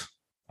coins,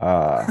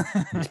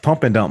 these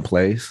pump and dump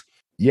plays,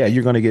 yeah,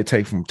 you're going to get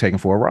taken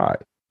for a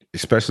ride,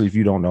 especially if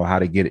you don't know how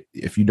to get it.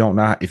 If you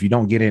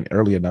don't get in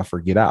early enough or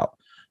get out.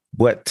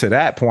 But to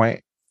that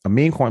point, a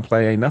meme coin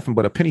play ain't nothing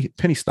but a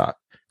penny stock,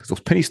 because those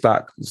penny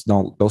stocks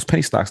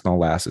don't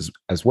last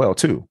as well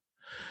too.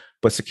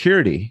 But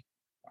security,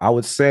 I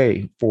would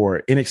say, for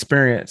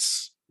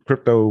inexperienced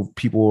crypto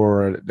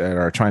people that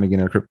are trying to get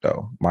into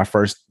crypto, my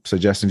first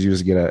suggestion to you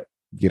is get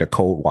a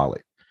cold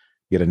wallet,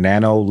 get a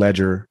nano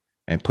ledger,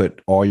 and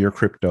put all your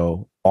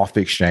crypto off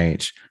the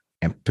exchange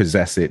and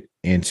possess it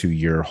into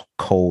your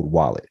cold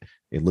wallet.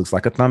 It looks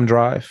like a thumb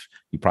drive.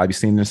 You've probably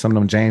seen in some of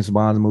them James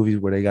Bond movies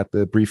where they got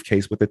the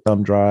briefcase with the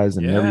thumb drives,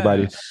 and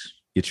everybody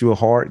get you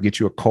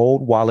a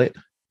cold wallet,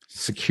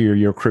 secure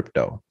your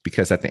crypto.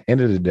 Because at the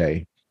end of the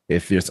day,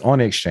 if it's on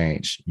the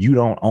exchange, you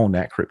don't own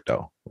that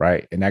crypto,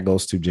 right? And that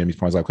goes to Jimmy's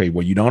point. It's like, okay,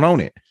 well, you don't own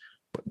it.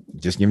 But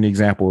just give me an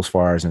example as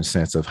far as in the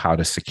sense of how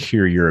to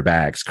secure your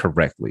bags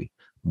correctly.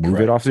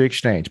 Move it off the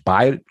exchange.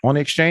 Buy it on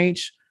the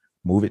exchange,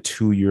 move it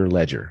to your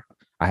ledger.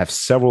 I have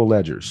several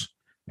ledgers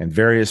in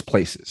various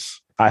places.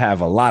 I have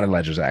a lot of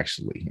ledgers,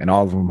 actually, and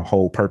all of them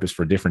hold purpose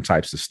for different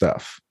types of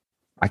stuff.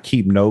 I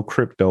keep no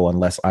crypto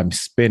unless I'm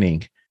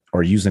spending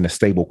or using a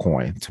stable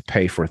coin to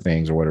pay for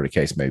things or whatever the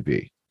case may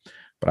be.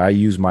 But I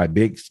use my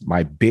big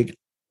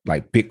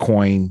like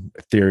Bitcoin,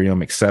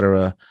 Ethereum,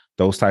 etc.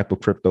 Those type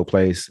of crypto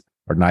plays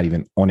are not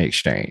even on the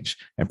exchange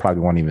and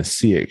probably won't even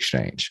see an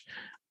exchange.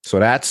 So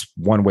that's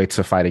one way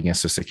to fight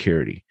against the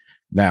security.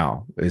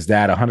 Now, is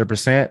that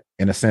 100%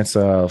 in a sense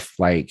of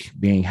like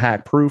being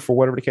hack proof or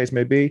whatever the case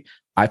may be?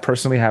 I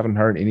personally haven't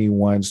heard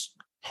anyone's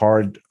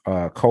hard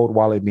code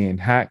wallet being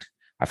hacked.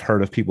 I've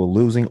heard of people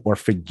losing or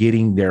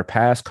forgetting their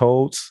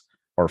passcodes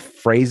or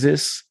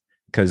phrases,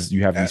 because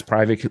you have these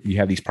private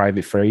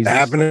phrases. That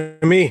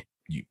happened to me.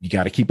 You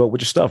got to keep up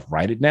with your stuff.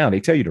 Write it down.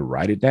 They tell you to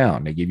write it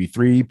down. They give you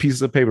 3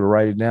 pieces of paper to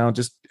write it down.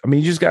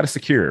 You just got to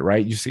secure it,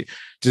 right? You see,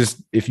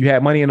 just if you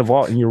have money in the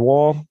vault, in your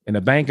wall, in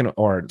a bank, in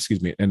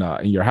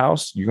your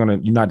house, you're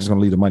not just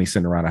gonna leave the money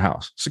sitting around the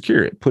house.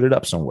 Secure it. Put it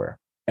up somewhere.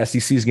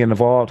 SEC is getting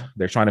involved.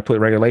 They're trying to put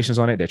regulations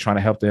on it. They're trying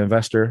to help the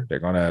investor. They're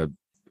gonna,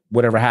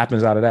 whatever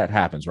happens out of that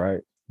happens,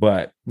 right?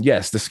 But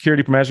yes, the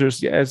security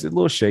measures, it's a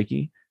little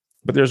shaky,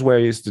 but there's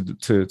ways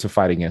to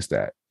fight against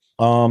that.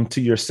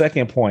 To your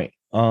second point,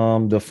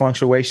 the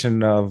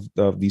fluctuation of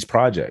these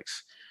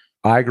projects,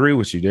 I agree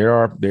with you. There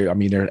are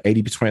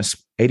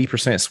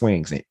 80%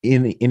 swings in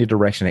any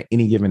direction at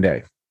any given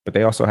day, but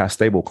they also have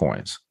stable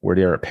coins where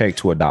they're pegged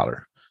to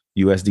 $1.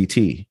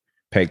 USDT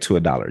pegged to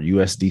 $1.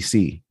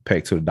 USDC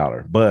pegged to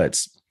 $1.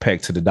 Buds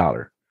pegged to the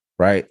dollar.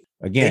 Right?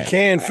 Again, they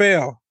can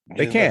fail.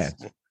 They can,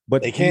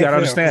 but you gotta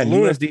understand,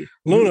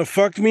 Luna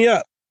fucked me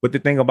up. But the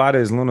thing about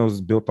it is, Luna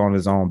was built on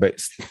his own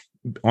base,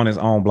 on his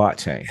own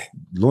blockchain.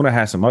 Luna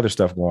has some other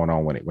stuff going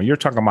on with it. When you're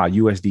talking about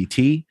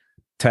USDT,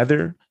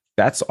 Tether,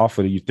 that's off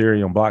of the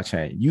Ethereum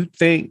blockchain. You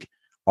think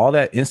all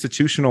that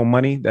institutional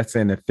money that's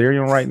in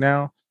Ethereum right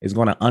now is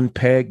going to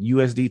unpeg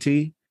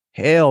USDT?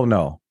 Hell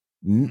no.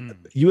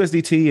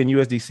 USDT and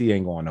USDC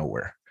ain't going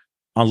nowhere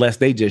unless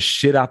they just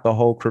shit out the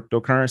whole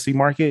cryptocurrency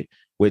market,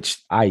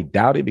 which I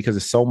doubt it, because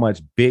it's so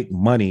much big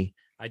money.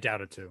 I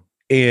doubt it too.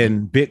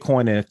 In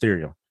Bitcoin and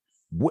Ethereum.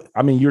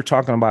 I mean, you're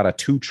talking about a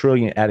 2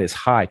 trillion at its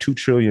high, 2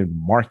 trillion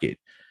market.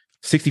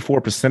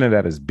 64% of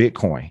that is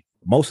Bitcoin.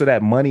 Most of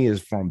that money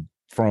is from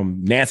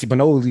Nancy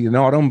Pelosi and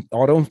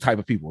all them type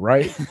of people,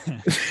 right?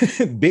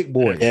 Big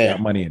boys got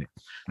money in it.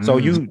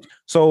 So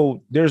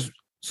so there's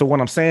So what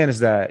I'm saying is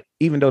that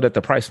even though that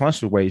the price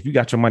fluctuates, if you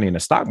got your money in the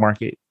stock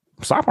market's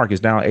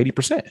down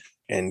 80%.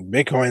 And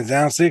Bitcoin's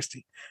down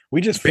 60.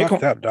 We just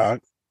fucked up,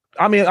 dog.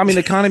 I mean, the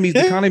economy.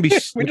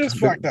 We just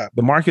fucked up.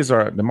 The markets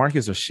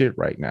are shit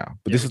right now.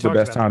 But this is the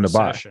best time to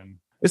buy.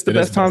 It's the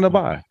best time to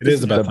buy. It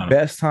is the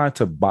best time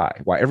to buy.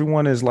 Why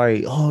everyone is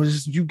like, oh,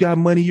 you got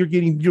money, you're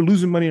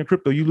losing money in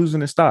crypto, you're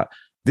losing in stock.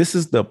 This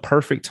is the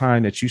perfect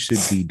time that you should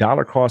be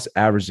dollar cost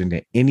averaging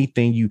to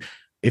anything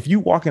if you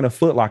walk in a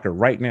Foot Locker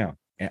right now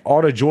and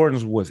all the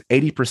Jordans was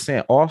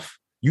 80% off,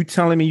 you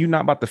telling me you're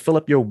not about to fill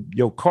up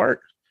your cart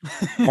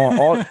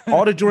on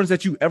all the Jordans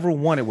that you ever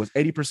wanted was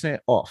 80%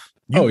 off.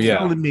 You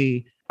telling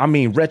me, I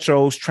mean,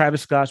 retros,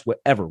 Travis Scott's,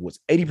 whatever was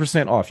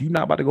 80% off. You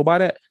not about to go buy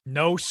that?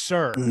 No,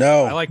 sir.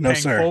 No, I like no,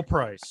 paying sir. Full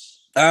price.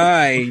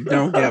 I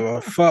don't give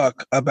a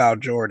fuck about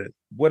Jordan.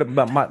 What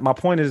about my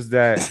point is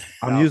that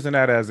I'm using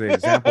that as an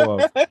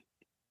example of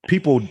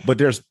people, but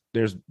there's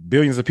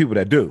billions of people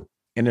that do.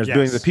 And there's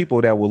billions of people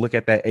that will look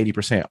at that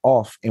 80%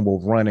 off and will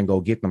run and go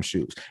get them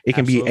shoes. It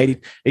can be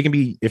 80. It can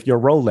be if you're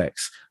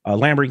Rolex, a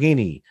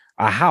Lamborghini,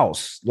 a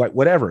house, like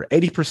whatever,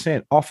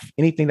 80% off of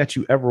anything that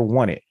you ever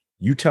wanted.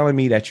 You telling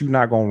me that you're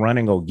not going to run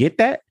and go get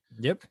that?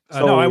 Yep.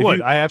 So no, I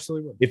would. I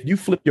absolutely would. If you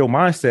flip your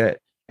mindset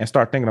and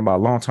start thinking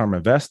about long-term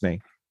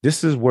investing,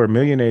 this is where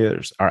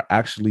millionaires are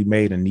actually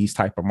made in these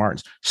type of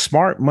markets.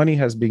 Smart money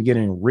has been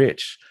getting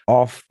rich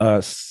off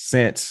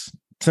since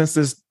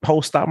this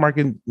whole stock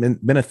market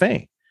been a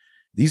thing.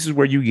 This is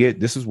where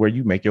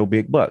you make your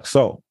big bucks.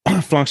 So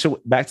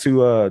back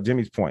to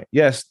Jimmy's point.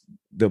 Yes,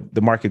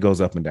 the market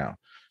goes up and down.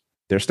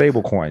 They're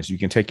stable coins. You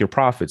can take your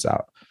profits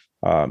out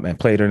and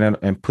play it in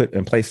and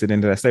place it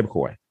into that stable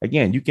coin.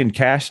 Again, you can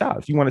cash out.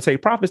 If you want to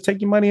take profits, take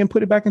your money and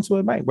put it back into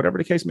a bank, whatever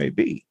the case may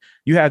be.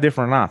 You have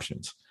different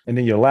options. And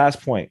then your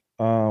last point,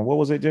 what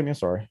was it, Jimmy? I'm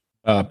sorry.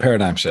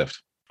 Paradigm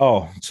shift.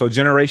 Oh, so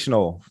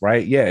generational,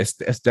 right? Yeah,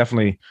 it's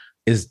definitely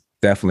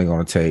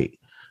going to take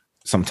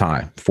some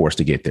time for us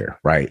to get there,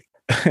 right?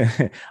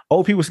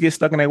 Old people get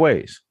stuck in their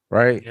ways,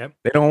 right? Yep.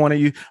 They don't want to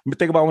use.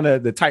 Think about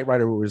when the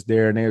typewriter was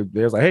there, and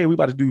they was like, "Hey, we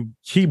about to do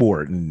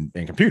keyboard and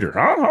computer."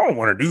 I don't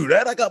want to do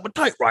that. I got my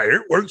typewriter;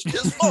 it works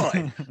just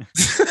fine.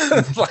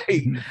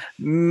 Like,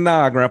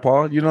 nah,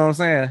 Grandpa. You know what I'm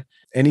saying?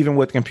 And even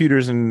with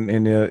computers and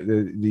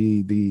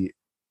the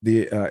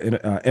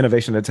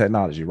innovation of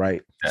technology,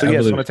 right? So yeah,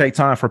 it's going to take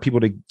time for people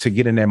to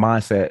get in their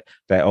mindset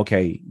that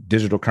okay,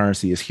 digital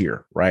currency is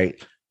here,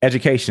 right?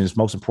 Education is the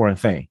most important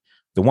thing.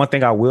 The one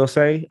thing I will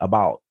say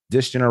about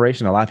this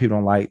generation, a lot of people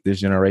don't like this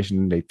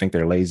generation. They think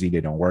they're lazy, they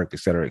don't work, et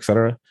cetera, et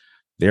cetera.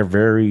 They're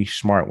very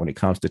smart when it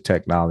comes to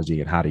technology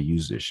and how to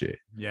use this shit.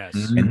 Yes.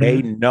 Mm-hmm. And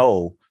they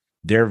know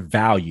their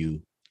value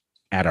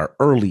at an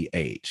early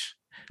age.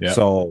 Yep.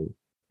 So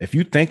if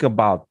you think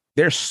about,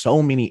 there's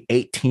so many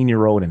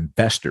 18-year-old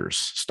investors,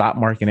 stock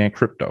market and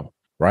crypto,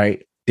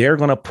 right? They're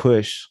going to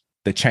push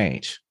the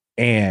change.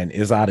 And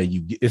it's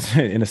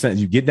in a sense,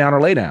 you get down or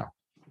lay down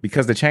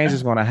because the change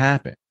is going to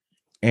happen.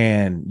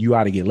 And you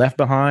ought to get left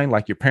behind,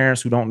 like your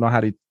parents who don't know how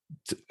to,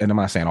 and I'm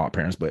not saying all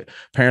parents, but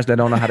parents that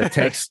don't know how to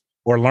text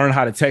or learn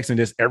how to text and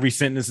just every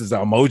sentence is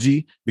an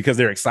emoji because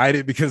they're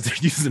excited because they're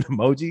using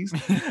emojis.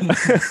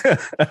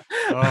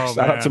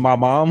 Shout out to my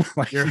mom.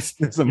 Like you're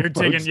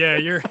taking,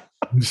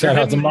 shout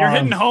out to mom. You're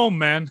hitting home,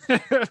 man.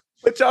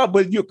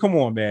 But you come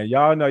on, man.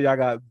 Y'all know y'all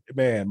got,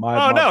 man.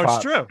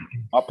 It's true.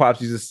 My pops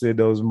used to send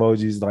those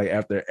emojis like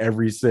after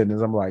every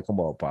sentence. I'm like,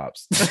 come on,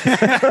 pops.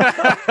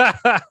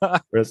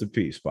 Rest in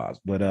peace, pops.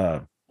 But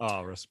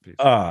rest in peace.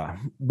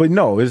 But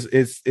no,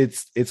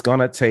 it's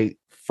gonna take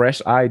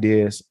fresh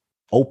ideas,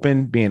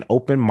 being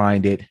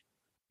open-minded,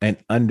 and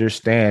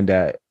understand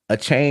that a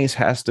change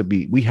has to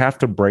be. We have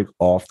to break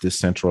off this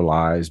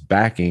centralized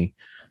backing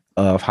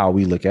of how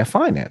we look at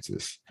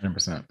finances.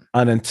 100%.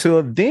 And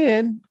until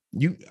then,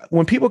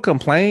 when people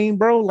complain,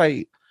 bro,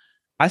 like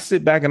I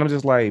sit back and I'm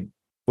just like,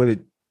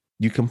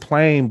 you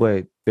complain,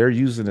 but they're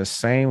using the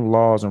same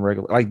laws and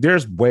regular. Like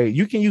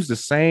you can use the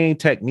same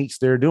techniques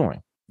they're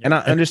doing. And I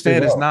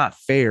understand it's not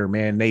fair,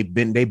 man. They've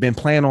been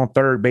playing on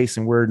third base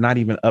and we're not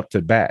even up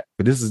to bat.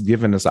 But this is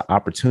giving us an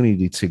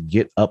opportunity to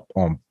get up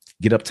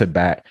to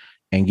bat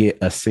and get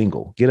a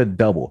single, get a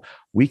double.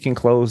 We can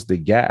close the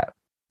gap,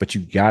 but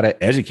you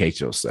gotta educate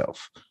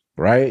yourself,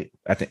 right?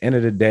 At the end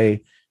of the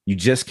day, you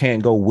just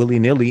can't go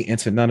willy-nilly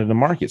into none of the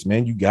markets,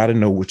 man. You got to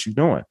know what you're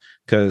doing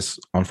because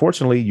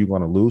unfortunately you're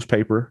going to lose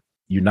paper.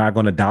 You're not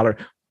going to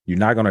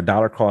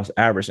dollar cost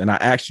average. And I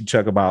asked you,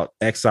 Chuck, about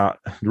XOP.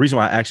 The reason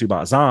why I asked you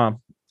about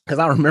ZOM, because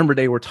I remember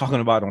they were talking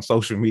about it on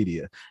social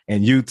media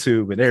and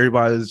YouTube and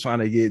everybody was trying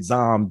to get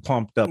ZOM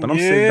pumped up. And I'm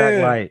sitting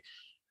back like,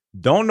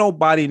 don't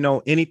nobody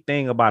know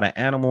anything about an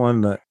animal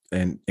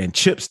and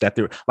chips that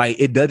they're like,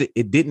 it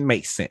didn't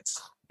make sense.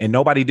 And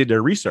nobody did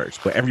their research,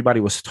 but everybody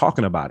was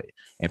talking about it.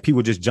 And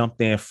people just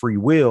jumped in free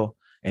will,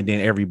 and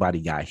then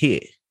everybody got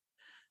hit.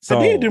 So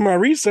I did do my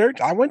research.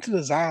 I went to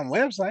the Zion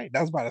website.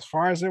 That's about as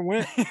far as it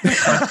went. I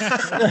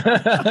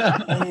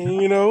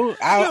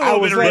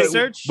was like,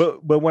 research.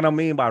 But what I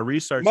mean by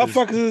research,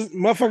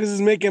 motherfuckers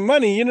is making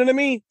money. You know what I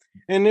mean?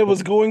 and it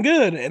was going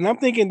good. And I'm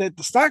thinking that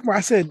the stock market,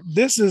 I said,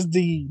 this is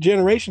the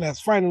generation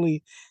that's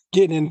finally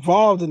getting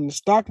involved in the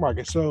stock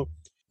market. So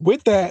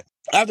with that,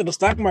 after the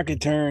stock market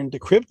turned, the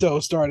crypto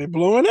started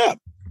blowing up.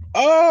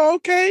 Oh,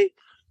 okay.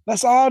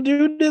 Let's all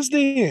do this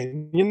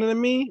then. You know what I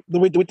mean?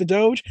 With the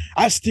Doge,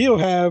 I still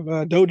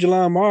have Doge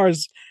Elon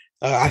Mars.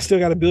 I still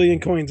got 1 billion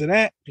coins of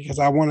that because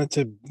I wanted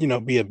to,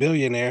 be a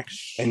billionaire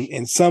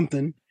and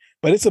something.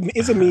 But it's a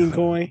meme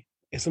coin.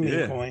 It's a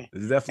meme coin.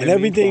 It's definitely,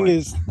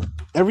 and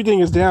everything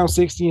is down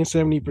 60 and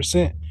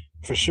 70%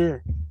 for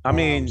sure. I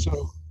mean,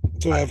 so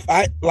if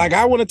I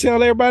want to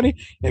tell everybody,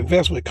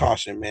 invest with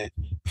caution, man.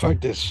 Fuck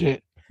this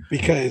shit.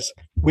 Because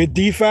with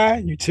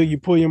DeFi, till you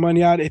pull your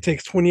money out, it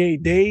takes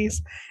 28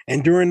 days.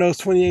 And during those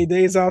 28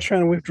 days, I was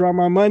trying to withdraw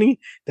my money.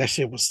 That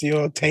shit was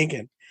still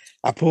tanking.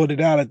 I pulled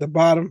it out at the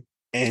bottom,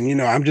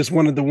 and I'm just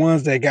one of the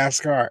ones that got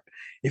scarred.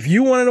 If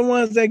you one of the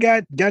ones that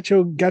got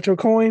your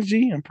coins,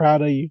 G, I'm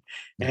proud of you.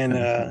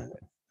 And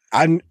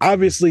I'm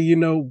obviously,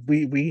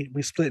 we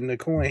splitting the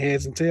coin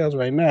heads and tails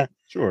right now.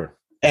 Sure.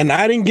 And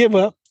I didn't give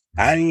up.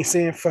 I ain't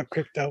saying fuck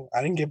crypto.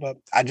 I didn't give up.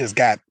 I just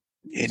got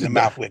hit in the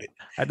mouth with it.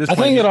 I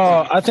think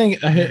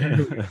it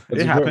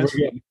happens.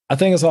 I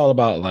think it's all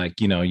about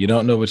you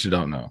don't know what you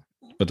don't know,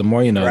 but the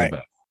more you know, the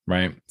better,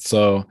 right?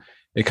 So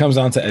it comes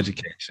down to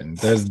education.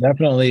 There's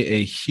definitely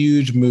a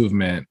huge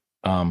movement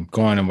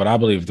going in what I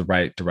believe the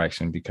right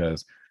direction,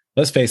 because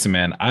let's face it,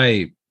 man,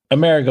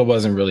 America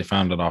wasn't really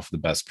founded off the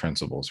best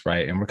principles,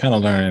 right? And we're kind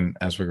of learning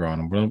as we're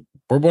growing.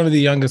 We're one of the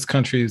youngest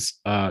countries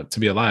to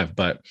be alive,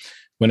 but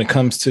when it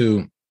comes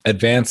to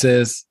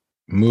advances,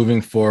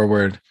 moving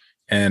forward,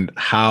 and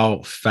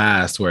how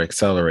fast we're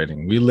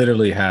accelerating, we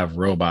literally have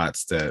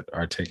robots that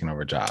are taking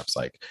over jobs.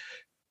 Like,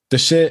 the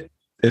shit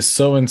is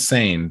so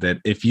insane that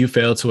if you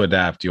fail to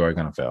adapt, you are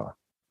going to fail.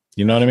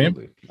 You know what I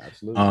mean?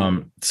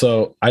 Absolutely.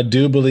 So I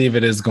do believe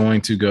it is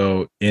going to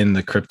go in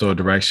the crypto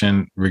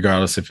direction,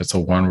 regardless if it's a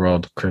one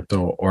world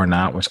crypto or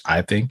not, which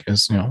I think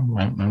is,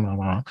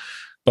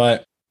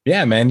 but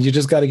yeah, man, you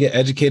just got to get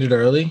educated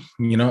early,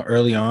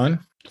 early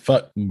on.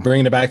 Fuck,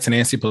 bringing it back to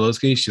Nancy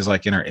Pelosi, she's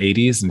like in her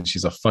 80s and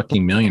she's a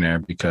fucking millionaire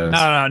because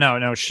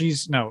no,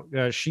 she's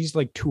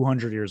like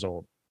 200 years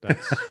old.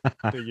 That's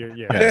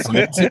yeah. So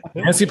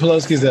Nancy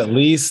Pelosi's at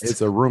least. It's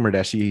a rumor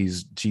that she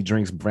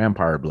drinks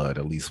vampire blood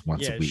at least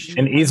once a week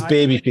and eats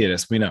baby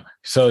fetus. We know.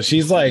 So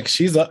she's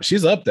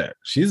up there.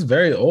 She's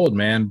very old,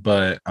 man.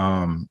 But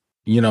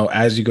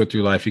as you go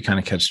through life, you kind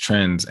of catch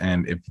trends,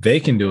 and if they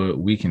can do it,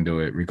 we can do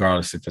it,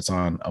 regardless if it's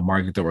on a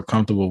market that we're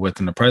comfortable with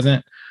in the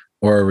present,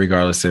 or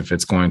regardless if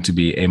it's going to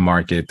be a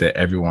market that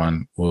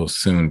everyone will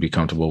soon be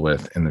comfortable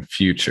with in the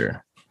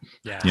future.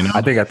 Yeah.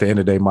 I think at the end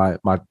of the day,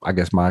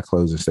 my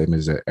closing statement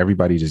is that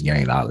everybody just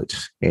gain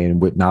knowledge, and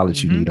with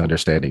knowledge, you need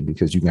understanding,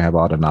 because you can have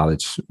all the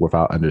knowledge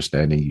without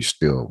understanding, you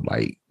still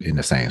like in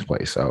the same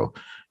place. So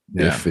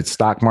if it's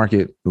stock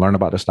market, learn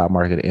about the stock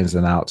market ins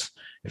and outs.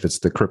 If it's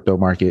the crypto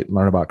market,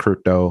 learn about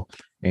crypto.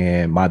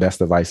 And my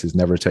best advice is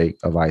never take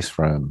advice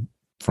from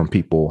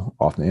people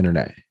off the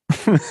internet.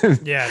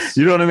 Yes.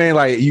 You know what I mean?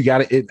 Like, you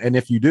got it. And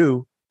if you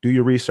do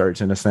your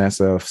research in the sense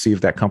of see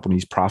if that company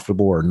is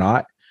profitable or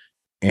not,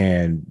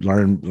 and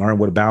learn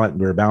what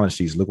their balance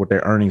sheets look, what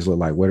their earnings look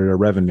like, what are their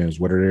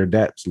revenues, what are their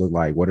debts look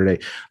like, what are they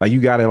like.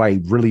 You got to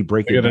like really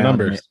break it down, the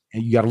numbers,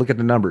 and you got to look at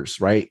the numbers,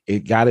 right? You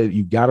got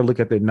to look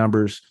at the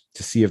numbers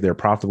to see if they're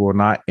profitable or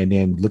not, and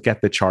then look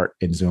at the chart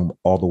and zoom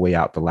all the way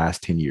out the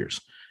last 10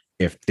 years.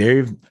 If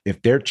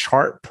their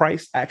chart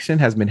price action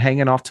has been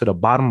hanging off to the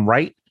bottom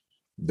right,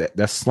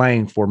 that's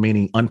slang for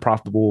meaning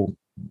unprofitable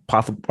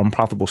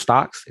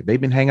stocks. If they've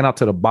been hanging out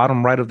to the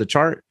bottom right of the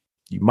chart,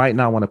 you might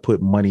not want to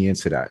put money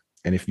into that.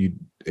 And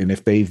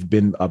if they've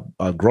been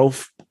a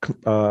growth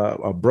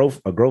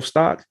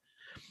stock,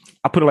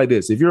 I put it like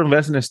this: if you're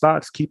investing in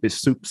stocks, keep it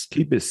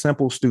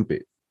simple,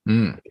 stupid.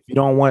 If you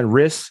don't want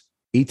risk,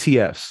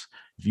 ETFs.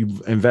 If you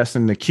invest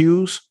in the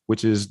Qs,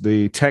 which is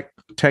the tech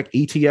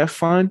ETF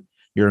fund,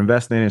 you're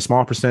investing in a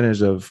small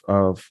percentage of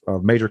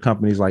major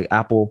companies like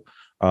Apple,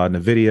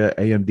 Nvidia,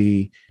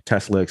 AMD,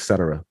 Tesla,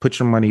 etc. Put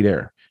your money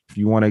there. If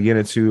you want to get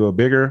into a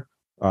bigger,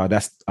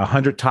 that's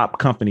 100 top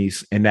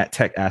companies in that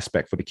tech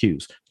aspect for the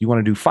Qs. You want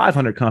to do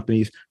 500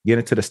 companies, get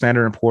into the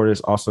Standard &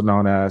 Poor's, also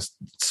known as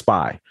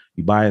SPY.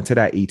 You buy into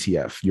that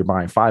ETF. You're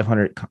buying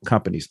 500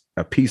 companies,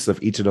 a piece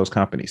of each of those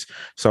companies.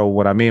 So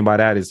what I mean by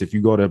that is if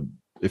you go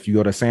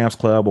to Sam's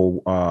Club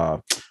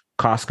or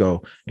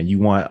Costco and you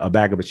want a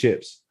bag of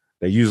chips,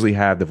 they usually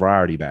have the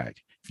variety bag.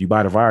 If you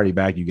buy the variety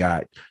bag, you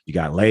got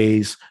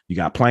Lay's, you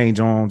got Plain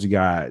Jones, you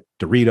got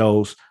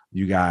Doritos,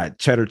 you got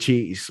cheddar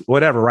cheese,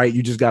 whatever, right?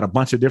 You just got a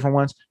bunch of different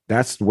ones.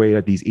 That's the way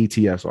that these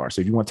ETFs are.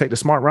 So if you want to take the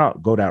smart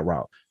route, go that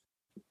route.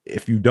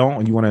 If you don't,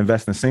 and you want to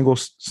invest in single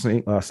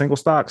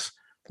stocks,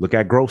 look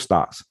at growth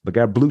stocks, look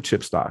at blue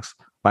chip stocks,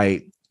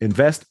 like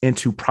invest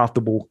into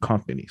profitable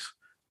companies.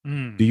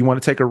 Do you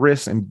want to take a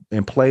risk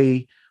and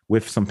play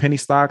with some penny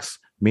stocks,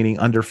 meaning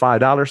under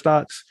 $5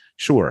 stocks?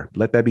 Sure.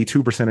 Let that be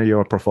 2% of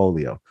your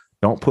portfolio.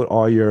 Don't put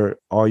all your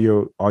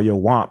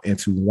WOMP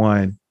into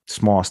one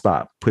small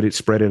stock.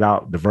 Spread it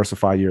out,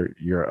 diversify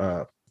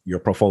your your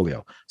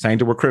portfolio. Same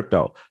thing with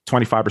crypto.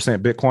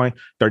 25% Bitcoin,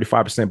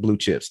 35% blue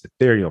chips,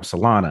 Ethereum,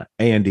 Solana,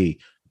 AND,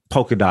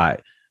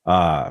 Polkadot,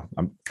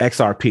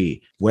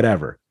 XRP,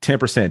 whatever.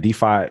 10%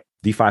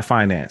 DeFi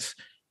finance.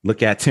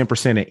 Look at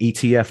 10% in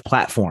ETF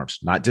platforms,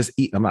 not just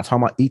I'm not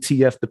talking about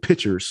ETF, the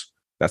pitchers.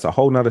 That's a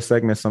whole nother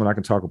segment, something I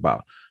can talk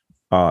about.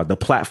 The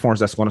platforms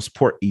that's going to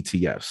support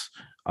ETFs.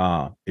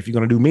 If you're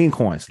going to do meme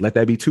coins, let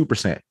that be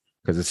 2%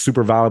 because it's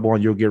super valuable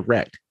and you'll get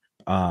wrecked.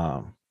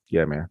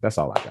 Yeah, man, that's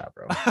all I got,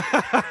 bro.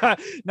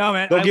 No,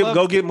 man,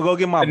 go get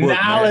my book.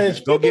 Knowledge.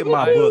 Man. Go get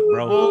my book,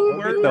 bro. Well,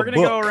 we're gonna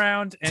go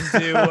around and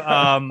do.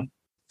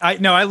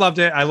 I loved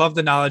it. I love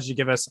the knowledge you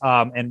give us.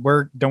 And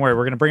don't worry,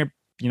 we're gonna bring it,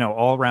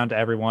 all around to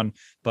everyone.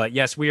 But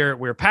yes,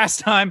 we're past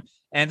time.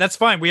 And that's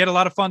fine. We had a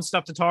lot of fun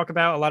stuff to talk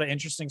about, a lot of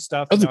interesting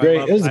stuff. It was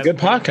it was a good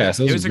podcast.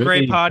 It was a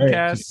great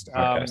podcast.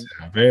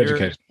 Very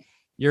educational.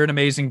 You're an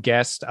amazing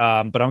guest. But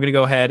I'm going to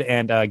go ahead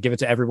and give it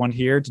to everyone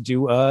here to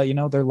do,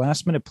 their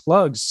last minute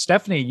plugs.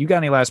 Stephanie, you got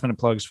any last minute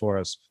plugs for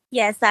us?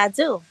 Yes, I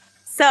do.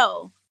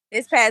 So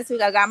this past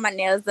week, I got my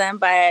nails done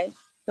by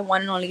the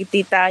one and only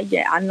Tita.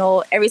 Yeah, I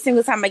know every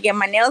single time I get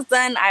my nails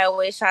done, I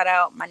always shout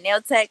out my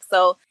nail tech.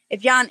 So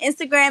if you're on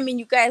Instagram and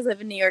you guys live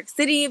in New York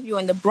City, if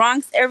you're in the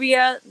Bronx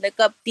area, look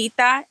up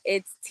Tita.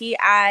 It's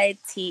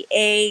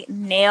Tita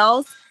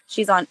Nails.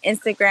 She's on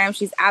Instagram.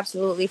 She's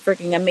absolutely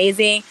freaking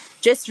amazing.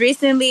 Just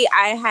recently,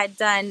 I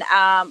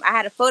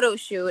had a photo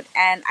shoot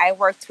and I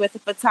worked with a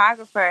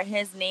photographer.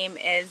 His name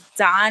is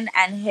Don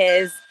and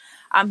his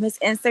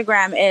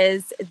Instagram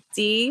is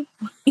D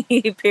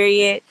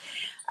period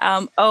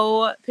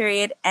O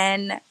period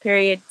N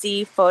period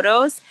D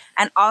photos.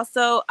 And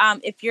also,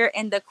 if you're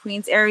in the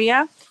Queens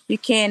area, you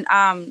can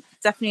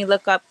definitely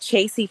look up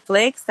Chasey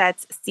Flix.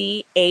 That's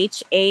CHASEYFLIX.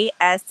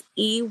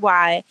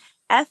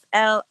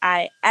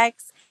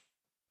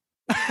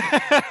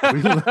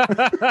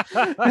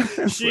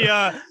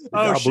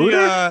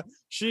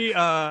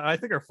 I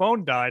think her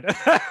phone died.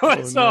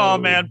 Oh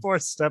man, poor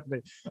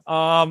Stephanie.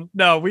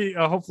 No, we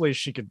hopefully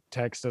she could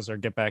text us or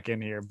get back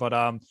in here. But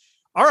all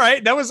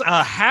right, that was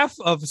half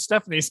of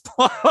Stephanie's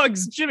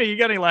plugs. Jimmy, you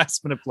got any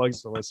last minute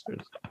plugs for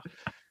listeners?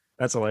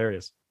 That's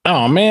hilarious.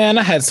 Oh man,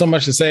 I had so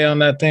much to say on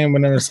that thing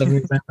whenever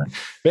something.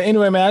 But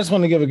anyway, man, I just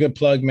want to give a good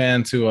plug,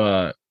 man,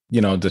 to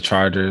the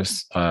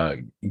Chargers.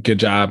 Good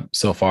job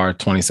so far,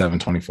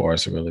 27-24.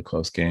 It's a really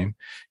close game.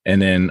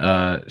 And then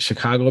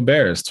Chicago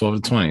Bears,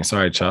 12-20.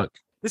 Sorry, Chuck.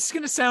 This is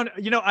gonna sound,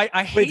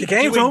 I hate the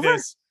game's over.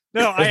 This.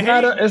 No,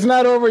 it's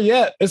not over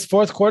yet. It's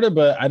fourth quarter,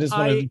 but I just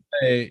wanted to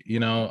say, we're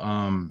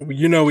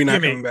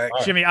not coming back.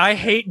 Jimmy, I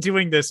hate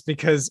doing this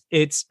because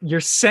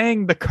you're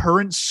saying the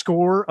current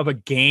score of a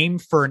game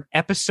for an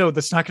episode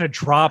that's not going to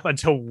drop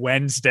until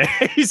Wednesday.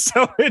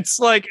 So it's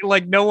like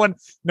no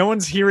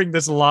one's hearing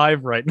this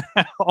live right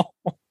now.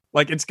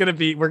 Like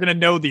we're going to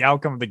know the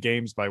outcome of the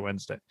games by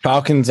Wednesday.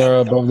 Falcons are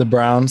above the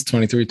Browns,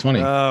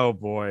 23-20. Oh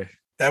boy.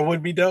 That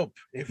would be dope.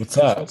 What's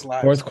up?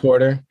 Fourth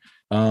quarter.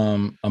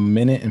 A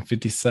minute and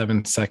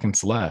 57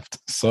 seconds left.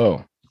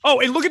 So,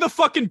 and look at the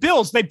fucking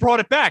Bills. They brought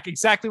it back.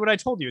 Exactly what I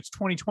told you. It's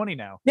 2020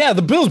 now. Yeah,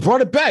 the Bills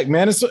brought it back,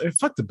 man.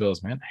 Fuck the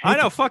Bills, man. I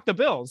know, fuck the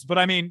Bills, but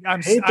I mean, I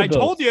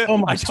told you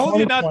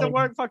not to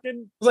work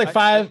fucking. There's like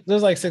five.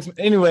 There's like six.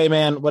 Anyway,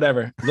 man,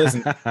 whatever.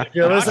 Listen,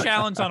 Josh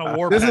Allen's on a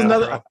war.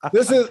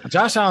 This is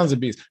Josh Allen's a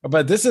beast,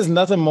 but this is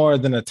nothing more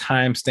than a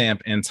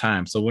timestamp in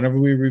time. So whenever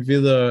we review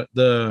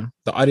the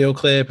audio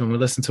clip and we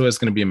listen to it, it's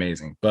going to be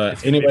amazing.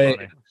 But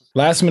anyway.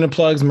 Last minute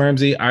plugs,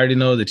 Mermsy. I already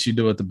know that you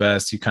do it the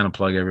best. You kind of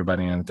plug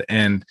everybody in at the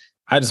end.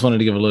 I just wanted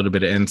to give a little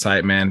bit of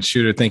insight, man.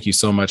 Shooter, thank you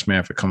so much,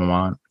 man, for coming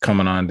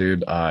on,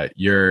 dude.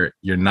 Your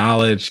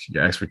knowledge,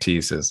 your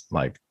expertise is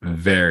like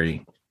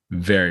very,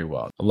 very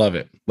well. I love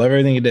it. Love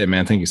everything you did,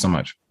 man. Thank you so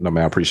much. No,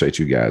 man, I appreciate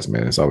you guys,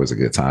 man. It's always a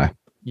good time.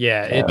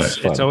 Yeah,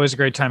 it's always a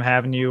great time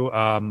having you.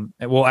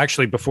 Well,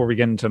 actually, before we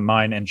get into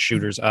mine and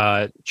Shooters,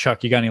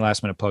 Chuck, you got any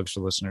last minute plugs for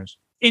listeners?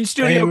 In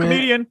studio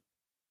comedian.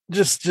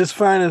 Just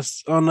find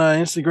us on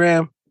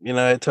Instagram,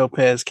 at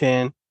Topaz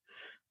Can.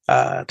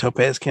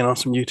 Topaz Can on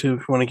some YouTube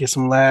if you want to get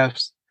some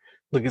laughs.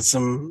 Look at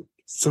some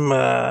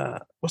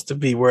what's the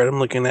V word I'm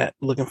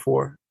looking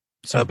for?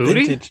 Some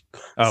booty? Vintage.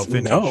 Oh,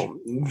 vintage. No,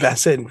 I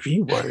said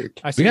V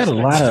word. We got a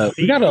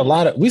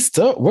lot of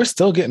we're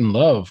still getting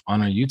love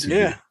on our YouTube.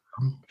 Yeah.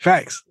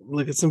 Facts.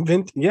 Look at some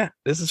vintage. Yeah,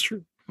 this is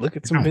true. Look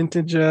at some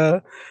vintage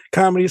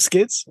comedy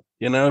skits.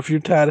 If you're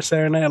tired of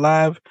Saturday Night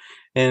Live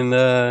and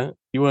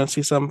you want to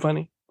see something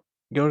funny,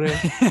 go there.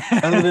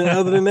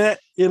 other than that,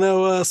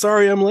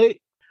 sorry I'm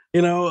late.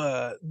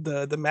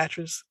 The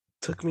mattress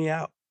took me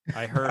out.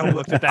 I heard. I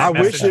looked at that. I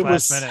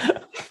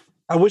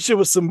wish it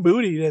was some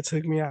booty that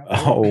took me out.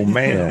 Oh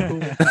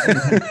man,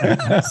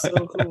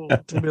 so cool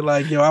to be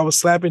like, I was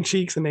slapping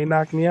cheeks and they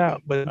knocked me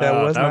out, but that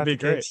would be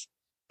great.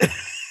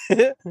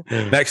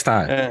 Next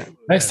time.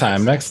 Next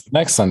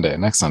Sunday.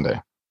 Next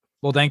Sunday.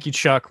 Well, thank you,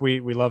 Chuck. We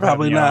love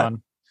having you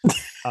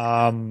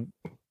on.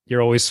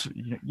 You're always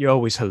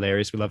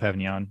hilarious. We love having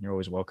you on. You're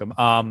always welcome.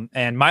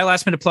 And my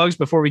last minute plugs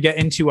before we get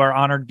into our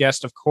honored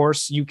guest, of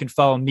course, you can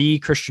follow me,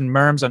 Christian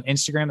Merms, on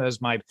Instagram. That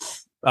is my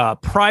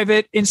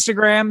private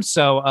Instagram.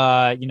 So,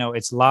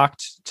 it's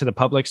locked to the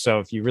public. So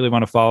if you really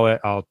want to follow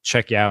it, I'll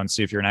check you out and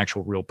see if you're an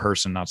actual real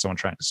person, not someone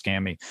trying to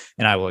scam me,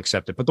 and I will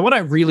accept it. But the one I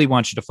really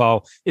want you to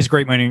follow is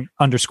Great Morning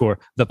 _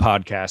 the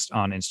podcast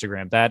on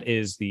Instagram. That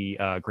is the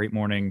Great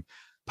Morning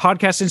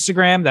podcast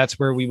Instagram. That's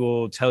where we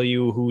will tell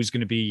you who's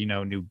going to be,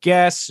 new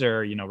guests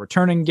or,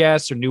 returning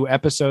guests or new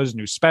episodes,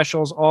 new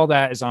specials. All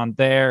that is on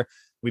there.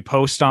 We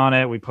post on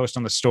it. We post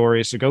on the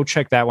stories. So go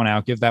check that one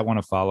out. Give that one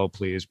a follow,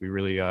 please. We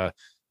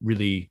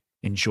really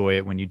enjoy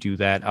it when you do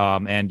that.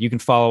 And you can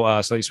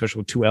follow Slightly Special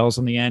with 2 L's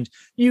on the end.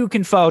 You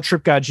can follow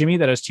Trip God Jimmy.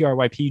 That is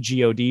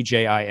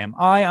TrypGodJimi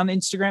on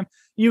Instagram.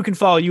 You can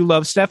follow You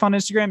Love Steph on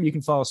Instagram. You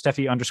can follow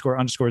Steffi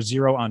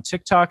 __0 on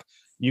TikTok.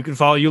 You can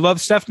follow You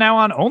Love Steph now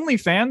on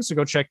OnlyFans, so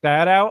go check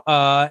that out.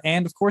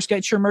 And of course,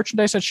 get your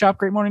merchandise at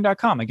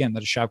shopgreatmorning.com. Again,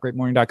 that is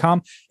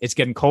shopgreatmorning.com. It's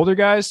getting colder,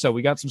 guys, so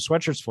we got some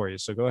sweatshirts for you.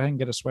 So go ahead and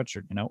get a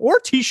sweatshirt, or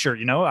a t-shirt,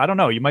 I don't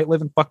know. You might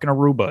live in fucking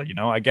Aruba,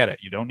 I get it.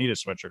 You don't need a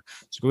sweatshirt.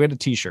 So go get a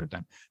t-shirt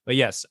then. But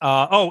yes.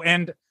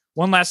 And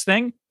one last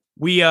thing.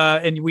 We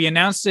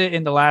announced it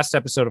in the last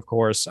episode, of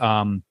course.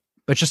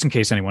 But just in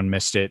case anyone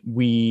missed it,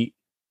 we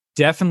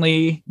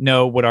definitely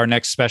know what our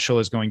next special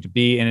is going to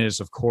be. And it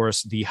is, of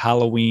course, the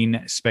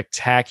Halloween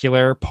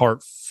Spectacular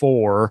Part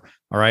 4.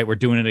 All right. We're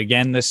doing it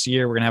again this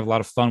year. We're going to have a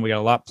lot of fun. We got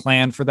a lot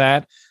planned for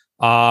that.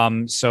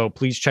 So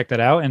please check that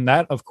out. And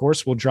that, of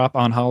course, will drop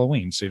on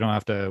Halloween. So you don't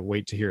have to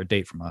wait to hear a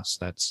date from us.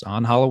 That's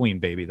on Halloween,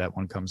 baby. That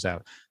one comes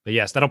out. But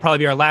yes, that'll probably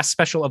be our last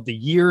special of the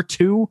year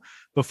too,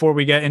 before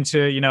we get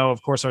into,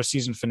 of course, our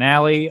season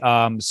finale.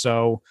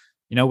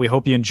 We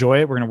hope you enjoy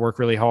it. We're going to work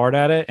really hard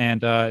at it,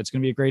 and it's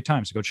going to be a great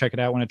time. So go check it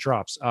out when it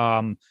drops.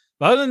 But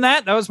other than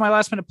that, that was my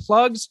last minute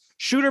plugs.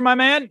 Shooter, my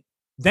man,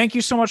 thank you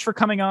so much for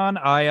coming on.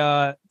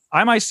 I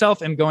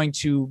myself am going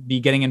to be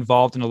getting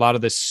involved in a lot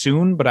of this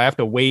soon, but I have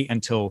to wait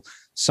until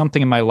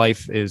something in my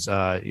life is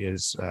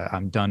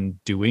I'm done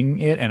doing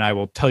it, and I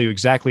will tell you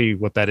exactly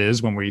what that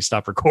is when we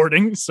stop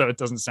recording, so it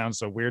doesn't sound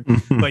so weird.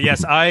 But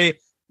yes, I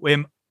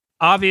am.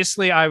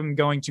 Obviously, I'm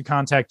going to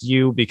contact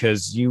you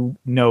because you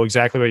know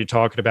exactly what you're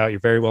talking about. You're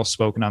very well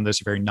spoken on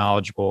this. You're very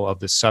knowledgeable of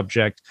this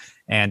subject,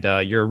 and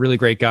you're a really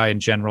great guy in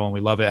general. And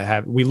we love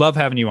it. We love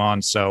having you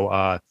on.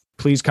 So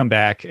please come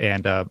back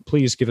and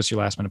please give us your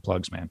last minute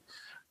plugs, man.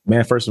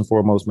 Man, first and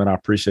foremost, man, I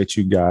appreciate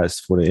you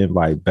guys for the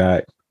invite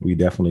back. We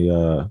definitely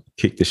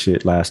kicked the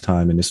shit last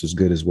time, and this was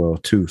good as well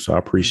too. So I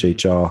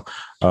appreciate y'all.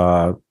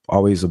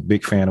 Always a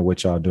big fan of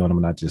what y'all doing.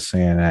 I'm not just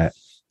saying that.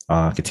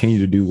 Continue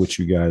to do what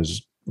you guys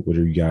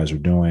are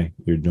doing.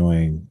 You're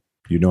doing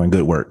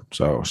good work.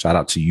 So shout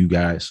out to you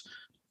guys.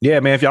 Yeah,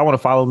 man. If y'all want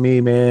to follow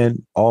me,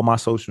 man, all my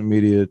social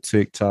media,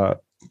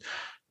 TikTok,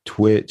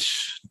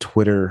 Twitch,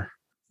 Twitter,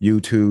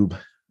 YouTube,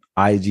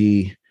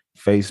 IG,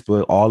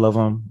 Facebook, all of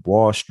them,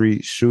 Wall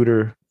Street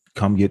Shooter,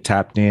 come get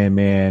tapped in,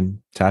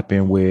 man. Tap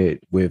in with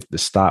the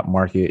stock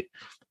market.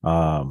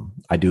 I'm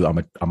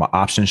an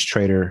options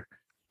trader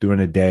during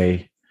the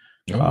day,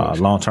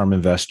 long-term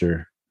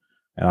investor.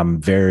 And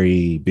I'm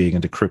very big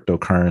into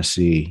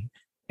cryptocurrency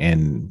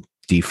and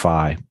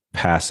DeFi,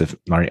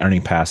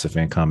 earning passive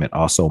income, and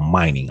also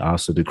mining. I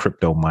also do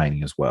crypto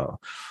mining as well.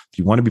 If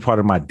you want to be part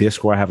of my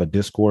Discord, I have a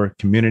Discord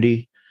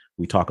community.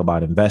 We talk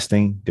about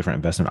investing, different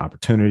investment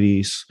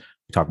opportunities.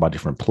 We talk about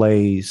different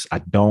plays. I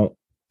don't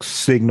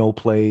signal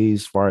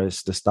plays as far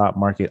as the stock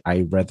market.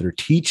 I rather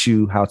teach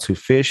you how to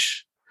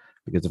fish,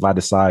 because if I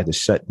decide to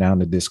shut down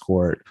the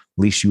Discord,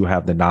 at least you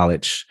have the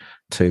knowledge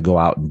to go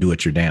out and do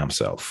it your damn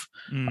self.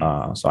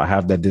 So I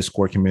have that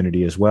Discord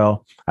community as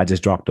well. I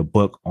just dropped a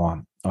book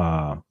on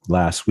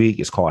last week.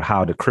 It's called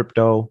How to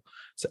Crypto.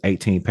 It's an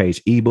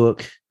 18-page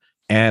ebook.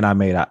 And I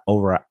made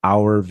over an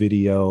hour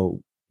video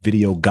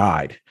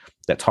guide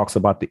that talks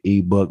about the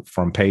ebook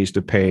from page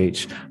to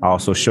page. I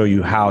also show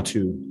you how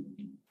to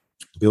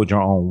build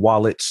your own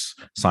wallets,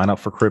 sign up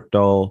for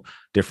crypto,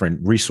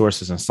 different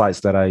resources and sites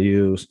that I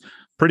use.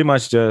 Pretty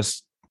much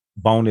just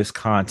bonus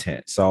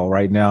content. So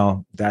right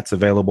now that's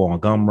available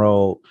on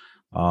Gumroad.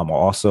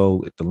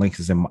 Also, the link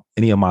is in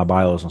any of my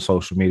bios on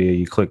social media.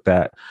 You click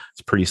that.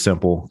 It's pretty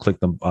simple. Click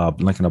the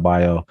link in the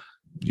bio.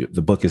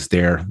 The book is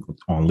there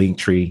on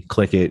Linktree.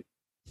 Click it,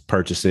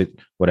 purchase it,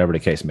 whatever the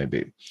case may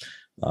be.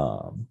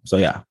 So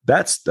yeah,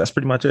 that's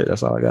pretty much it.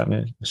 That's all I got,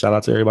 man. Shout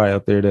out to everybody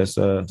out there that's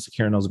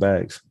securing those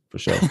bags for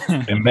sure.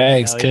 And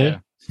bags,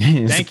 kid.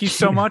 Thank you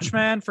so much,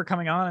 man, for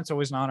coming on. It's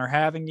always an honor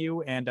having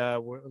you. And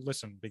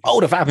listen.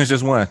 The Falcons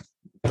just won.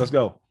 Let's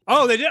go.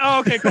 Oh, they did.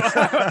 Oh, okay, cool.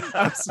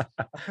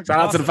 Shout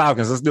out to the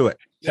Falcons. Let's do it.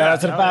 Shout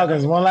out to the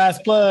Falcons. One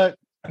last plug.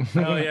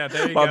 Oh yeah,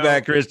 there you go. My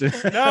bad, Christian.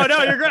 No,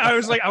 you're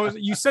great.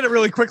 You said it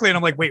really quickly, and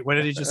I'm like, wait, what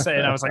did he just say?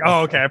 And I was like,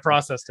 oh, okay, I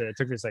processed it. It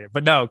took me a second,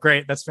 but no,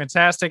 great. That's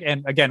fantastic.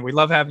 And again, we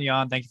love having you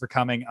on. Thank you for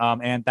coming.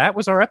 And that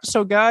was our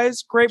episode,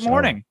 guys. Great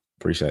morning.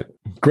 Appreciate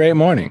it. Great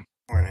morning.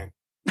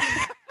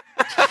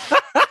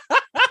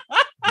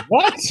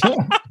 What?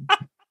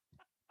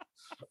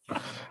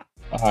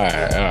 All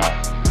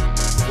right.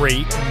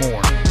 Great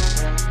morning.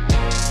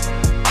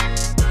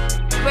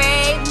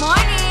 Great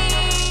morning.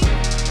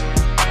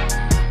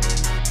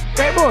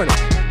 Great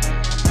morning.